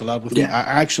 ambient works a lot with me.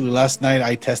 I actually, last night,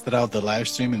 I tested out the live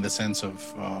stream in the sense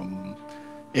of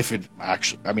if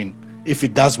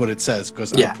it does what it says,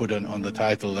 because I put on the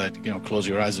title that, you know, close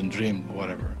your eyes and dream or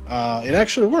whatever. It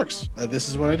actually works. This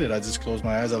is what I did. I just closed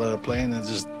my eyes, I let it play, and it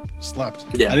just slept.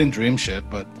 I didn't dream shit,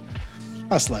 but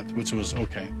I slept, which was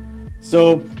okay.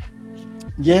 So,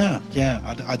 I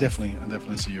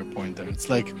definitely see your point there. It's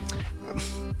like,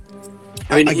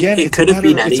 I mean, again, it could have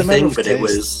been anything, but it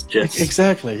was just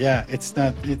exactly. Yeah, it's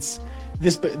not. It's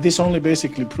this only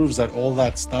basically proves that all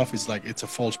that stuff is, like, it's a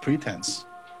false pretense.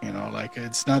 You know, like,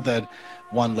 it's not that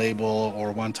one label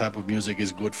or one type of music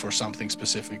is good for something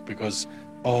specific because,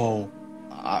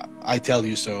 I tell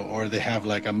you so, or they have,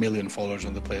 like, 1 million followers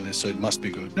on the playlist, so it must be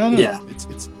good. No.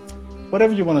 It's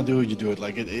whatever you want to do, you do it.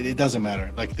 Like, it doesn't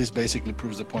matter. Like, this basically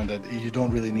proves the point that you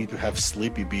don't really need to have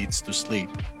sleepy beats to sleep.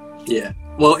 Yeah.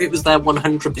 Well, it was their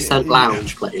 100%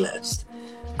 lounge playlist,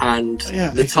 and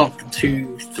the top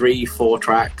 2, 3, 4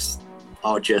 tracks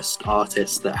are just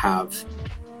artists that have.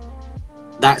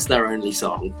 That's their only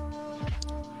song.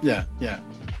 Yeah.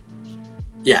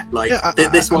 Like,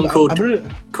 this one called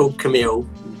Camille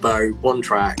Bow, 1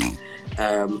 track,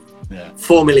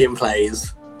 4 million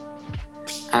plays.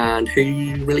 And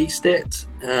who released it?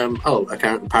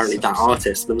 Apparently that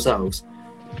artist themselves.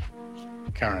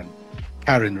 Karen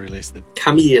released it.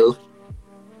 Camille,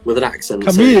 with an accent.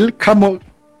 Camille, come on.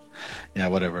 Yeah,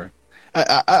 whatever.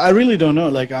 I really don't know.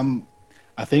 Like,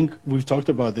 I think we've talked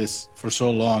about this for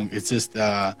so long. It's just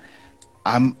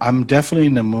I'm definitely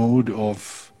in the mood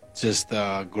of just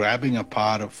grabbing a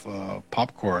pot of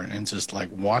popcorn and just, like,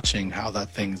 watching how that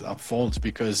thing unfolds,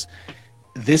 because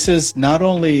this is not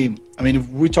only, I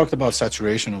mean, we talked about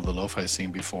saturation of the lo-fi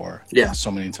scene before so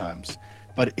many times,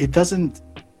 but it doesn't.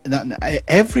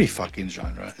 Every fucking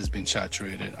genre has been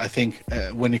saturated, I think,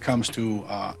 when it comes to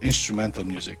instrumental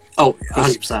music.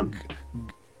 100%.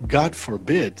 God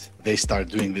forbid they start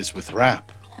doing this with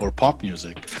rap or pop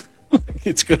music.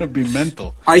 It's gonna be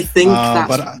mental. I think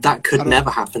that could never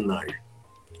happen, though.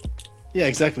 Yeah,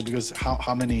 exactly, because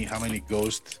how many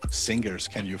ghost singers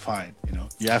can you find? You know,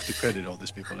 you have to credit all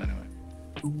these people anyway.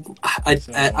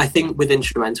 I think with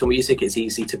instrumental music, it's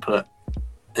easy to put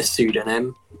a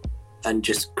pseudonym and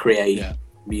just create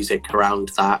music around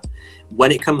that.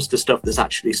 When it comes to stuff that's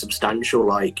actually substantial,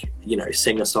 like, you know,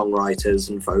 singer-songwriters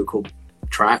and vocal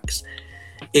tracks,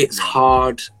 it's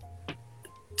hard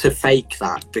to fake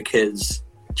that, because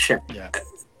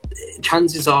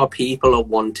chances are people are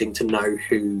wanting to know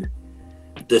who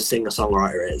the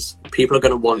singer-songwriter is. People are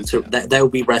going to want to, they'll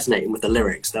be resonating with the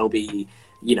lyrics, they'll be,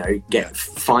 you know,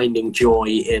 finding joy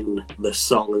in the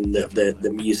song and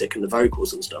the music and the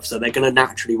vocals and stuff. So they're going to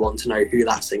naturally want to know who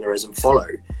that singer is and follow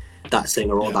that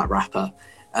singer or that rapper.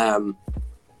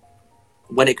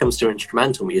 When it comes to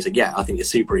instrumental music, I think it's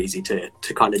super easy to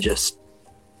kind of just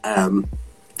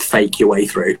fake your way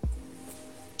through.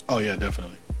 Oh yeah,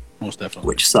 definitely, most definitely.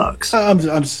 Which sucks. I'm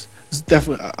just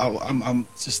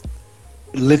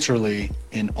literally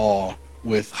in awe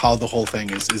with how the whole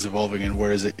thing is evolving and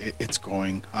where it's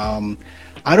going.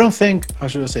 I don't think, how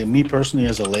should I say, me personally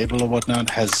as a label or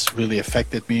whatnot has really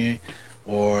affected me,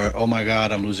 or, oh my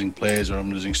God, I'm losing plays or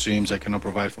I'm losing streams, I cannot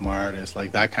provide for my artists,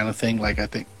 like that kind of thing. Like, I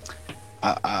think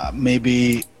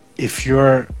maybe if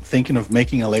you're thinking of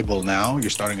making a label now, you're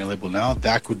starting a label now,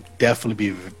 that could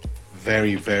definitely be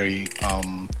very, very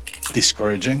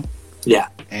discouraging. Yeah.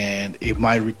 And it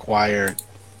might require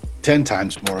 10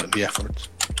 times more of the effort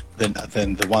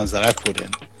than the ones that I put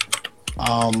in.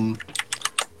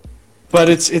 But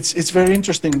it's very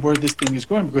interesting where this thing is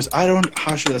going, because I don't,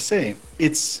 how should I say,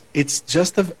 it's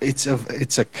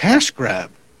a cash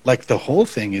grab. Like the whole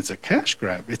thing is a cash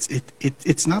grab.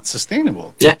 It's not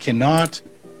sustainable. Yeah. It cannot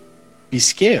be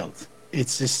scaled.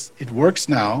 It's just, it works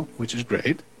now, which is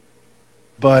great,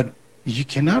 but you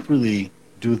cannot really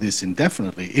do this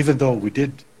indefinitely, even though we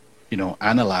did,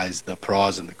 analyze the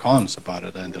pros and the cons about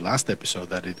it in the last episode,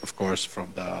 that it, of course,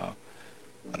 from the,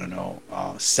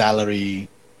 salary,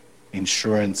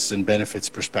 insurance and benefits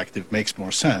perspective makes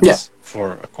more sense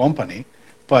for a company.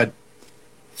 But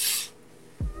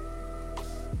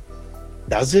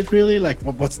does it really? Like,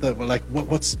 what's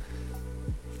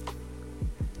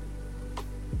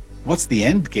the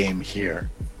end game here?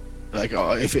 Like,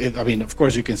 if I mean, of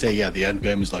course, you can say, the end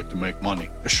game is like to make money.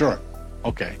 Sure,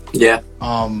 okay. Yeah.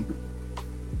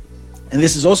 And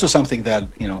this is also something that,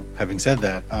 having said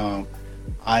that,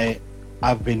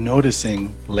 I've been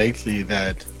noticing lately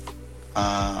that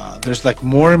there's like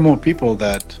more and more people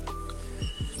that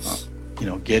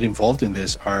get involved in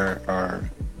this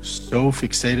are so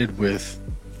fixated with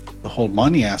the whole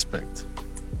money aspect,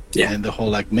 and the whole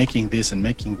like making this and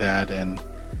making that, and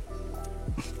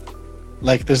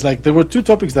like there were two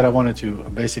topics that I wanted to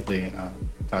basically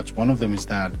touch. One of them is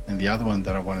that, and the other one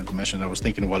that I wanted to mention, I was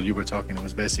thinking while you were talking, it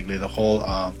was basically the whole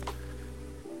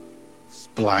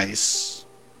Splice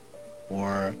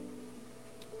or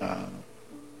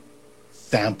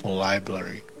sample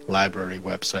library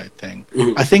website thing.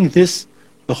 Mm-hmm. I think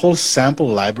the whole sample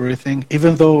library thing,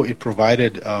 even though it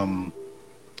provided some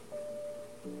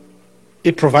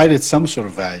ssort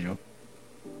of value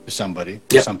to somebody,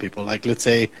 to some people. Like, let's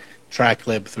say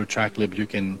TrackLib, through TrackLib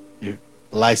you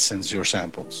license your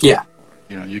samples. Yeah.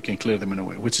 You can clear them in a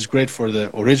way, which is great for the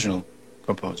original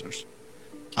composers.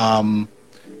 But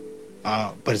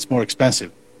it's more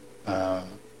expensive to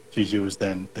use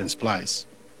than Splice.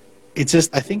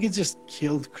 I think it just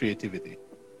killed creativity.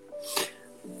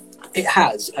 It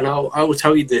has, and I will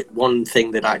tell you that one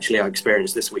thing that actually I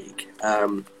experienced this week.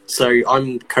 So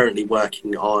I'm currently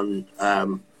working on,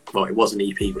 it was an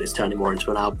EP, but it's turning more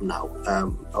into an album now,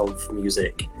 of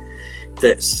music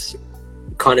that's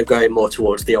kind of going more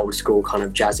towards the old school kind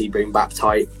of jazzy boom bap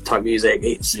type music.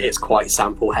 It's quite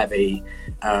sample heavy.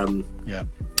 I'm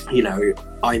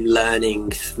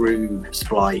learning through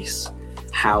Splice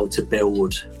how to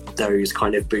build those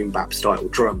kind of boom bap style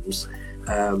drums.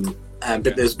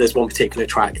 But there's one particular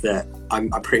track that I'm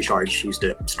pretty sure I just used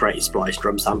a straight Splice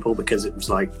drum sample, because it was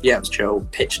like, it was chill,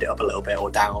 pitched it up a little bit or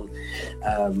down.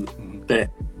 But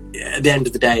at the end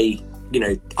of the day,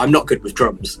 I'm not good with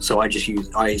drums, so I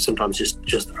sometimes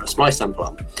just throw a Splice sample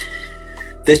up.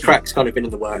 This track's kind of been in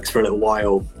the works for a little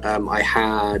while. I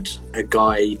had a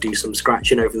guy do some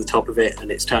scratching over the top of it,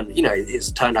 and it's turned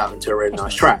out into a really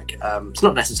nice track. It's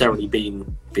not necessarily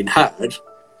been heard,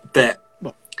 but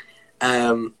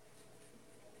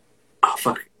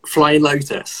Flying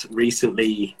Lotus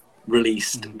recently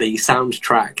released the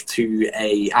soundtrack to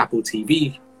a Apple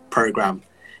TV program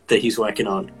that he's working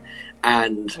on,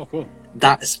 and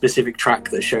that specific track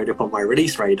that showed up on my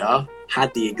release radar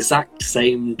had the exact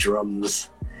same drums.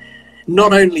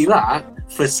 Not only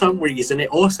that, for some reason it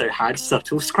also had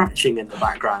subtle scratching in the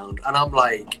background, and I'm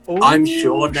like, I'm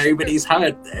sure nobody's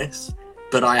heard this,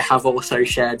 but I have also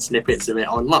shared snippets of it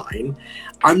online.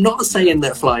 I'm not saying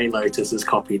that Flying Lotus has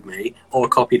copied me or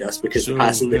copied us, because the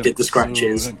person that did the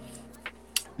scratches,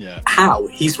 how?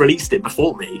 He's released it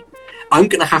before me. I'm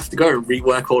going to have to go and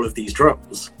rework all of these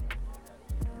drums,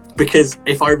 because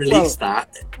if I release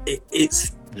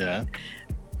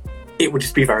it would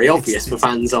just be very obvious for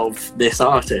fans of this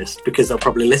artist, because they'll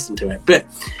probably listen to it. But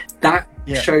that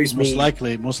shows me...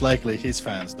 Most likely his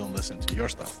fans don't listen to your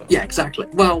stuff, though. Yeah, exactly.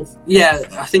 Well,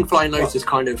 I think Flying Lotus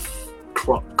kind of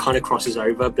crosses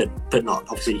over, but not.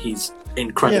 Obviously, he's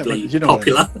incredibly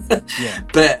popular.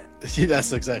 But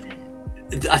that's exactly.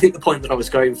 I think the point that I was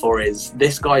going for is,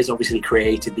 this guy's obviously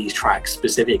created these tracks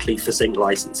specifically for sync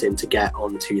licensing to get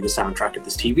onto the soundtrack of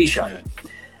this TV show.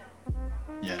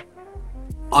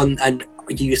 And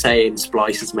you saying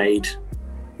Splice has made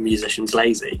musicians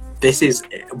lazy. This is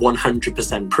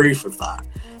 100% proof of that.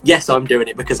 Yes, I'm doing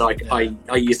it because I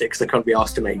used it because I couldn't be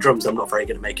asked to make drums. I'm not very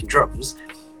good at making drums.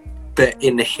 But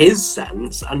in his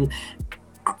sense, and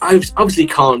I obviously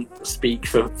can't speak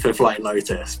for Flying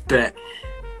Lotus, but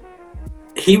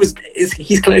he's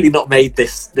clearly not made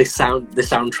this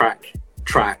soundtrack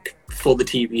track for the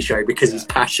TV show because he's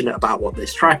passionate about what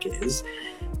this track is.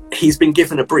 He's been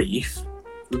given a brief,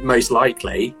 most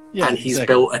likely, and he's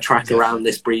built a track around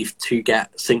this brief to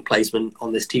get sync placement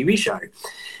on this TV show.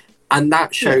 And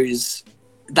that shows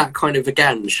that kind of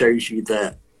again shows you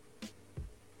that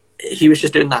he was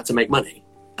just doing that to make money.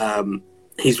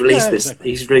 He's released exactly.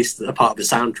 He's released a part of the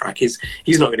soundtrack. He's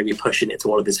not going to be pushing it to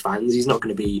all of his fans. He's not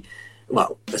going to be,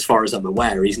 well, as far as I'm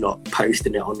aware, he's not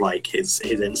posting it on like his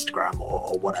Instagram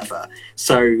or whatever.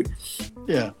 So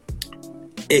Yeah.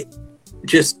 it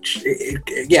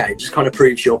just kind of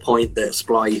proves your point that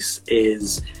Splice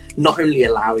is not only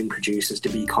allowing producers to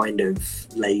be kind of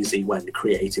lazy when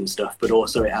creating stuff, but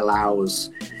also it allows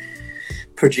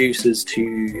producers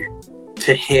to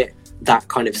hit that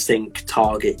kind of sync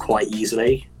target quite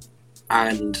easily,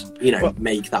 and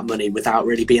make that money without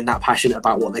really being that passionate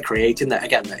about what they're creating. That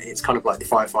again, it's kind of like the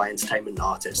Firefly Entertainment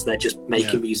artists. They're just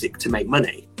making music to make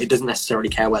money. It doesn't necessarily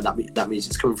care where that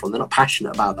music's coming from. They're not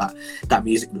passionate about that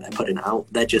music that they're putting out.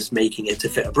 They're just making it to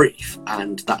fit a brief,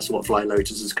 and that's what Flying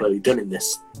Lotus has clearly done in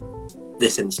this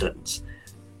instance.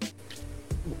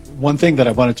 One thing that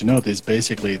I wanted to note is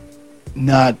basically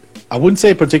not, I wouldn't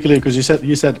say particularly, because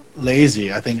you said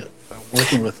lazy. I think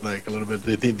working with like a little bit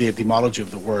the etymology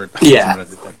of the word. Yeah.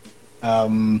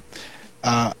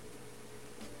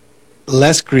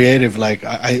 Less creative. Like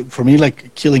for me,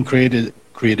 like killing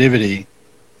creativity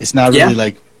is not really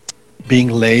like being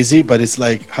lazy, but it's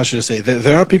like, how should I say?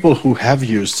 There are people who have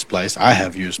used Splice. I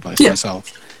have used Splice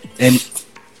myself, and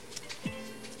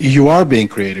you are being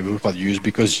creative with what you use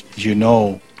because you're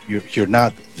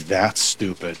not that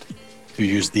stupid to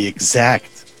use the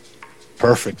exact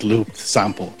perfect looped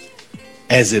sample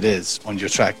as it is on your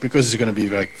track, because it's going to be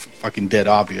like fucking dead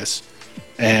obvious.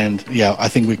 And yeah, I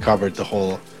think we covered the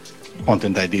whole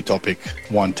content ID topic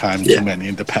one time too many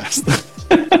in the past.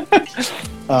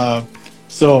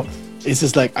 So it's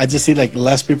just like, I just see like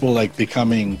less people like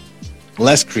becoming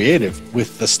less creative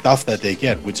with the stuff that they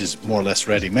get, which is more or less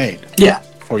ready-made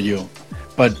for you.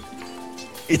 But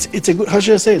it's a good, how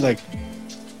should I say, like,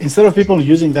 instead of people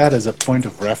using that as a point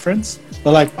of reference,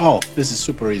 they're like, oh, this is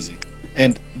super easy.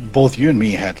 And both you and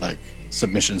me had like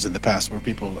submissions in the past where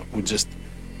people would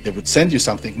send you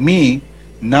something. Me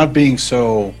not being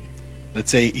so, let's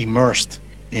say, immersed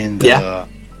in the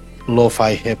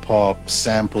lo-fi hip hop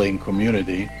sampling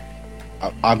community,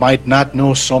 I might not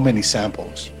know so many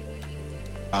samples,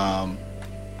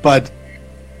 but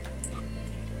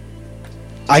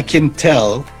I can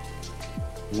tell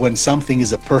when something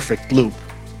is a perfect loop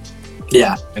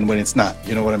and when it's not.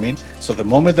 You know what I mean? So the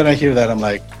moment that I hear that, I'm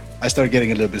like, I start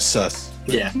getting a little bit sus.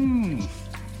 Yeah. And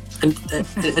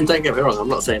don't get me wrong, I'm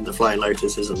not saying the Flying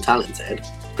Lotus is untalented,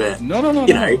 but no.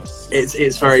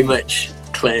 It's very much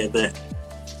clear that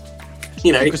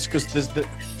because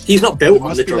he's not built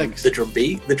on the drum like, the drum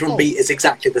beat. The drum beat is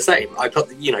exactly the same.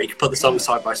 You can put the songs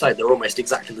side by side; they're almost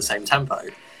exactly the same tempo.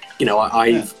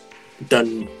 I've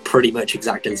done pretty much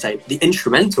exactly the same. The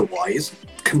instrumental wise,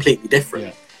 completely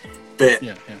different, but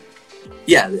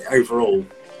overall,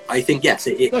 I think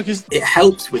it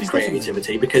helps with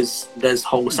creativity because there's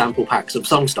whole sample packs of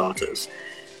song starters,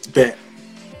 but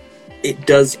it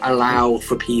does allow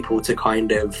for people to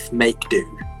kind of make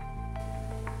do.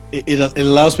 It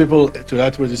allows people to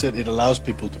add to what you said. It allows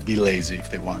people to be lazy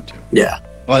if they want to. Yeah.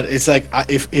 But it's like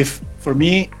if for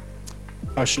me,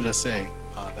 how should I say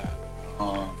that?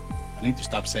 I need to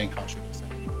stop saying how should I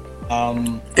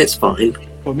say. It's fine.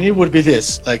 For me, it would be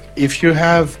this: like if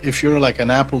you're like an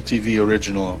Apple TV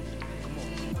original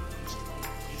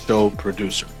show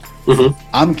producer,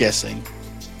 I'm guessing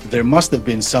there must have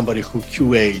been somebody who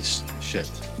QAs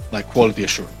shit, like quality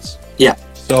assurance. Yeah.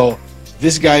 So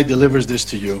this guy delivers this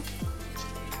to you.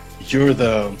 You're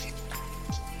the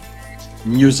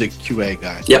music QA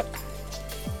guy. Yep.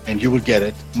 And you would get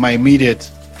it. My immediate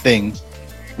thing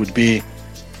would be,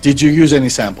 did you use any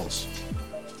samples?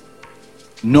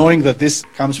 Knowing that this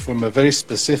comes from a very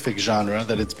specific genre,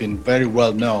 that it's been very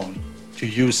well known to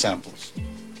use samples.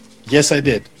 Yes, I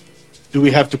did. Do we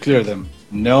have to clear them?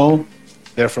 No,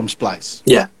 they're from Splice.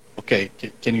 Yeah. Okay,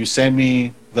 can you send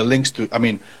me the links to, I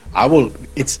mean, I will,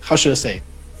 it's, how should I say?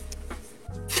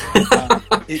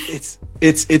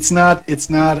 It's not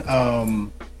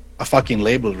a fucking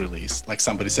label release. Like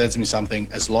somebody sends me something,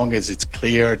 as long as it's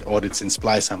cleared or it's in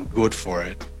Splice, I'm good for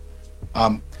it.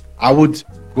 I would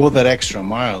go that extra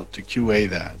mile to QA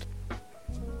that,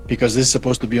 because this is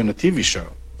supposed to be on a TV show.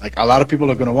 Like a lot of people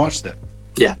are going to watch that.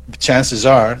 Yeah. The chances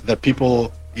are that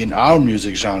people in our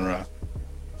music genre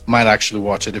might actually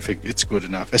watch it if it's good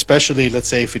enough, especially let's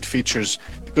say if it features,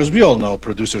 because we all know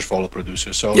producers follow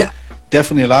producers, so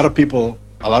definitely a lot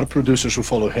of producers who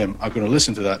follow him are going to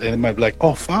listen to that and it might be like,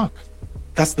 oh fuck,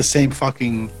 that's the same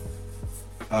fucking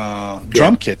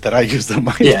drum kit that I used on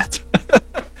my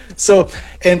So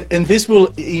and this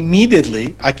will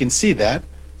immediately, I can see that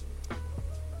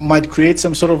might create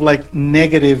some sort of like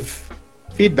negative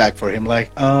feedback for him,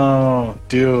 like, oh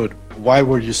dude, why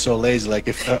were you so lazy? Like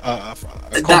if a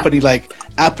company like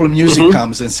Apple Music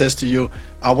comes and says to you,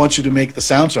 I want you to make the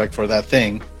soundtrack for that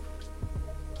thing,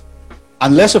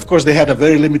 unless of course they had a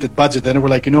very limited budget, then they were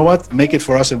like, you know what, make it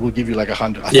for us and we'll give you like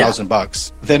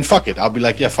 $1,000, then fuck it, I'll be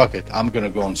like, yeah, fuck it, I'm gonna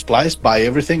go on Splice, buy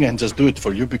everything and just do it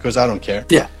for you because I don't care.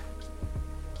 Yeah.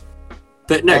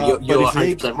 But no, you're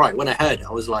 100% right. When I heard it,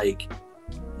 I was like,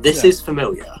 this is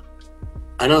familiar.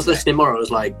 And I was listening more, I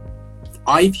was like,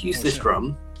 I've used this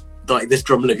drum, like this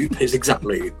drum loop, his exact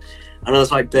loop. And I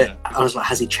was like, but I was like,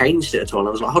 has he changed it at all? And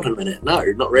I was like, hold on a minute, no,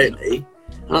 not really.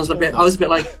 And I was a bit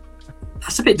like,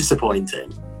 that's a bit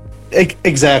disappointing.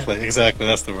 Exactly,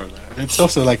 that's the word. It's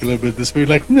also like a little bit this weird,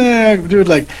 like, nah, dude,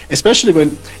 like, especially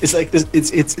when it's like this,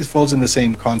 it falls in the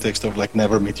same context of like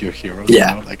never meet your heroes.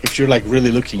 Yeah. You know? Like if you're like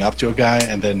really looking up to a guy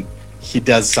and then he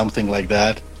does something like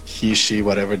that, he, she,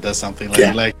 whatever, does something like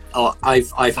that. Like, oh,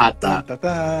 I've had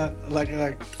that. Like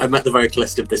I met the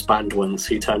vocalist of this band once,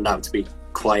 who turned out to be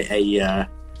quite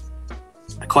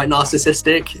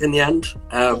narcissistic in the end.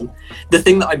 The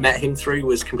thing that I met him through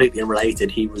was completely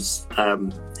unrelated. He was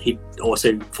he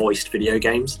also voiced video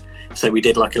games, so we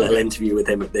did like a little interview with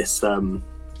him at this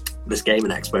this gaming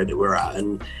expo that we were at,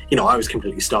 and you know, I was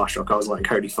completely starstruck. I was like,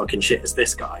 holy fucking shit, is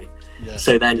this guy?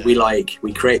 So then we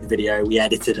create the video, we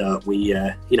edit it up, we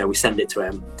send it to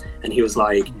him, and he was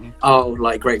like, oh,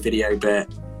 like, great video,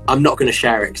 but I'm not going to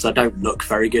share it because I don't look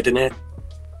very good in it.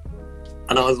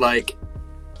 And I was like,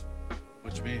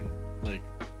 what do you mean? Like,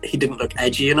 he didn't look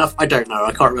edgy enough? I don't know,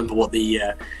 I can't remember what he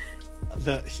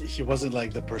wasn't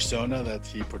like the persona that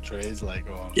he portrays, like,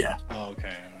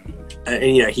 okay.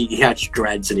 And you know, he had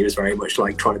dreads, and he was very much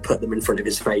like trying to put them in front of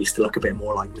his face to look a bit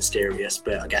more like mysterious,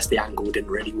 but I guess the angle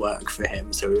didn't really work for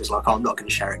him, so he was like, oh, I'm not going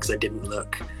to share it because I didn't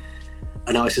look.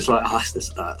 And I was just like, I was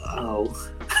like,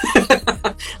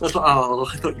 oh,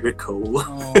 I thought you were cool.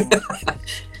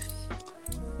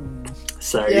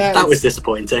 So that was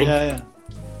disappointing.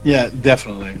 Yeah,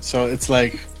 definitely. So it's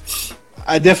like,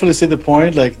 I definitely see the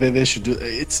point. Like they should do.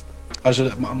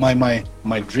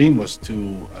 My dream was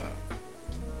to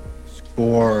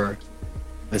score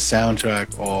the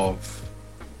soundtrack of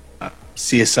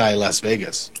CSI Las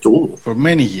Vegas for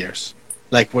many years.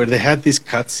 Like where they had these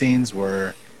cutscenes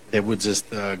where they would just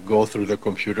go through the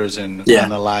computers and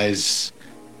analyze,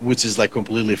 which is like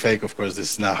completely fake. Of course,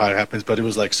 this is not how it happens, but it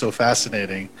was like so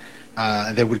fascinating.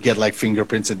 They would get like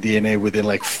fingerprints and DNA within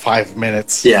like 5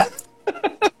 minutes. Yeah.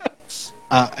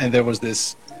 And there was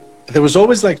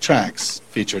always like tracks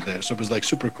featured there, so it was like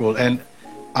super cool. And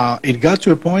it got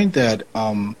to a point that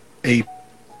a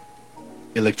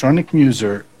electronic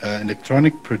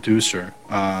producer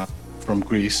from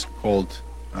Greece called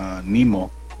Nemo.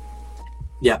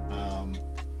 Yeah.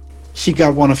 He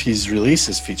got one of his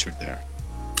releases featured there.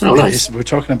 Oh, nice. We're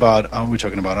talking about I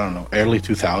don't know, early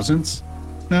 2000s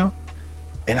now.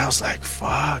 And I was like,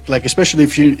 fuck. Like, especially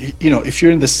if if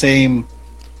you're in the same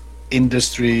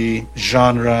industry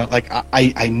genre, like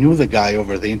I knew the guy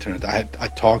over the internet. I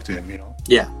talked to him,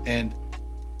 Yeah. And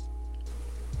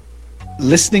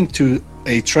listening to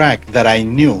a track that I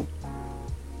knew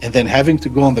and then having to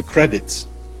go on the credits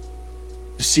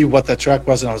to see what that track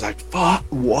was, and I was like, fuck,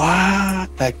 what?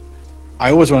 Like,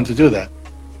 I always wanted to do that.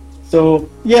 So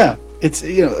yeah, it's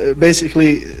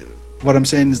basically what I'm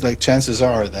saying is like, chances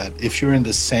are that if you're in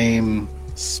the same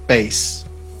space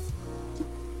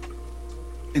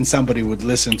and somebody would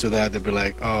listen to that, they'd be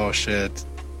like, oh shit,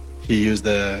 he used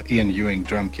the Ian Ewing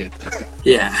drum kit.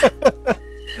 Yeah.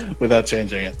 Without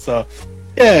changing it. So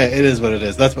yeah, it is what it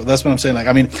is. That's what I'm saying. Like,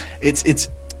 I mean,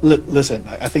 listen,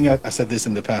 I think I said this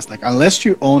in the past, like, unless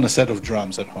you own a set of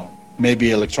drums at home,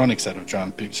 maybe electronic set of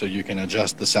drums, so you can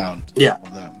adjust the sound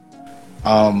of them.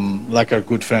 Like our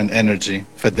good friend Energy,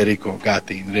 Federico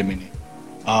Gatti in Rimini.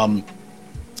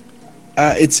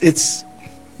 It's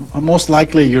most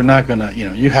likely you're not gonna,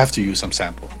 you have to use some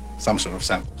sort of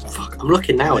sample. Fuck, I'm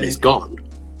looking now and it's gone.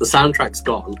 The soundtrack's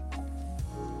gone.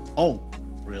 Oh,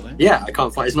 really? Yeah, I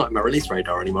can't find. It's not in my release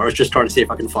radar anymore. I was just trying to see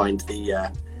if I can find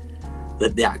the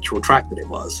actual track that it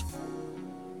was,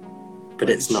 but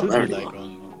it's not there anymore.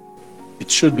 It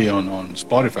should be on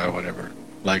Spotify or whatever,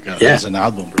 like as an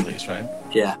album release, right?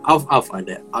 Yeah, I'll find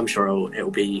it. I'm sure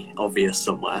it'll be obvious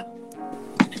somewhere.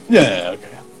 Yeah,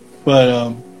 okay.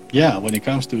 But yeah, when it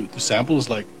comes to samples,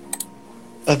 like,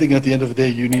 I think at the end of the day,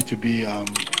 you need to be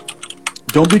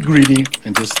don't be greedy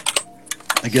and just,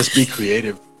 I guess, be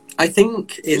creative. I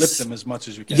think it's flip them as much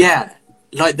as you can. Yeah,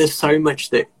 like there's so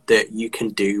much that you can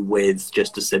do with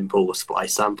just a simple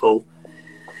splice sample.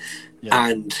 Yeah.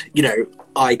 And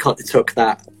I took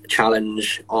that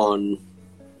challenge on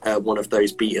one of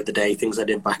those beat of the day things I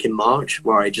did back in March,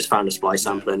 where I just found a splice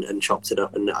sample and chopped it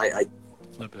up, and I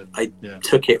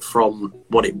took it from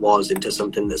what it was into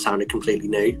something that sounded completely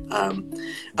new.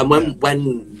 And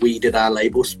when we did our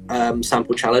label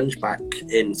sample challenge back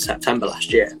in September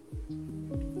last year,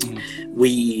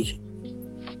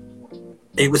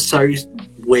 it was so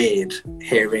weird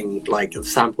hearing like a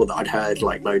sample that I'd heard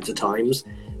like loads of times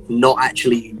not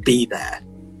actually be there.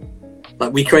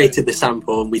 Like we created the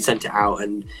sample and we sent it out,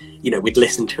 and we'd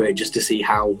listen to it just to see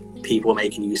how people were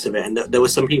making use of it, and there were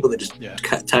some people that just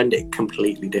turned it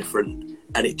completely different,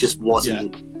 and it just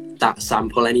wasn't that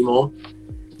sample anymore.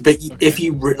 But if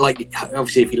you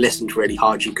obviously if you listened really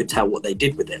hard, you could tell what they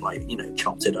did with it, like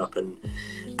chopped it up and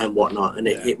whatnot, and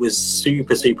it was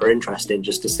super interesting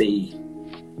just to see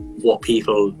what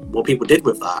people did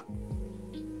with that.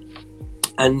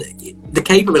 And the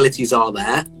capabilities are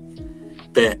there,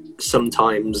 but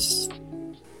sometimes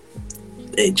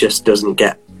it just doesn't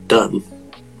get done.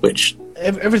 Which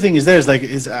everything is there.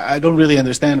 I don't really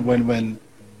understand when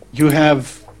you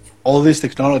have all this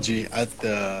technology at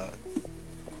the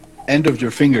end of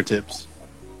your fingertips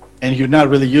and you're not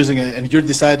really using it, and you're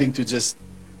deciding to just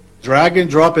drag and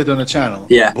drop it on a channel,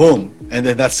 boom, and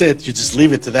then that's it. You just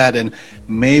leave it to that, and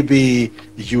maybe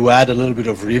you add a little bit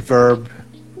of reverb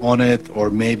on it, or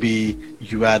maybe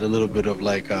you add a little bit of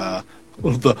like the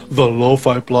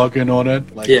lo-fi plugin on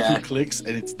it, like 2 clicks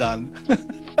and it's done.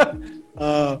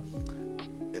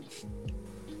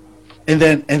 And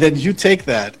then you take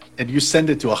that and you send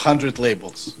it to 100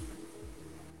 labels,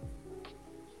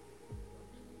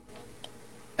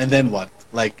 and then what?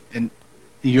 And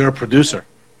you're a producer.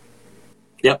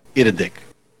 Yep. Eat a dick.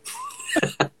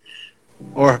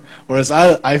 or as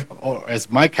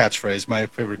my catchphrase, my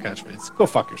favorite catchphrase, go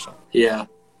fuck yourself. Yeah.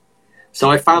 So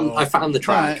I found the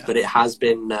track, but it has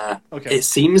been it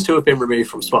seems to have been removed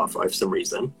from Spotify for some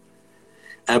reason.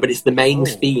 But it's the main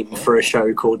theme for a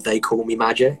show called They Call Me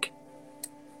Magic.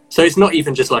 So it's not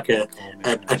even just like a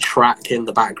track in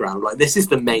the background. Like, this is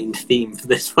the main theme for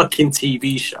this fucking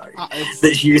TV show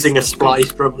that's using a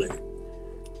splice drum loop.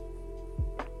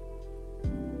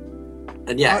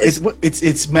 And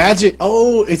it's Magic.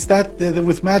 Oh, it's that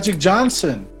with Magic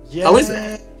Johnson. Yeah. Oh, is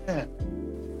it?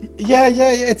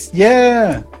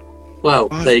 Yeah. Well,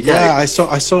 there you go. Yeah, I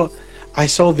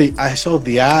saw the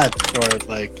ad for it.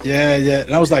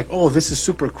 And I was like, oh, this is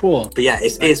super cool. But yeah,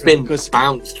 it's been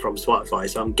bounced from Spotify,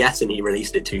 so I'm guessing he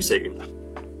released it too soon.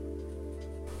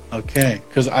 Okay,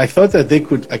 because I thought that they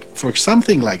could, for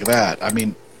something like that, I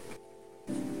mean,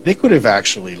 they could have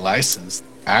actually licensed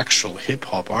actual hip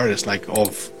hop artists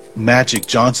of Magic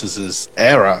Johnson's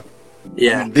era.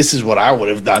 Yeah. I mean, this is what I would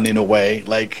have done in a way.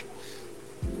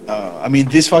 I mean,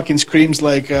 this fucking screams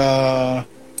like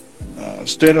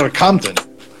straight out of Compton.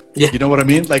 Yeah. You know what I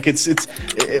mean? It's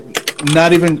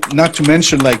not to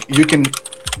mention you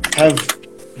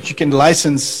can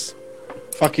license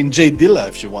fucking Jay Dilla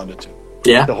if you wanted to.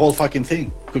 Yeah. The whole fucking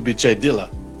thing could be Jay Dilla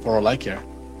for all I care.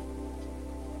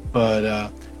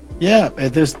 But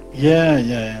there's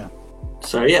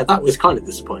So yeah, that was kind of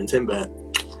disappointing, but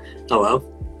oh well.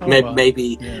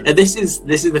 Maybe and this is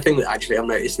the thing that actually I'm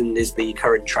noticing is the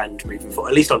current trend moving forward,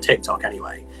 at least on TikTok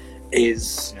anyway,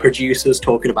 is producers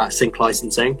talking about sync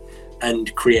licensing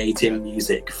and creating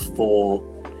music for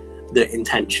the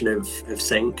intention of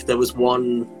sync. There was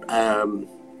one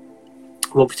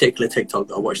particular TikTok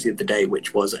that I watched the other day,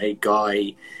 which was a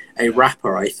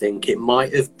rapper, I think it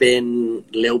might have been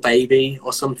Lil Baby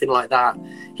or something like that.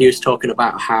 He was talking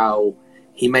about how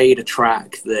he made a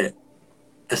track that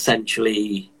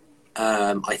essentially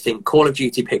I think Call of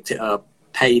Duty picked it up,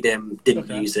 paid him, didn't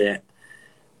use it,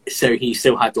 so he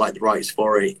still had the rights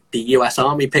for it. The US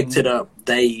Army picked it up,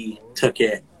 they took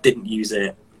it, didn't use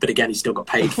it, but again he still got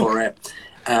paid for it.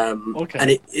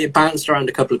 And it bounced around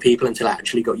a couple of people until it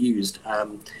actually got used,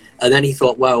 and then he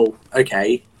thought, well,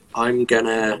 okay, I'm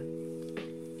gonna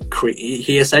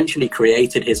he essentially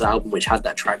created his album which had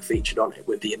that track featured on it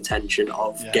with the intention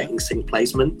of getting sync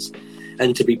placements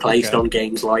and to be placed on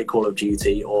games like Call of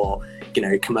Duty, or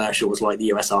commercials like the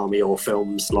US Army, or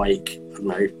films like, I don't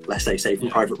know, let's say Saving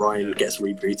Private Ryan gets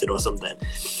rebooted or something.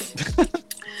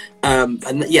 And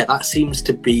that seems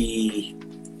to be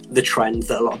the trend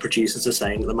that a lot of producers are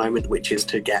saying at the moment, which is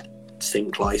to get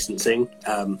sync licensing,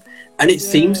 and it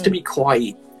seems to be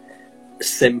quite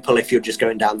simple if you're just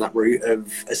going down that route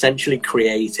of essentially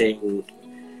creating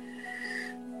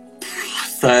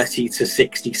 30 to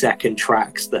 60 second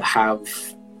tracks that have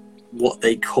what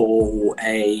they call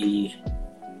I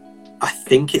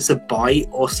think it's a bite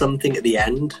or something at the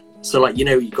end. So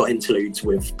you've got interludes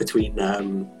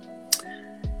between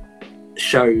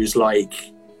shows like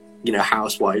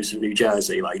Housewives of New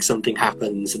Jersey. Like something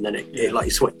happens and then it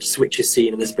like switches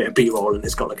scene and there's a bit of B-roll and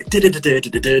it's got like a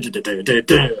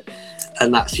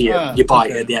and that's your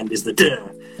bite at the end is the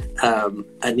and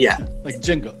like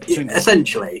jingle.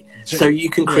 Essentially. So you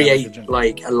can create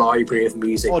like a library of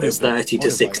music that's 30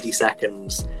 to 60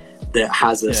 seconds that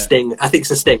has a sting. I think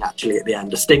it's a sting actually at the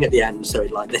end. A sting at the end. So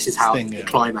like this is how the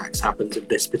climax happens of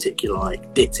this particular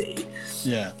like ditty.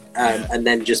 And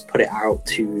then just put it out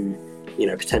to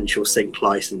potential sync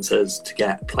licenses to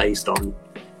get placed on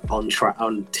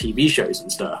TV shows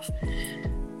and stuff.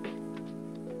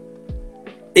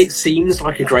 It seems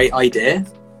like a great idea,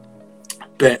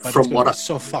 but from what I've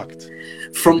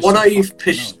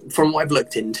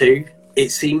looked into, it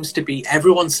seems to be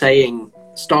everyone's saying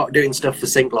start doing stuff for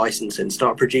sync licensing,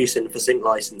 start producing for sync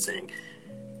licensing.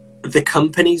 The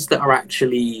companies that are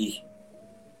actually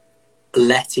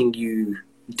letting you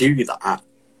do that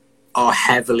are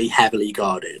heavily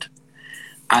guarded,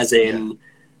 as in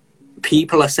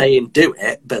people are saying do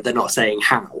it, but they're not saying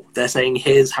how. They're saying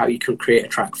here's how you can create a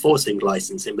track for sync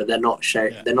licensing, but they're not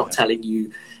telling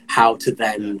you how to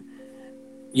then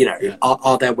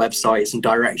are there websites and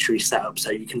directories set up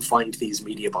so you can find these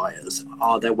media buyers?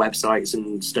 Are there websites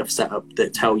and stuff set up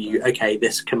that tell you, okay,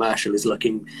 this commercial is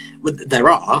looking... Well, there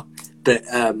are, but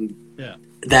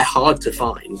they're hard to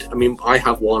find. I mean, I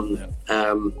have one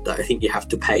that I think you have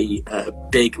to pay a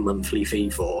big monthly fee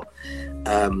for.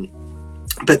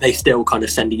 But they still kind of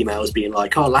send emails being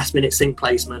like, oh, last minute sync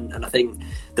placement. And I think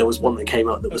there was one that came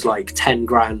up that was like 10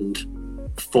 grand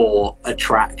for a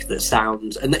track that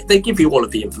sounds, and they give you all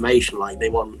of the information. Like they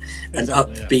want an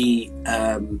upbeat,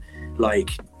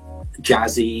 like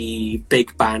jazzy,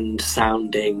 big band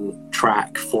sounding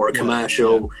track for a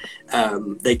commercial.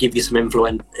 They give you some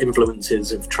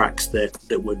influences of tracks that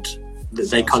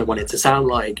they kind of want it to sound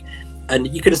like. And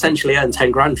you could essentially earn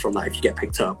 10 grand from that if you get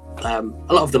picked up. A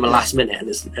lot of them are last minute, and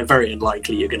it's very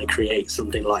unlikely you're going to create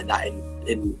something like that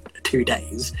in 2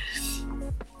 days.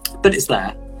 But it's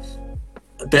there.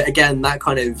 But again, that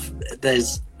kind of,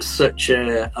 there's such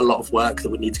a lot of work that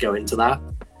would need to go into that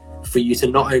for you to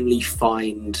not only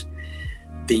find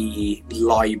the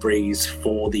libraries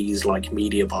for these like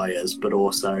media buyers, but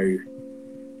also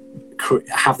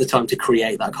have the time to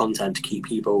create that content to keep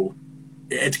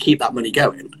that money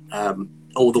going.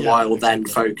 All the while then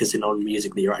focusing on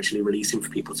music that you're actually releasing for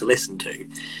people to listen to.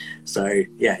 So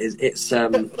it's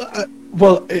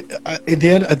well, at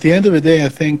the end of the day, I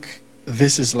think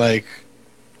this is like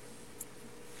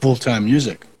full-time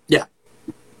music.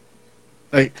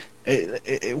 Like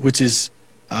which is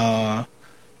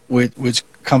which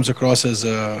comes across as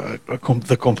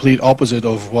the complete opposite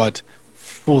of what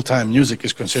full-time music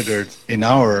is considered in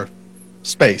our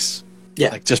space.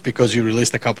 Like just because you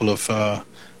released a couple of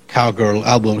cowgirl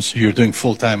albums, you're doing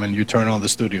full-time and you turn on the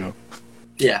studio.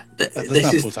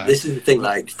 This is the thing.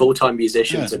 Like full-time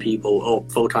musicians are people, or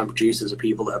full-time producers are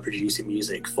people that are producing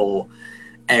music for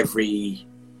everything.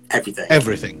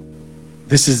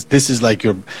 This is like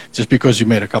just because you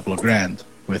made a couple of grand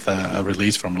with a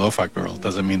release from Lo-Fi Girl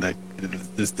doesn't mean that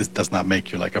this does not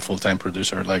make you like a full-time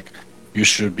producer. Like you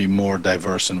should be more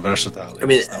diverse and versatile. I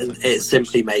mean, it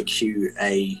simply makes you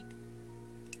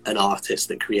an artist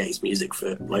that creates music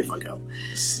for Lo-Fi Girl.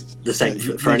 The same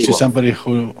for anyone. Somebody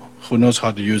who knows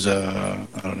how to use a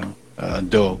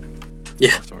DAW.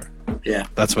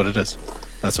 That's what it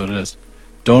is.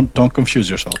 Don't confuse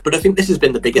yourself. But I think this has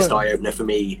been the biggest eye-opener for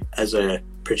me as a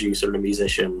producer and a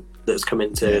musician that's come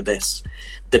into this,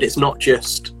 that it's not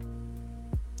just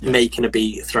making a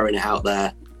beat, throwing it out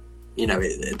there.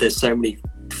 There's so many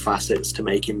facets to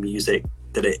making music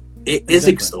that it is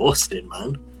exhausting,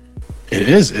 man. It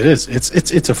is.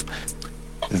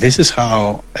 This is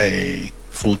how a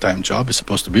full-time job is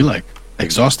supposed to be like.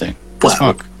 Exhausting.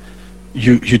 Fuck.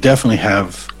 You definitely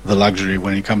have the luxury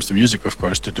when it comes to music, of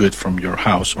course, to do it from your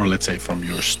house or let's say from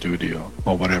your studio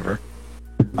or whatever.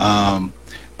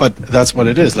 But that's what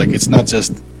it is. Like it's not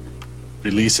just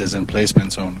releases and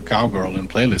placements on Cowgirl and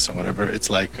playlists and whatever. It's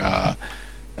like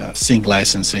sync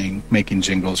licensing, making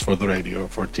jingles for the radio,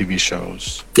 for TV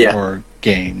shows, for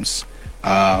games,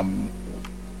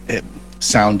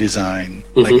 sound design.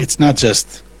 Like it's not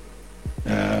just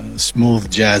smooth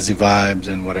jazzy vibes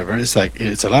and whatever. It's like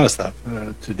it's a lot of stuff.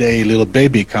 Today Lil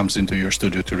Baby comes into your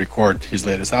studio to record his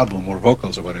latest album or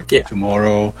vocals or whatever.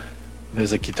 Tomorrow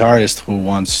there's a guitarist who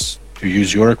wants to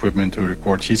use your equipment to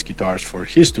record his guitars for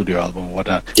his studio album or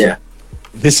whatnot.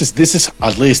 This is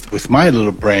at least with my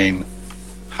little brain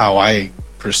how I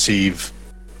perceive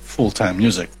full-time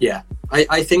music.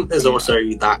 I think there's also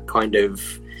that kind of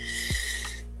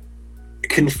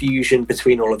confusion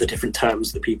between all of the different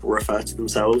terms that people refer to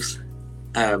themselves.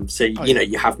 So you know,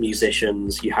 you have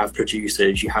musicians, you have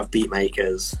producers, you have beat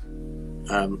makers,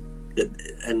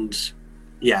 and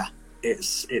yeah,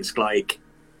 it's like,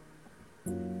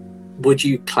 would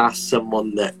you class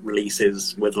someone that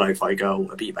releases with Lo-Fi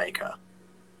Girl a beat maker?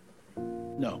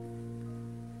 No.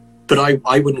 But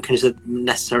I wouldn't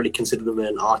necessarily consider them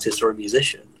an artist or a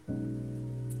musician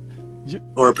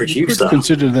or a producer. You could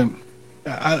consider them.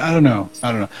 I don't know.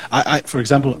 I for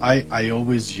example, I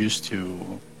always used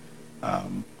to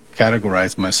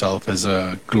categorize myself as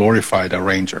a glorified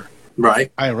arranger.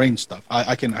 Right. I arrange stuff.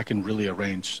 I can really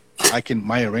arrange.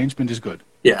 My arrangement is good.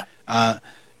 Yeah.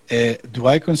 Do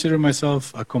I consider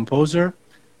myself a composer?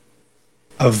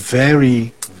 A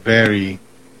very, very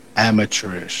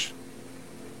amateurish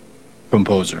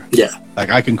composer. Yeah. Like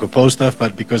I can compose stuff,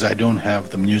 but because I don't have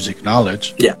the music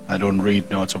knowledge, yeah, I don't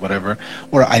read notes or whatever,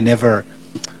 or I never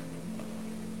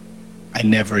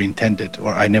intended,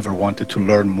 or I never wanted to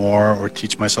learn more or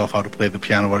teach myself how to play the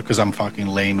piano, because I'm fucking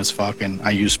lame as fuck and I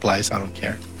use Splice. I don't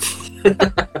care.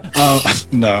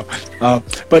 No,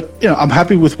 but you know, I'm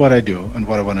happy with what I do and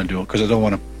what I want to do, because I don't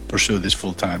want to pursue this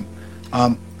full time.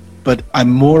 But I'm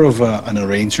more of an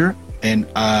arranger, and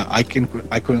I can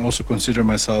also consider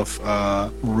myself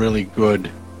really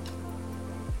good.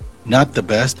 Not the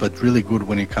best, but really good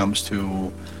when it comes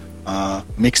to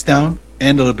mix down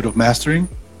and a little bit of mastering.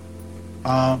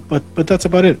 But that's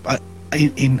about it.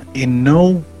 In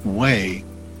no way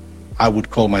I would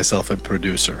call myself a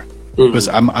producer, because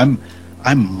I'm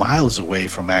miles away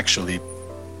from actually.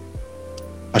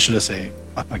 How should I say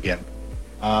again?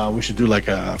 We should do like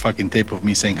a fucking tape of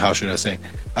me saying, how should I say?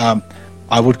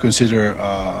 I would consider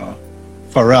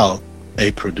Pharrell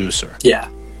a producer. Yeah.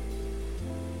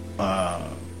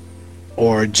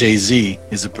 Or Jay-Z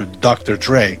is Dr.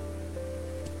 Dre.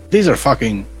 These are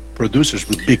fucking producers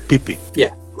with big pipi.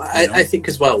 Yeah, I think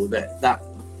as well that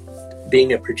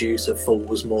being a producer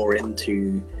falls more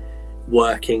into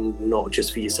working not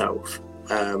just for yourself.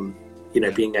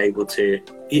 Being able to,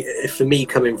 for me,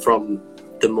 coming from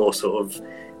the more sort of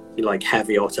like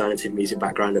heavy alternative music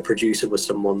background, a producer was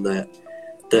someone that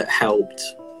helped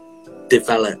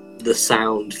develop the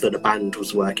sound that a band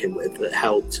was working with, that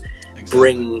helped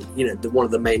bring, one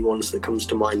of the main ones that comes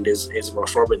to mind is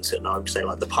Ross Robinson. I would say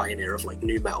like the pioneer of like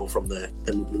nu metal from the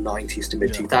 90s to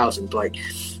mid 2000s. Like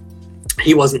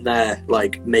he wasn't there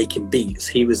like making beats,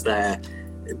 he was there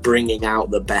bringing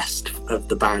out the best of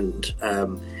the band,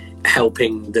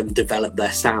 helping them develop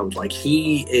their sound. Like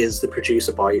he is the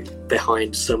producer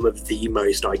behind some of the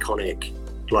most iconic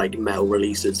like metal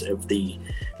releases of the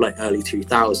like early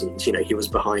 2000s. He was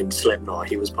behind Slipknot,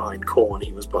 he was behind Korn,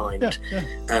 he was behind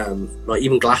like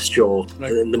even Glassjaw,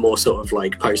 and the more sort of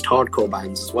like post-hardcore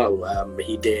bands as well. I think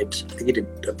he did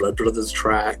a Blood Brothers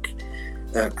track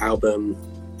album.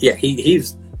 Yeah,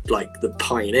 he's like the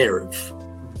pioneer of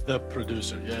the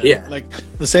producer. Yeah. Like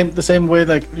the same way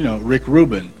like Rick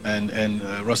Rubin and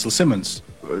Russell Simmons,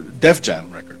 Def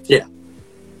Jam records. Yeah,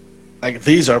 like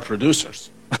these are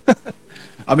producers.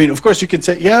 I mean, of course you can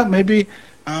say, yeah, maybe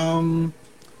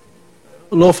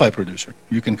lo-fi producer.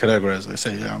 You can categorize, like,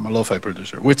 say, yeah, I'm a lo-fi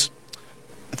producer, which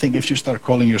I think if you start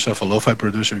calling yourself a lo-fi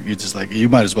producer, you just like, you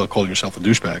might as well call yourself a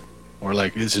douchebag, or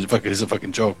like, this is a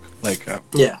fucking joke. Like,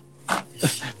 yeah.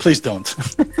 Please don't.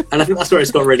 And I think that's where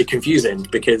it's got really confusing,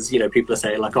 because people are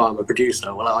saying like, oh, I'm a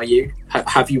producer. Well, are you?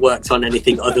 Have you worked on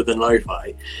anything other than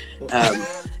lo-fi?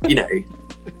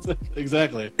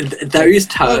 Exactly. Those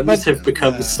terms have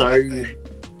become so.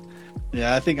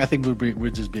 Yeah, I think we're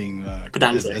just being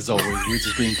pedantic. As always. We're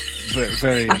just being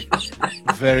very,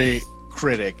 very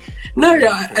critic. No,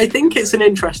 I think it's an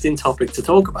interesting topic to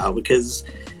talk about, because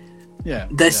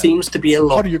there seems to be a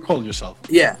lot. How do you call yourself?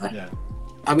 Yeah.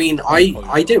 I mean, I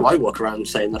walk around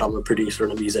saying that I'm a producer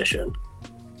and a musician.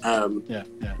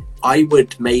 I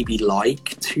would maybe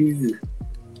like to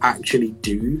actually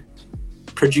do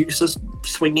producers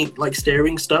swinging, like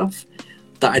steering stuff.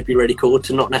 That'd be really cool,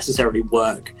 to not necessarily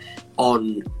work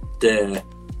on the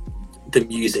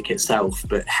music itself,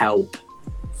 but help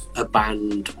a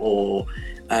band or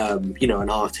an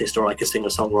artist or like a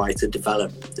singer-songwriter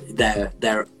develop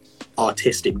their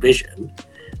artistic vision.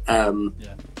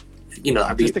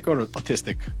 Artistic or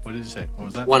autistic? What did you say? What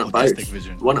was that? One of both.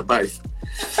 Vision. One of both.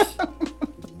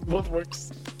 What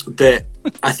works? But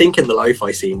I think in the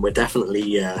lo-fi scene, we're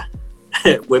definitely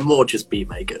we're more just beat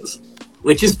makers,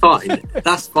 which is fine.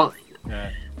 That's fine.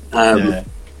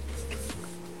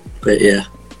 But yeah,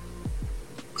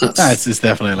 it's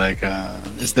definitely like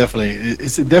it's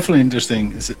definitely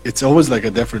interesting. It's always like a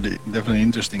definitely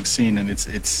interesting scene, and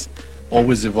it's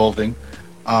always evolving.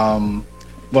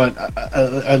 But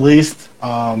at least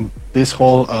this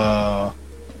whole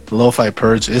lo-fi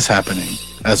purge is happening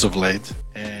as of late.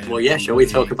 And well, yeah, shall we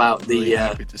talk about really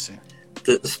happy to see.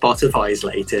 the Spotify's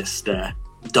latest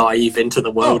dive into the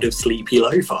world of sleepy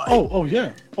lo-fi? Oh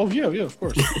yeah, of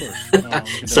course.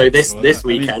 So this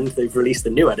weekend they've released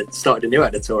started a new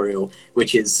editorial,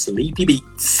 which is Sleepy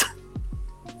Beats.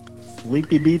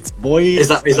 Sleepy Beats, boy. Is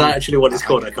that actually what it's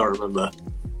called? I can't remember.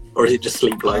 Or is it just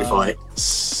sleep lo-fi?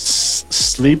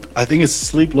 Sleep. I think it's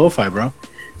sleep lo-fi, bro.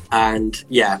 And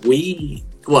yeah,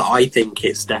 I think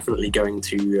it's definitely going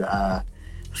to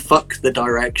fuck the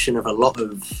direction of a lot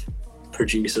of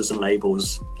producers and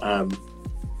labels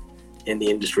in the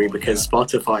industry, because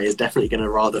Spotify is definitely going to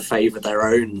rather favor their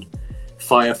own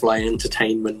Firefly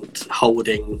Entertainment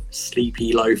holding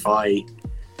sleepy lo-fi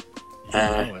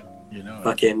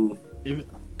fucking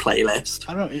playlist.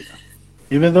 I don't know.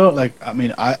 Even though, like, I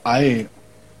mean, I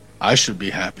should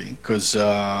be happy because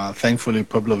thankfully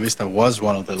Pueblo Vista was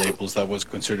one of the labels that was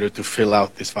considered to fill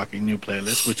out this fucking new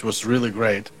playlist, which was really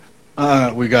great.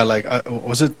 We got like, it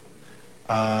wasn't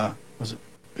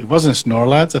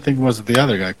Snorlads, I think it was the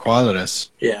other guy, Qualitas.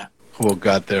 Yeah. Who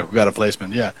got a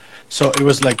placement, yeah. So it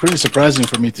was like pretty surprising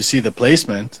for me to see the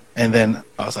placement, and then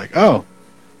I was like, oh,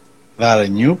 that a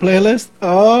new playlist?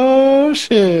 Oh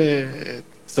shit.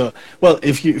 So, well,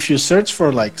 if you search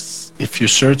for lo-fi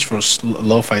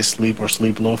sleep or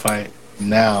sleep lo-fi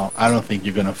now, I don't think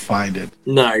you're gonna find it.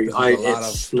 No,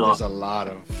 There's a lot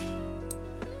of.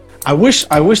 I wish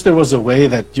there was a way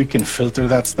that you can filter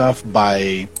that stuff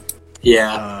by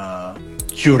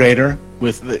curator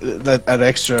with that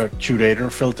extra curator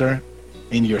filter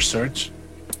in your search.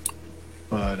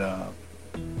 But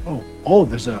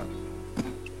there's a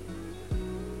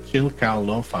Chill Cow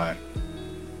Lo-Fi.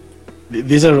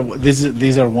 These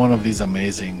are one of these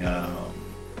amazing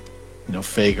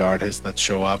fake artists that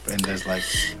show up, and there's like,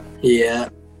 yeah,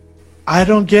 I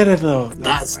don't get it though.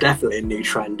 That's definitely a new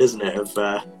trend, isn't it, of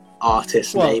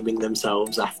artists naming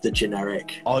themselves after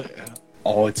generic.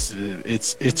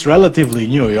 It's relatively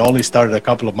new. It only started a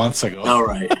couple of months ago. All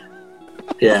right.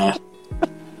 Yeah.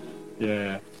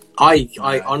 Yeah. I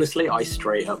honestly, I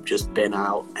straight up just bin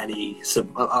out any.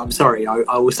 I'm sorry,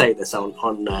 I will say this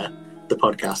on the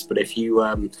podcast, but if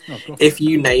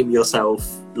you name yourself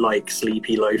like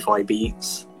Sleepy Lo-Fi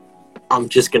Beats, I'm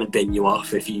just gonna bin you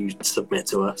off if you submit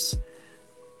to us.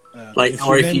 If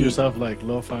you name yourself like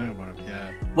Lo-Fi,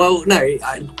 yeah. Well, no,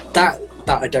 that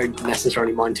I don't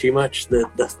necessarily mind too much.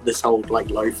 This whole like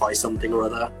lo-fi something or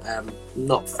other,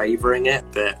 not favouring it,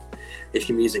 but if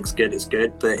your music's good, it's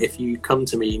good. But if you come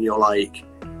to me and you're like,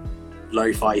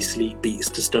 lo-fi sleep beats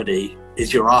to study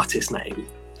is your artist name,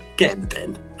 get in the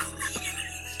bin.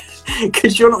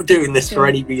 Because you're not doing this for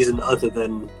any reason other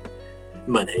than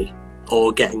money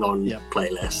or getting on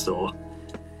playlists or.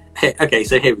 Okay,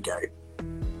 so here we go.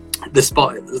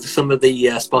 Some of the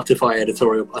Spotify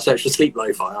editorial. I searched for sleep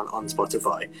lo-fi on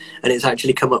Spotify, and it's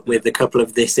actually come up with a couple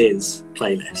of This Is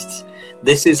playlists.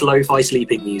 This is lo-fi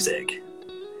sleeping music.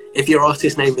 If your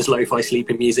artist name is lo-fi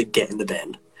sleeping music, get in the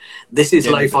bin. This is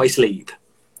lo-fi sleep.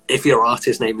 If your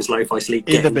artist name is lo-fi sleep,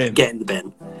 get in the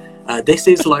bin. This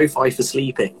is lo-fi for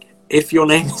sleeping. If your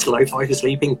name is lo-fi for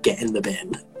sleeping, get in the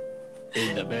bin.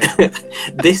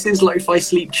 This is lo-fi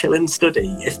sleep chill and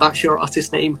study. If that's your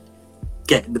artist name,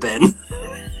 get in the bin.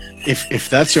 If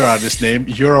that's your artist name,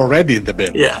 you're already in the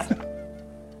bin. Yeah.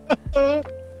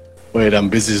 Wait, I'm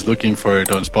busy looking for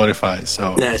it on Spotify.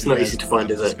 So no, it's not easy to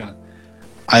find, is it?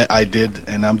 I did,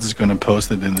 and I'm just gonna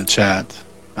post it in the chat.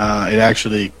 It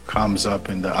actually comes up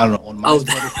in the on my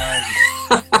Spotify.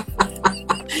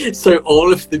 So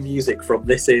all of the music from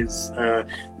This Is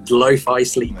lo-fi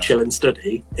sleep chill and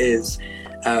study is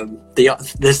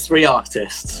there's 3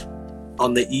 artists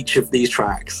on each of these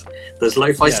tracks. There's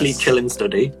lo-fi sleep chill and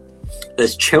study.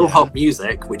 There's chill hop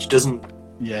music, which doesn't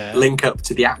link up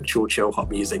to the actual chill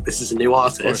hop music. This is a new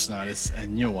artist. Of course not. It's a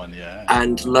new one, yeah.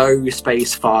 And low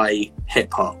space fi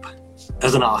hip hop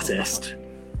as an artist.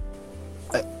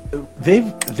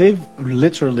 They've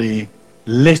literally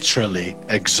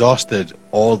exhausted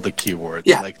all the keywords.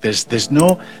 Yeah. Like there's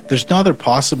no other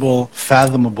possible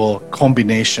fathomable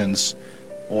combinations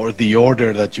or the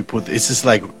order that you put. It's just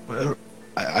like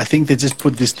I think they just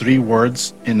put these 3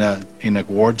 words in a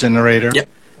word generator. Yep.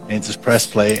 And just press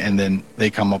play, and then they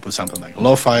come up with something like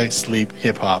lo-fi, sleep,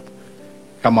 hip-hop,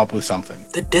 come up with something.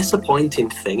 The disappointing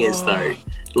thing is, though,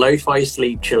 lo-fi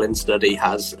sleep chill and study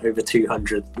has over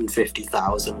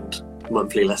 250,000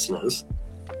 monthly listeners.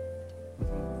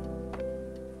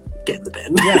 Get in the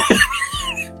bin. Yeah.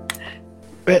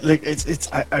 But like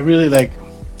I really like.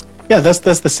 Yeah, that's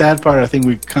the sad part. I think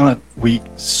we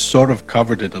sort of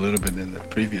covered it a little bit in the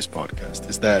previous podcast.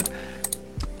 Is that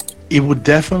it would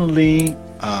definitely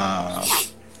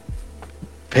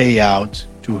pay out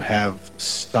to have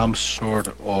some sort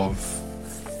of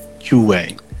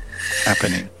QA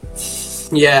happening.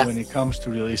 Yeah. When it comes to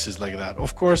releases like that,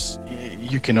 of course,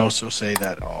 you can also say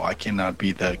that, oh, I cannot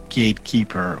be the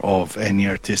gatekeeper of any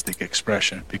artistic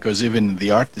expression, because even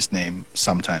the artist name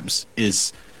sometimes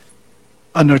is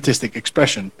an artistic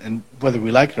expression, and whether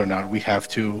we like it or not, we have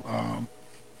to,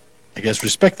 I guess,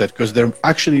 respect that, because there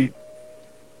actually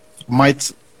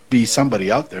might be somebody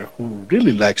out there who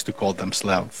really likes to call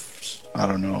themselves, I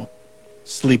don't know,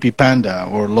 Sleepy Panda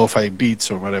or Lo-Fi Beats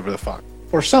or whatever the fuck,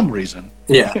 for some reason.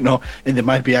 Yeah. You know, and they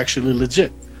might be actually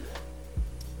legit.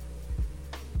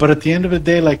 But at the end of the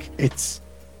day, like,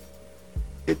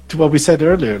 to what we said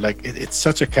earlier, like, it's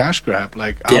such a cash grab.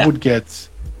 Like, Yeah.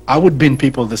 I would bin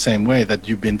people the same way that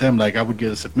you bin them. Like, I would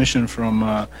get a submission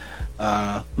from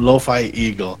Lo-Fi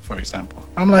Eagle, for example.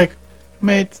 I'm like,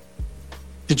 mate,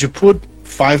 did you put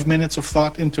 5 minutes of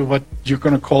thought into what you're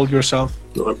going to call yourself?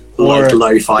 Like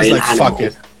lo-fi and like, animal. fuck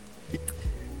it.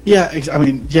 Yeah, I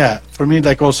mean, yeah. For me,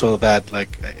 like, also that,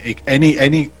 like,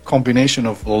 any combination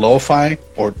of lo-fi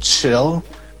or chill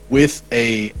with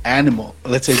a animal,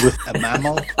 let's say with a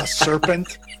mammal, a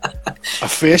serpent, a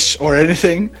fish, or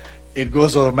anything, it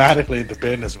goes automatically in the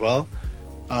bin as well.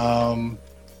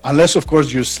 Unless, of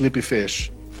course, you sleepy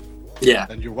fish. Yeah.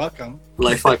 Then you're welcome.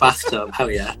 Lo-fi bathtub. Hell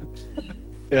yeah.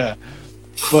 Yeah,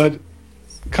 but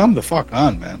come the fuck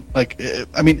on, man. Like,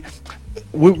 I mean,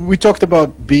 we talked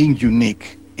about being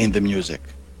unique in the music.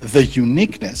 The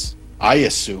uniqueness, I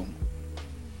assume,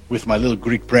 with my little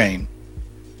Greek brain,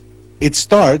 it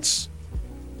starts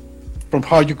from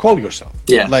how you call yourself.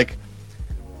 Yeah. Like,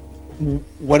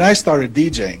 when I started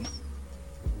DJing,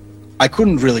 I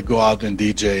couldn't really go out and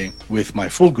DJ with my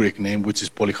full Greek name, which is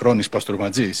Polychronis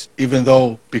Pastormatsis, even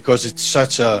though, because it's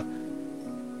such a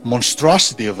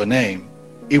monstrosity of a name,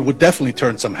 it would definitely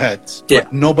turn some heads. Yeah.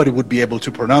 But nobody would be able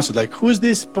to pronounce it. Like, who is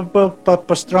this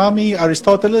Pastrami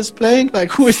Aristoteles playing?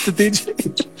 Like, who is the DJ?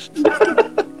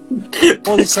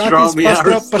 Pastrami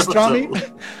Pastrami?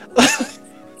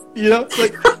 You know,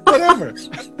 like, whatever.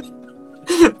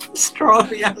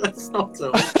 Pastrami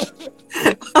Aristotle.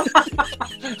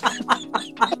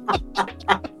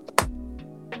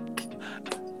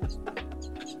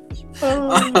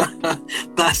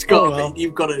 That's got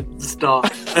you've got to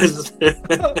start as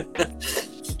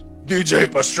DJ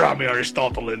Pastrami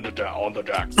Aristotle on the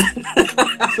decks.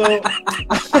 So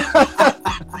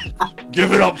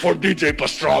give it up for DJ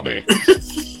Pastrami.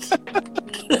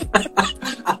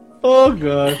 Oh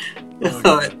god.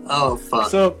 Oh fuck.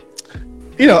 So,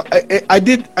 you know, I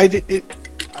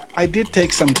did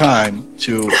take some time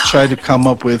to try to come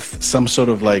up with some sort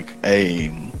of like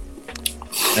a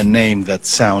name that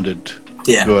sounded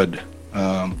good,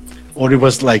 or it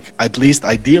was like, at least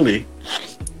ideally,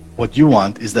 what you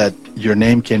want is that your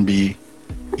name can be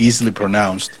easily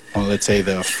pronounced on, let's say,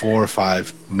 the 4 or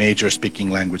 5 major speaking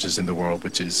languages in the world,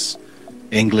 which is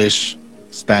English,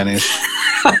 Spanish,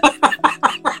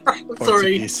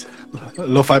 Portuguese.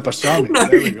 Lo-Fi Pastrami. No,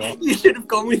 there we go. You should have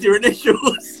gone with your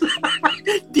initials.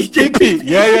 DJ PP.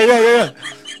 Yeah.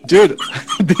 Dude,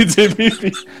 DJ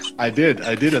PP. I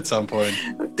did at some point.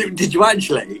 Did you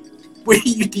actually? Were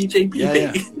you DJ PP?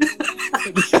 Yeah.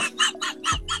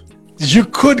 You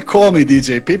could call me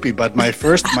DJ PP, but my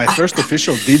first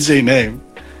official DJ name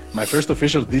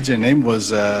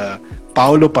was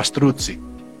Paolo Pastruzzi.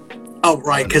 Oh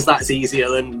right, because that's easier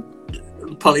than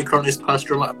Polychronis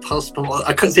Pastrama.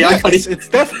 I couldn't see. It's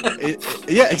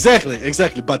definitely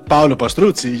exactly. But Paolo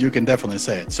Pastruzzi, you can definitely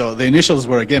say it. So the initials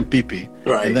were again PP,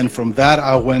 right? And then from that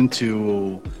I went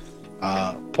to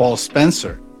Paul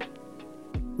Spencer.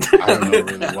 I don't know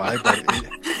really why, but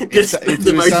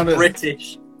the most sounded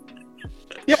British.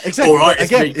 Yeah, exactly. All right,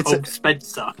 again, it's Paul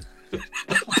Spencer.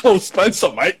 Paul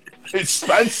Spencer, mate. It's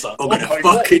Spencer. I'm gonna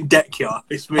fucking deck you.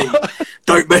 It's me.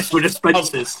 Don't mess with the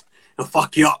Spencers. I'll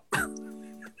fuck you up.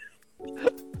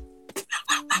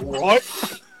 Right?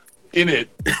 In it.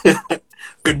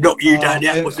 Could knock you down the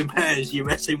apples and pears. You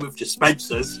messing with the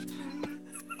Spencers.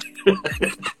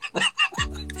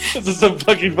 This is some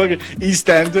fucking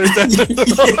EastEnders.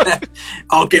 Yeah.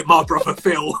 I'll get my brother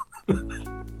Phil.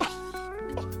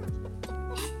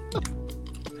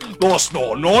 That's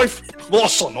not a knife.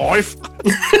 That's a knife.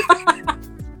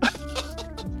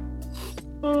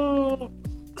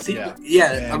 See,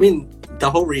 yeah. I mean, the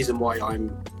whole reason why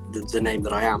I'm the name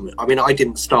that I am, I mean, I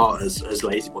didn't start as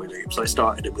Lazy Boy Loops. I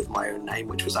started it with my own name,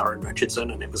 which was Aaron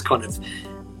Richardson, and it was kind of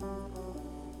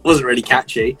wasn't really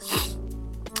catchy.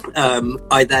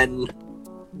 I then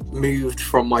moved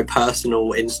from my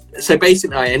personal so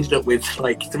basically I ended up with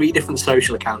like 3 different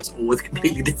social accounts, all with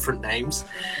completely different names.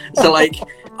 So like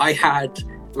I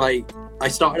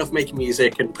started off making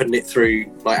music and putting it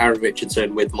through like Aaron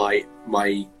Richardson with my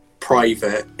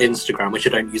private Instagram, which I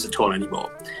don't use at all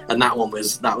anymore, and that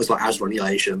was like As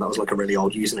Ronulation. That was like a really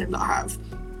old username that I have.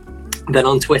 Then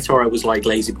on Twitter I was like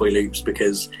Lazy Boy Loops,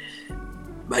 because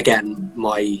again,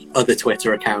 my other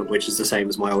Twitter account, which is the same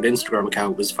as my old Instagram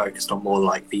account, was focused on more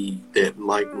like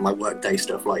my workday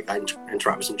stuff. Like I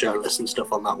interact with some journalists and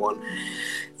stuff on that one.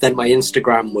 Then my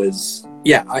Instagram was,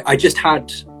 I just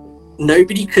had,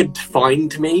 nobody could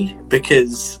find me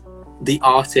because the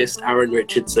artist Aaron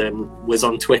Richardson was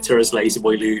on Twitter as Lazy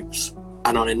Boy Loops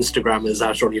and on Instagram as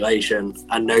As Ronulation,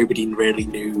 and nobody really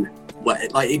knew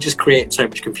it just created so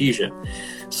much confusion.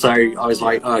 So I was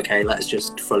like, okay, let's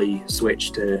just fully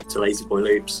switch to Lazy Boy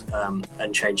Loops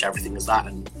and change everything as that,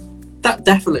 and that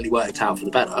definitely worked out for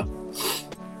the better.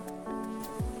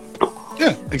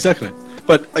 Yeah, exactly.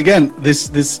 But again, this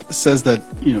says that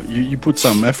you put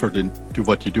some effort into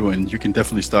what you do, and you can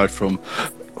definitely start from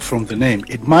the name.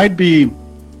 It might be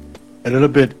a little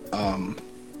bit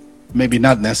maybe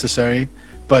not necessary,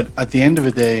 but at the end of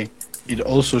the day, it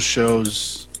also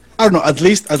shows, I don't know, at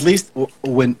least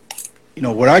when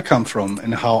where I come from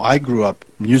and how I grew up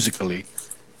musically,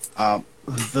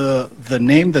 the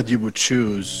name that you would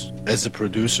choose as a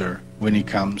producer when it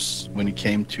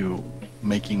came to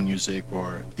making music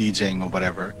or DJing or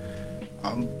whatever,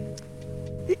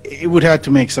 it would have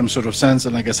to make some sort of sense,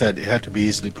 and like I said, it had to be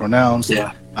easily pronounced.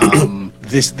 Yeah.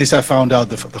 This I found out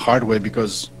the hard way,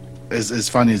 because as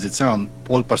funny as it sounds,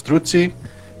 Paul Pastruzzi,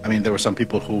 I mean, there were some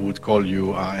people who would call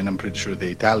you, and I'm pretty sure the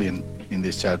Italian in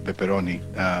this chat, Pepperoni,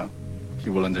 he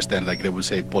will understand, like they would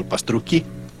say Paul Pastrucchi,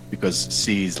 because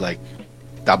C is like,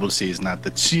 double C is not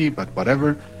the C, but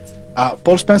whatever.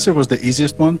 Paul Spencer was the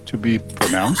easiest one to be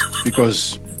pronounced,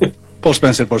 because Paul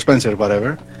Spencer,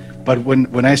 whatever. But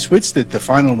when I switched it, the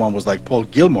final one was like Paul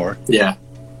Gilmore. Yeah.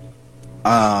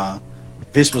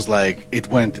 This was like, it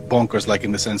went bonkers, like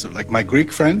in the sense of like my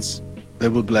Greek friends, they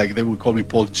would call me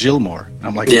Paul Gilmore. And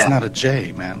I'm like, it's not a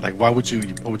J, man. Like, why would you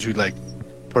like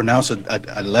pronounce a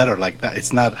letter like that?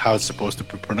 It's not how it's supposed to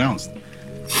be pronounced.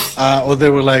 Or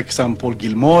there were like some Paul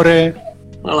Gilmore.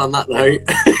 Well, on that note.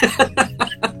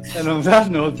 And on that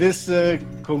note, this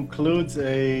concludes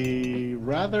a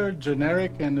rather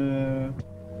generic and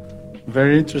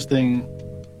very interesting,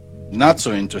 not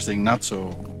so interesting, not so.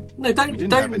 No, don't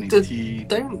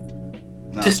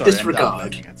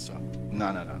disregard.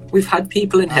 No. We've had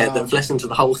people in here that have listened to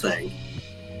the whole thing.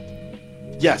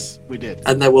 Yes, we did.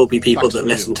 And there will be people that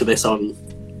listen to this on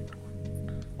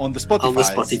the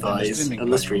Spotify's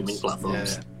and the streaming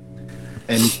platforms. Yeah.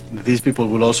 And these people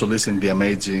will also listen to the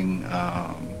amazing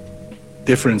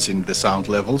difference in the sound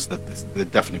levels. They're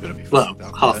definitely going to be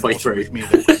halfway through. Me,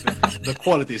 the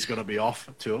quality is going to be off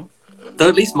too. Though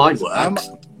at least mine works.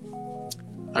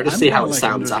 I'll just see how it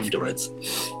sounds afterwards.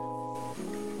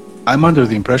 I'm under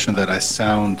the impression that I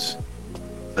sound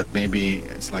that maybe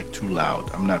it's like too loud.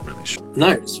 I'm not really sure. No,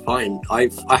 it's fine. I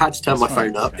had to turn my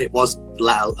phone up. Okay. It was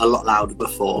loud, a lot louder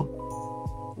before.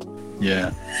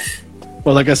 Yeah.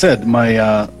 Well, like I said,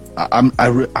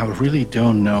 I really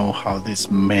don't know how this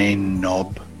main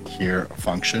knob here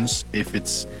functions. If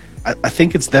it's, I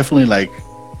think it's definitely like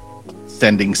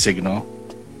sending signal,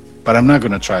 but I'm not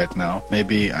gonna try it now.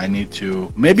 Maybe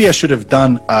I should have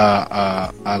done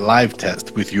a live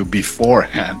test with you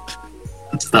beforehand.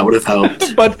 That would have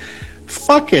helped. But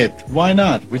fuck it, why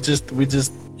not? We're just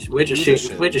shooting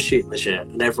the shit,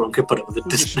 and everyone could put up with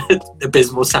the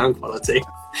abysmal sound quality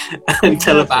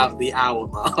until about the hour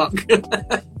mark.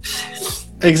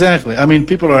 Exactly. I mean,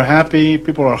 people are happy.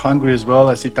 People are hungry as well.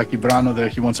 I see Taki Brano there.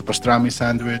 He wants a pastrami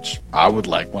sandwich. I would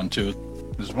like one too,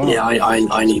 as well. Yeah,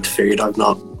 I need food. I've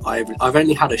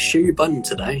only had a shoe bun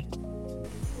today.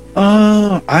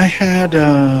 I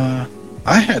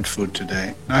had food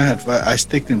today. I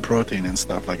sticked in protein and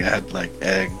stuff. Like I had like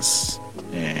eggs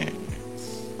and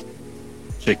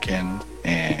chicken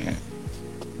and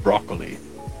broccoli.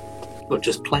 But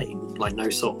just plain, like no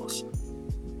sauce.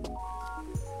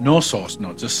 No sauce,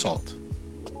 no, just salt.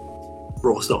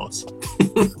 Raw sauce.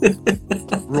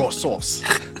 Raw sauce.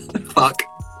 Fuck.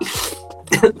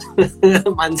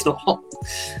 Man's not hot.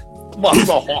 Man's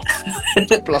not hot.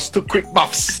 Plus 2 quick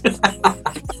buffs.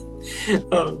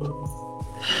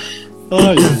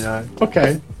 Yeah.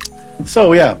 Okay.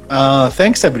 So yeah,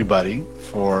 thanks everybody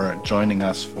for joining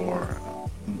us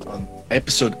on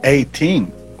episode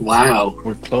 18. Wow.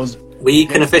 We're close. We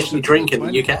can officially drink in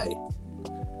the UK.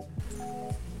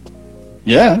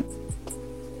 Yeah.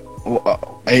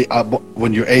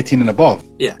 when you're 18 and above.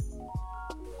 Yeah.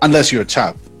 Unless you're a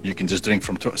chap, you can just drink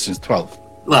from since 12.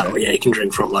 Well, yeah, you can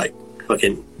drink from like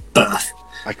fucking birth.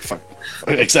 Like fuck.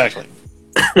 Exactly.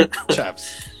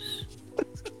 Chaps.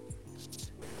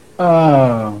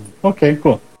 Okay,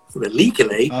 cool. But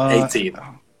legally, 18.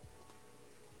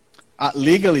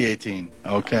 Legally 18.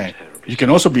 Okay. You can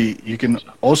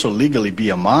also legally be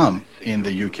a mom in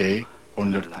the UK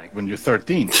when you're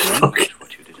 13. Right?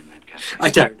 I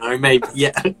don't know. Maybe.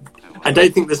 Yeah. I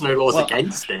don't think there's no laws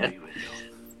against it.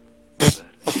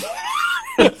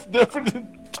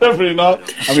 Definitely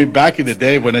not. I mean, back in the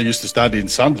day when I used to study in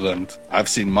Sunderland, I've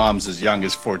seen moms as young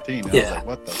as 14. I was like,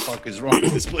 what the fuck is wrong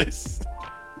with this place?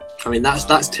 I mean,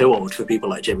 that's too old for people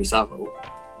like Jimmy Savile.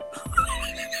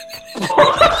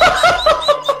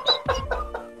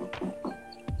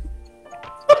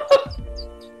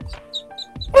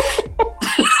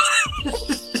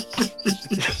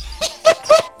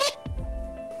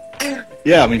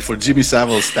 Yeah, I mean, for Jimmy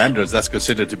Savile's standards, that's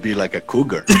considered to be like a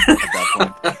cougar at that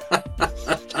point.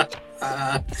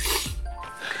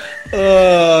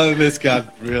 Oh, this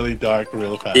got really dark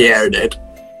real fast. Yeah, it did.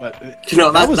 But do you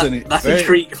know, that's a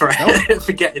treat for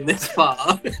getting this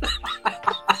far.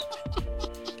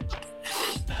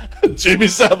 Jimmy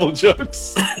Savile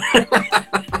jokes.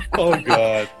 Oh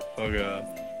god.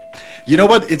 You know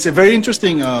what? It's a very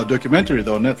interesting documentary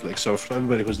though on Netflix. So for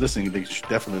everybody who's listening, they should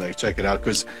definitely check it out.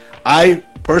 Because I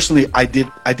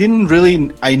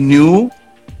knew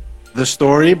the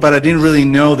story, but I didn't really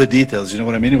know the details. You know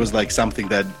what I mean? It was like something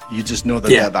that you just know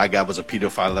that that guy was a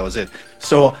pedophile. That was it.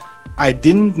 So I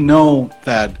didn't know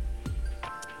that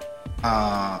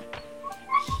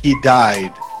he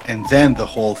died, and then the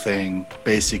whole thing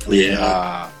basically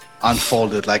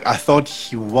unfolded. Like I thought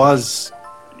he was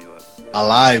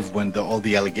alive when all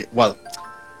the allegations. Well,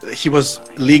 he was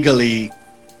legally.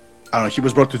 I don't know. He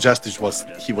was brought to justice.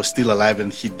 He was still alive,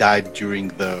 and he died during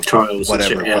the trials,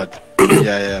 whatever. Shit, yeah. But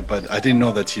but I didn't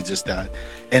know that he just died.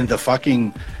 And the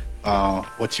fucking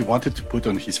what he wanted to put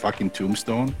on his fucking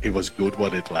tombstone, it was good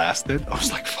what it lasted. I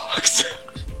was like, fuck.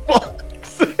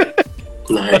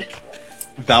 No.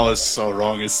 That was so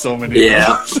wrong in so many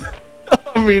ways.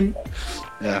 I mean,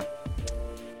 yeah.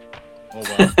 Oh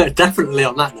wow. Definitely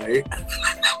on that note.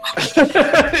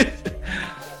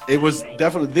 It was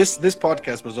definitely this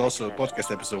podcast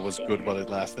episode was good while it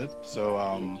lasted. So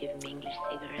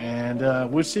and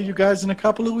we'll see you guys in a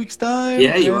couple of weeks time.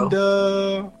 Yeah, you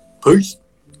will. Peace.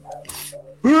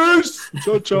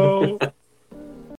 Ciao ciao.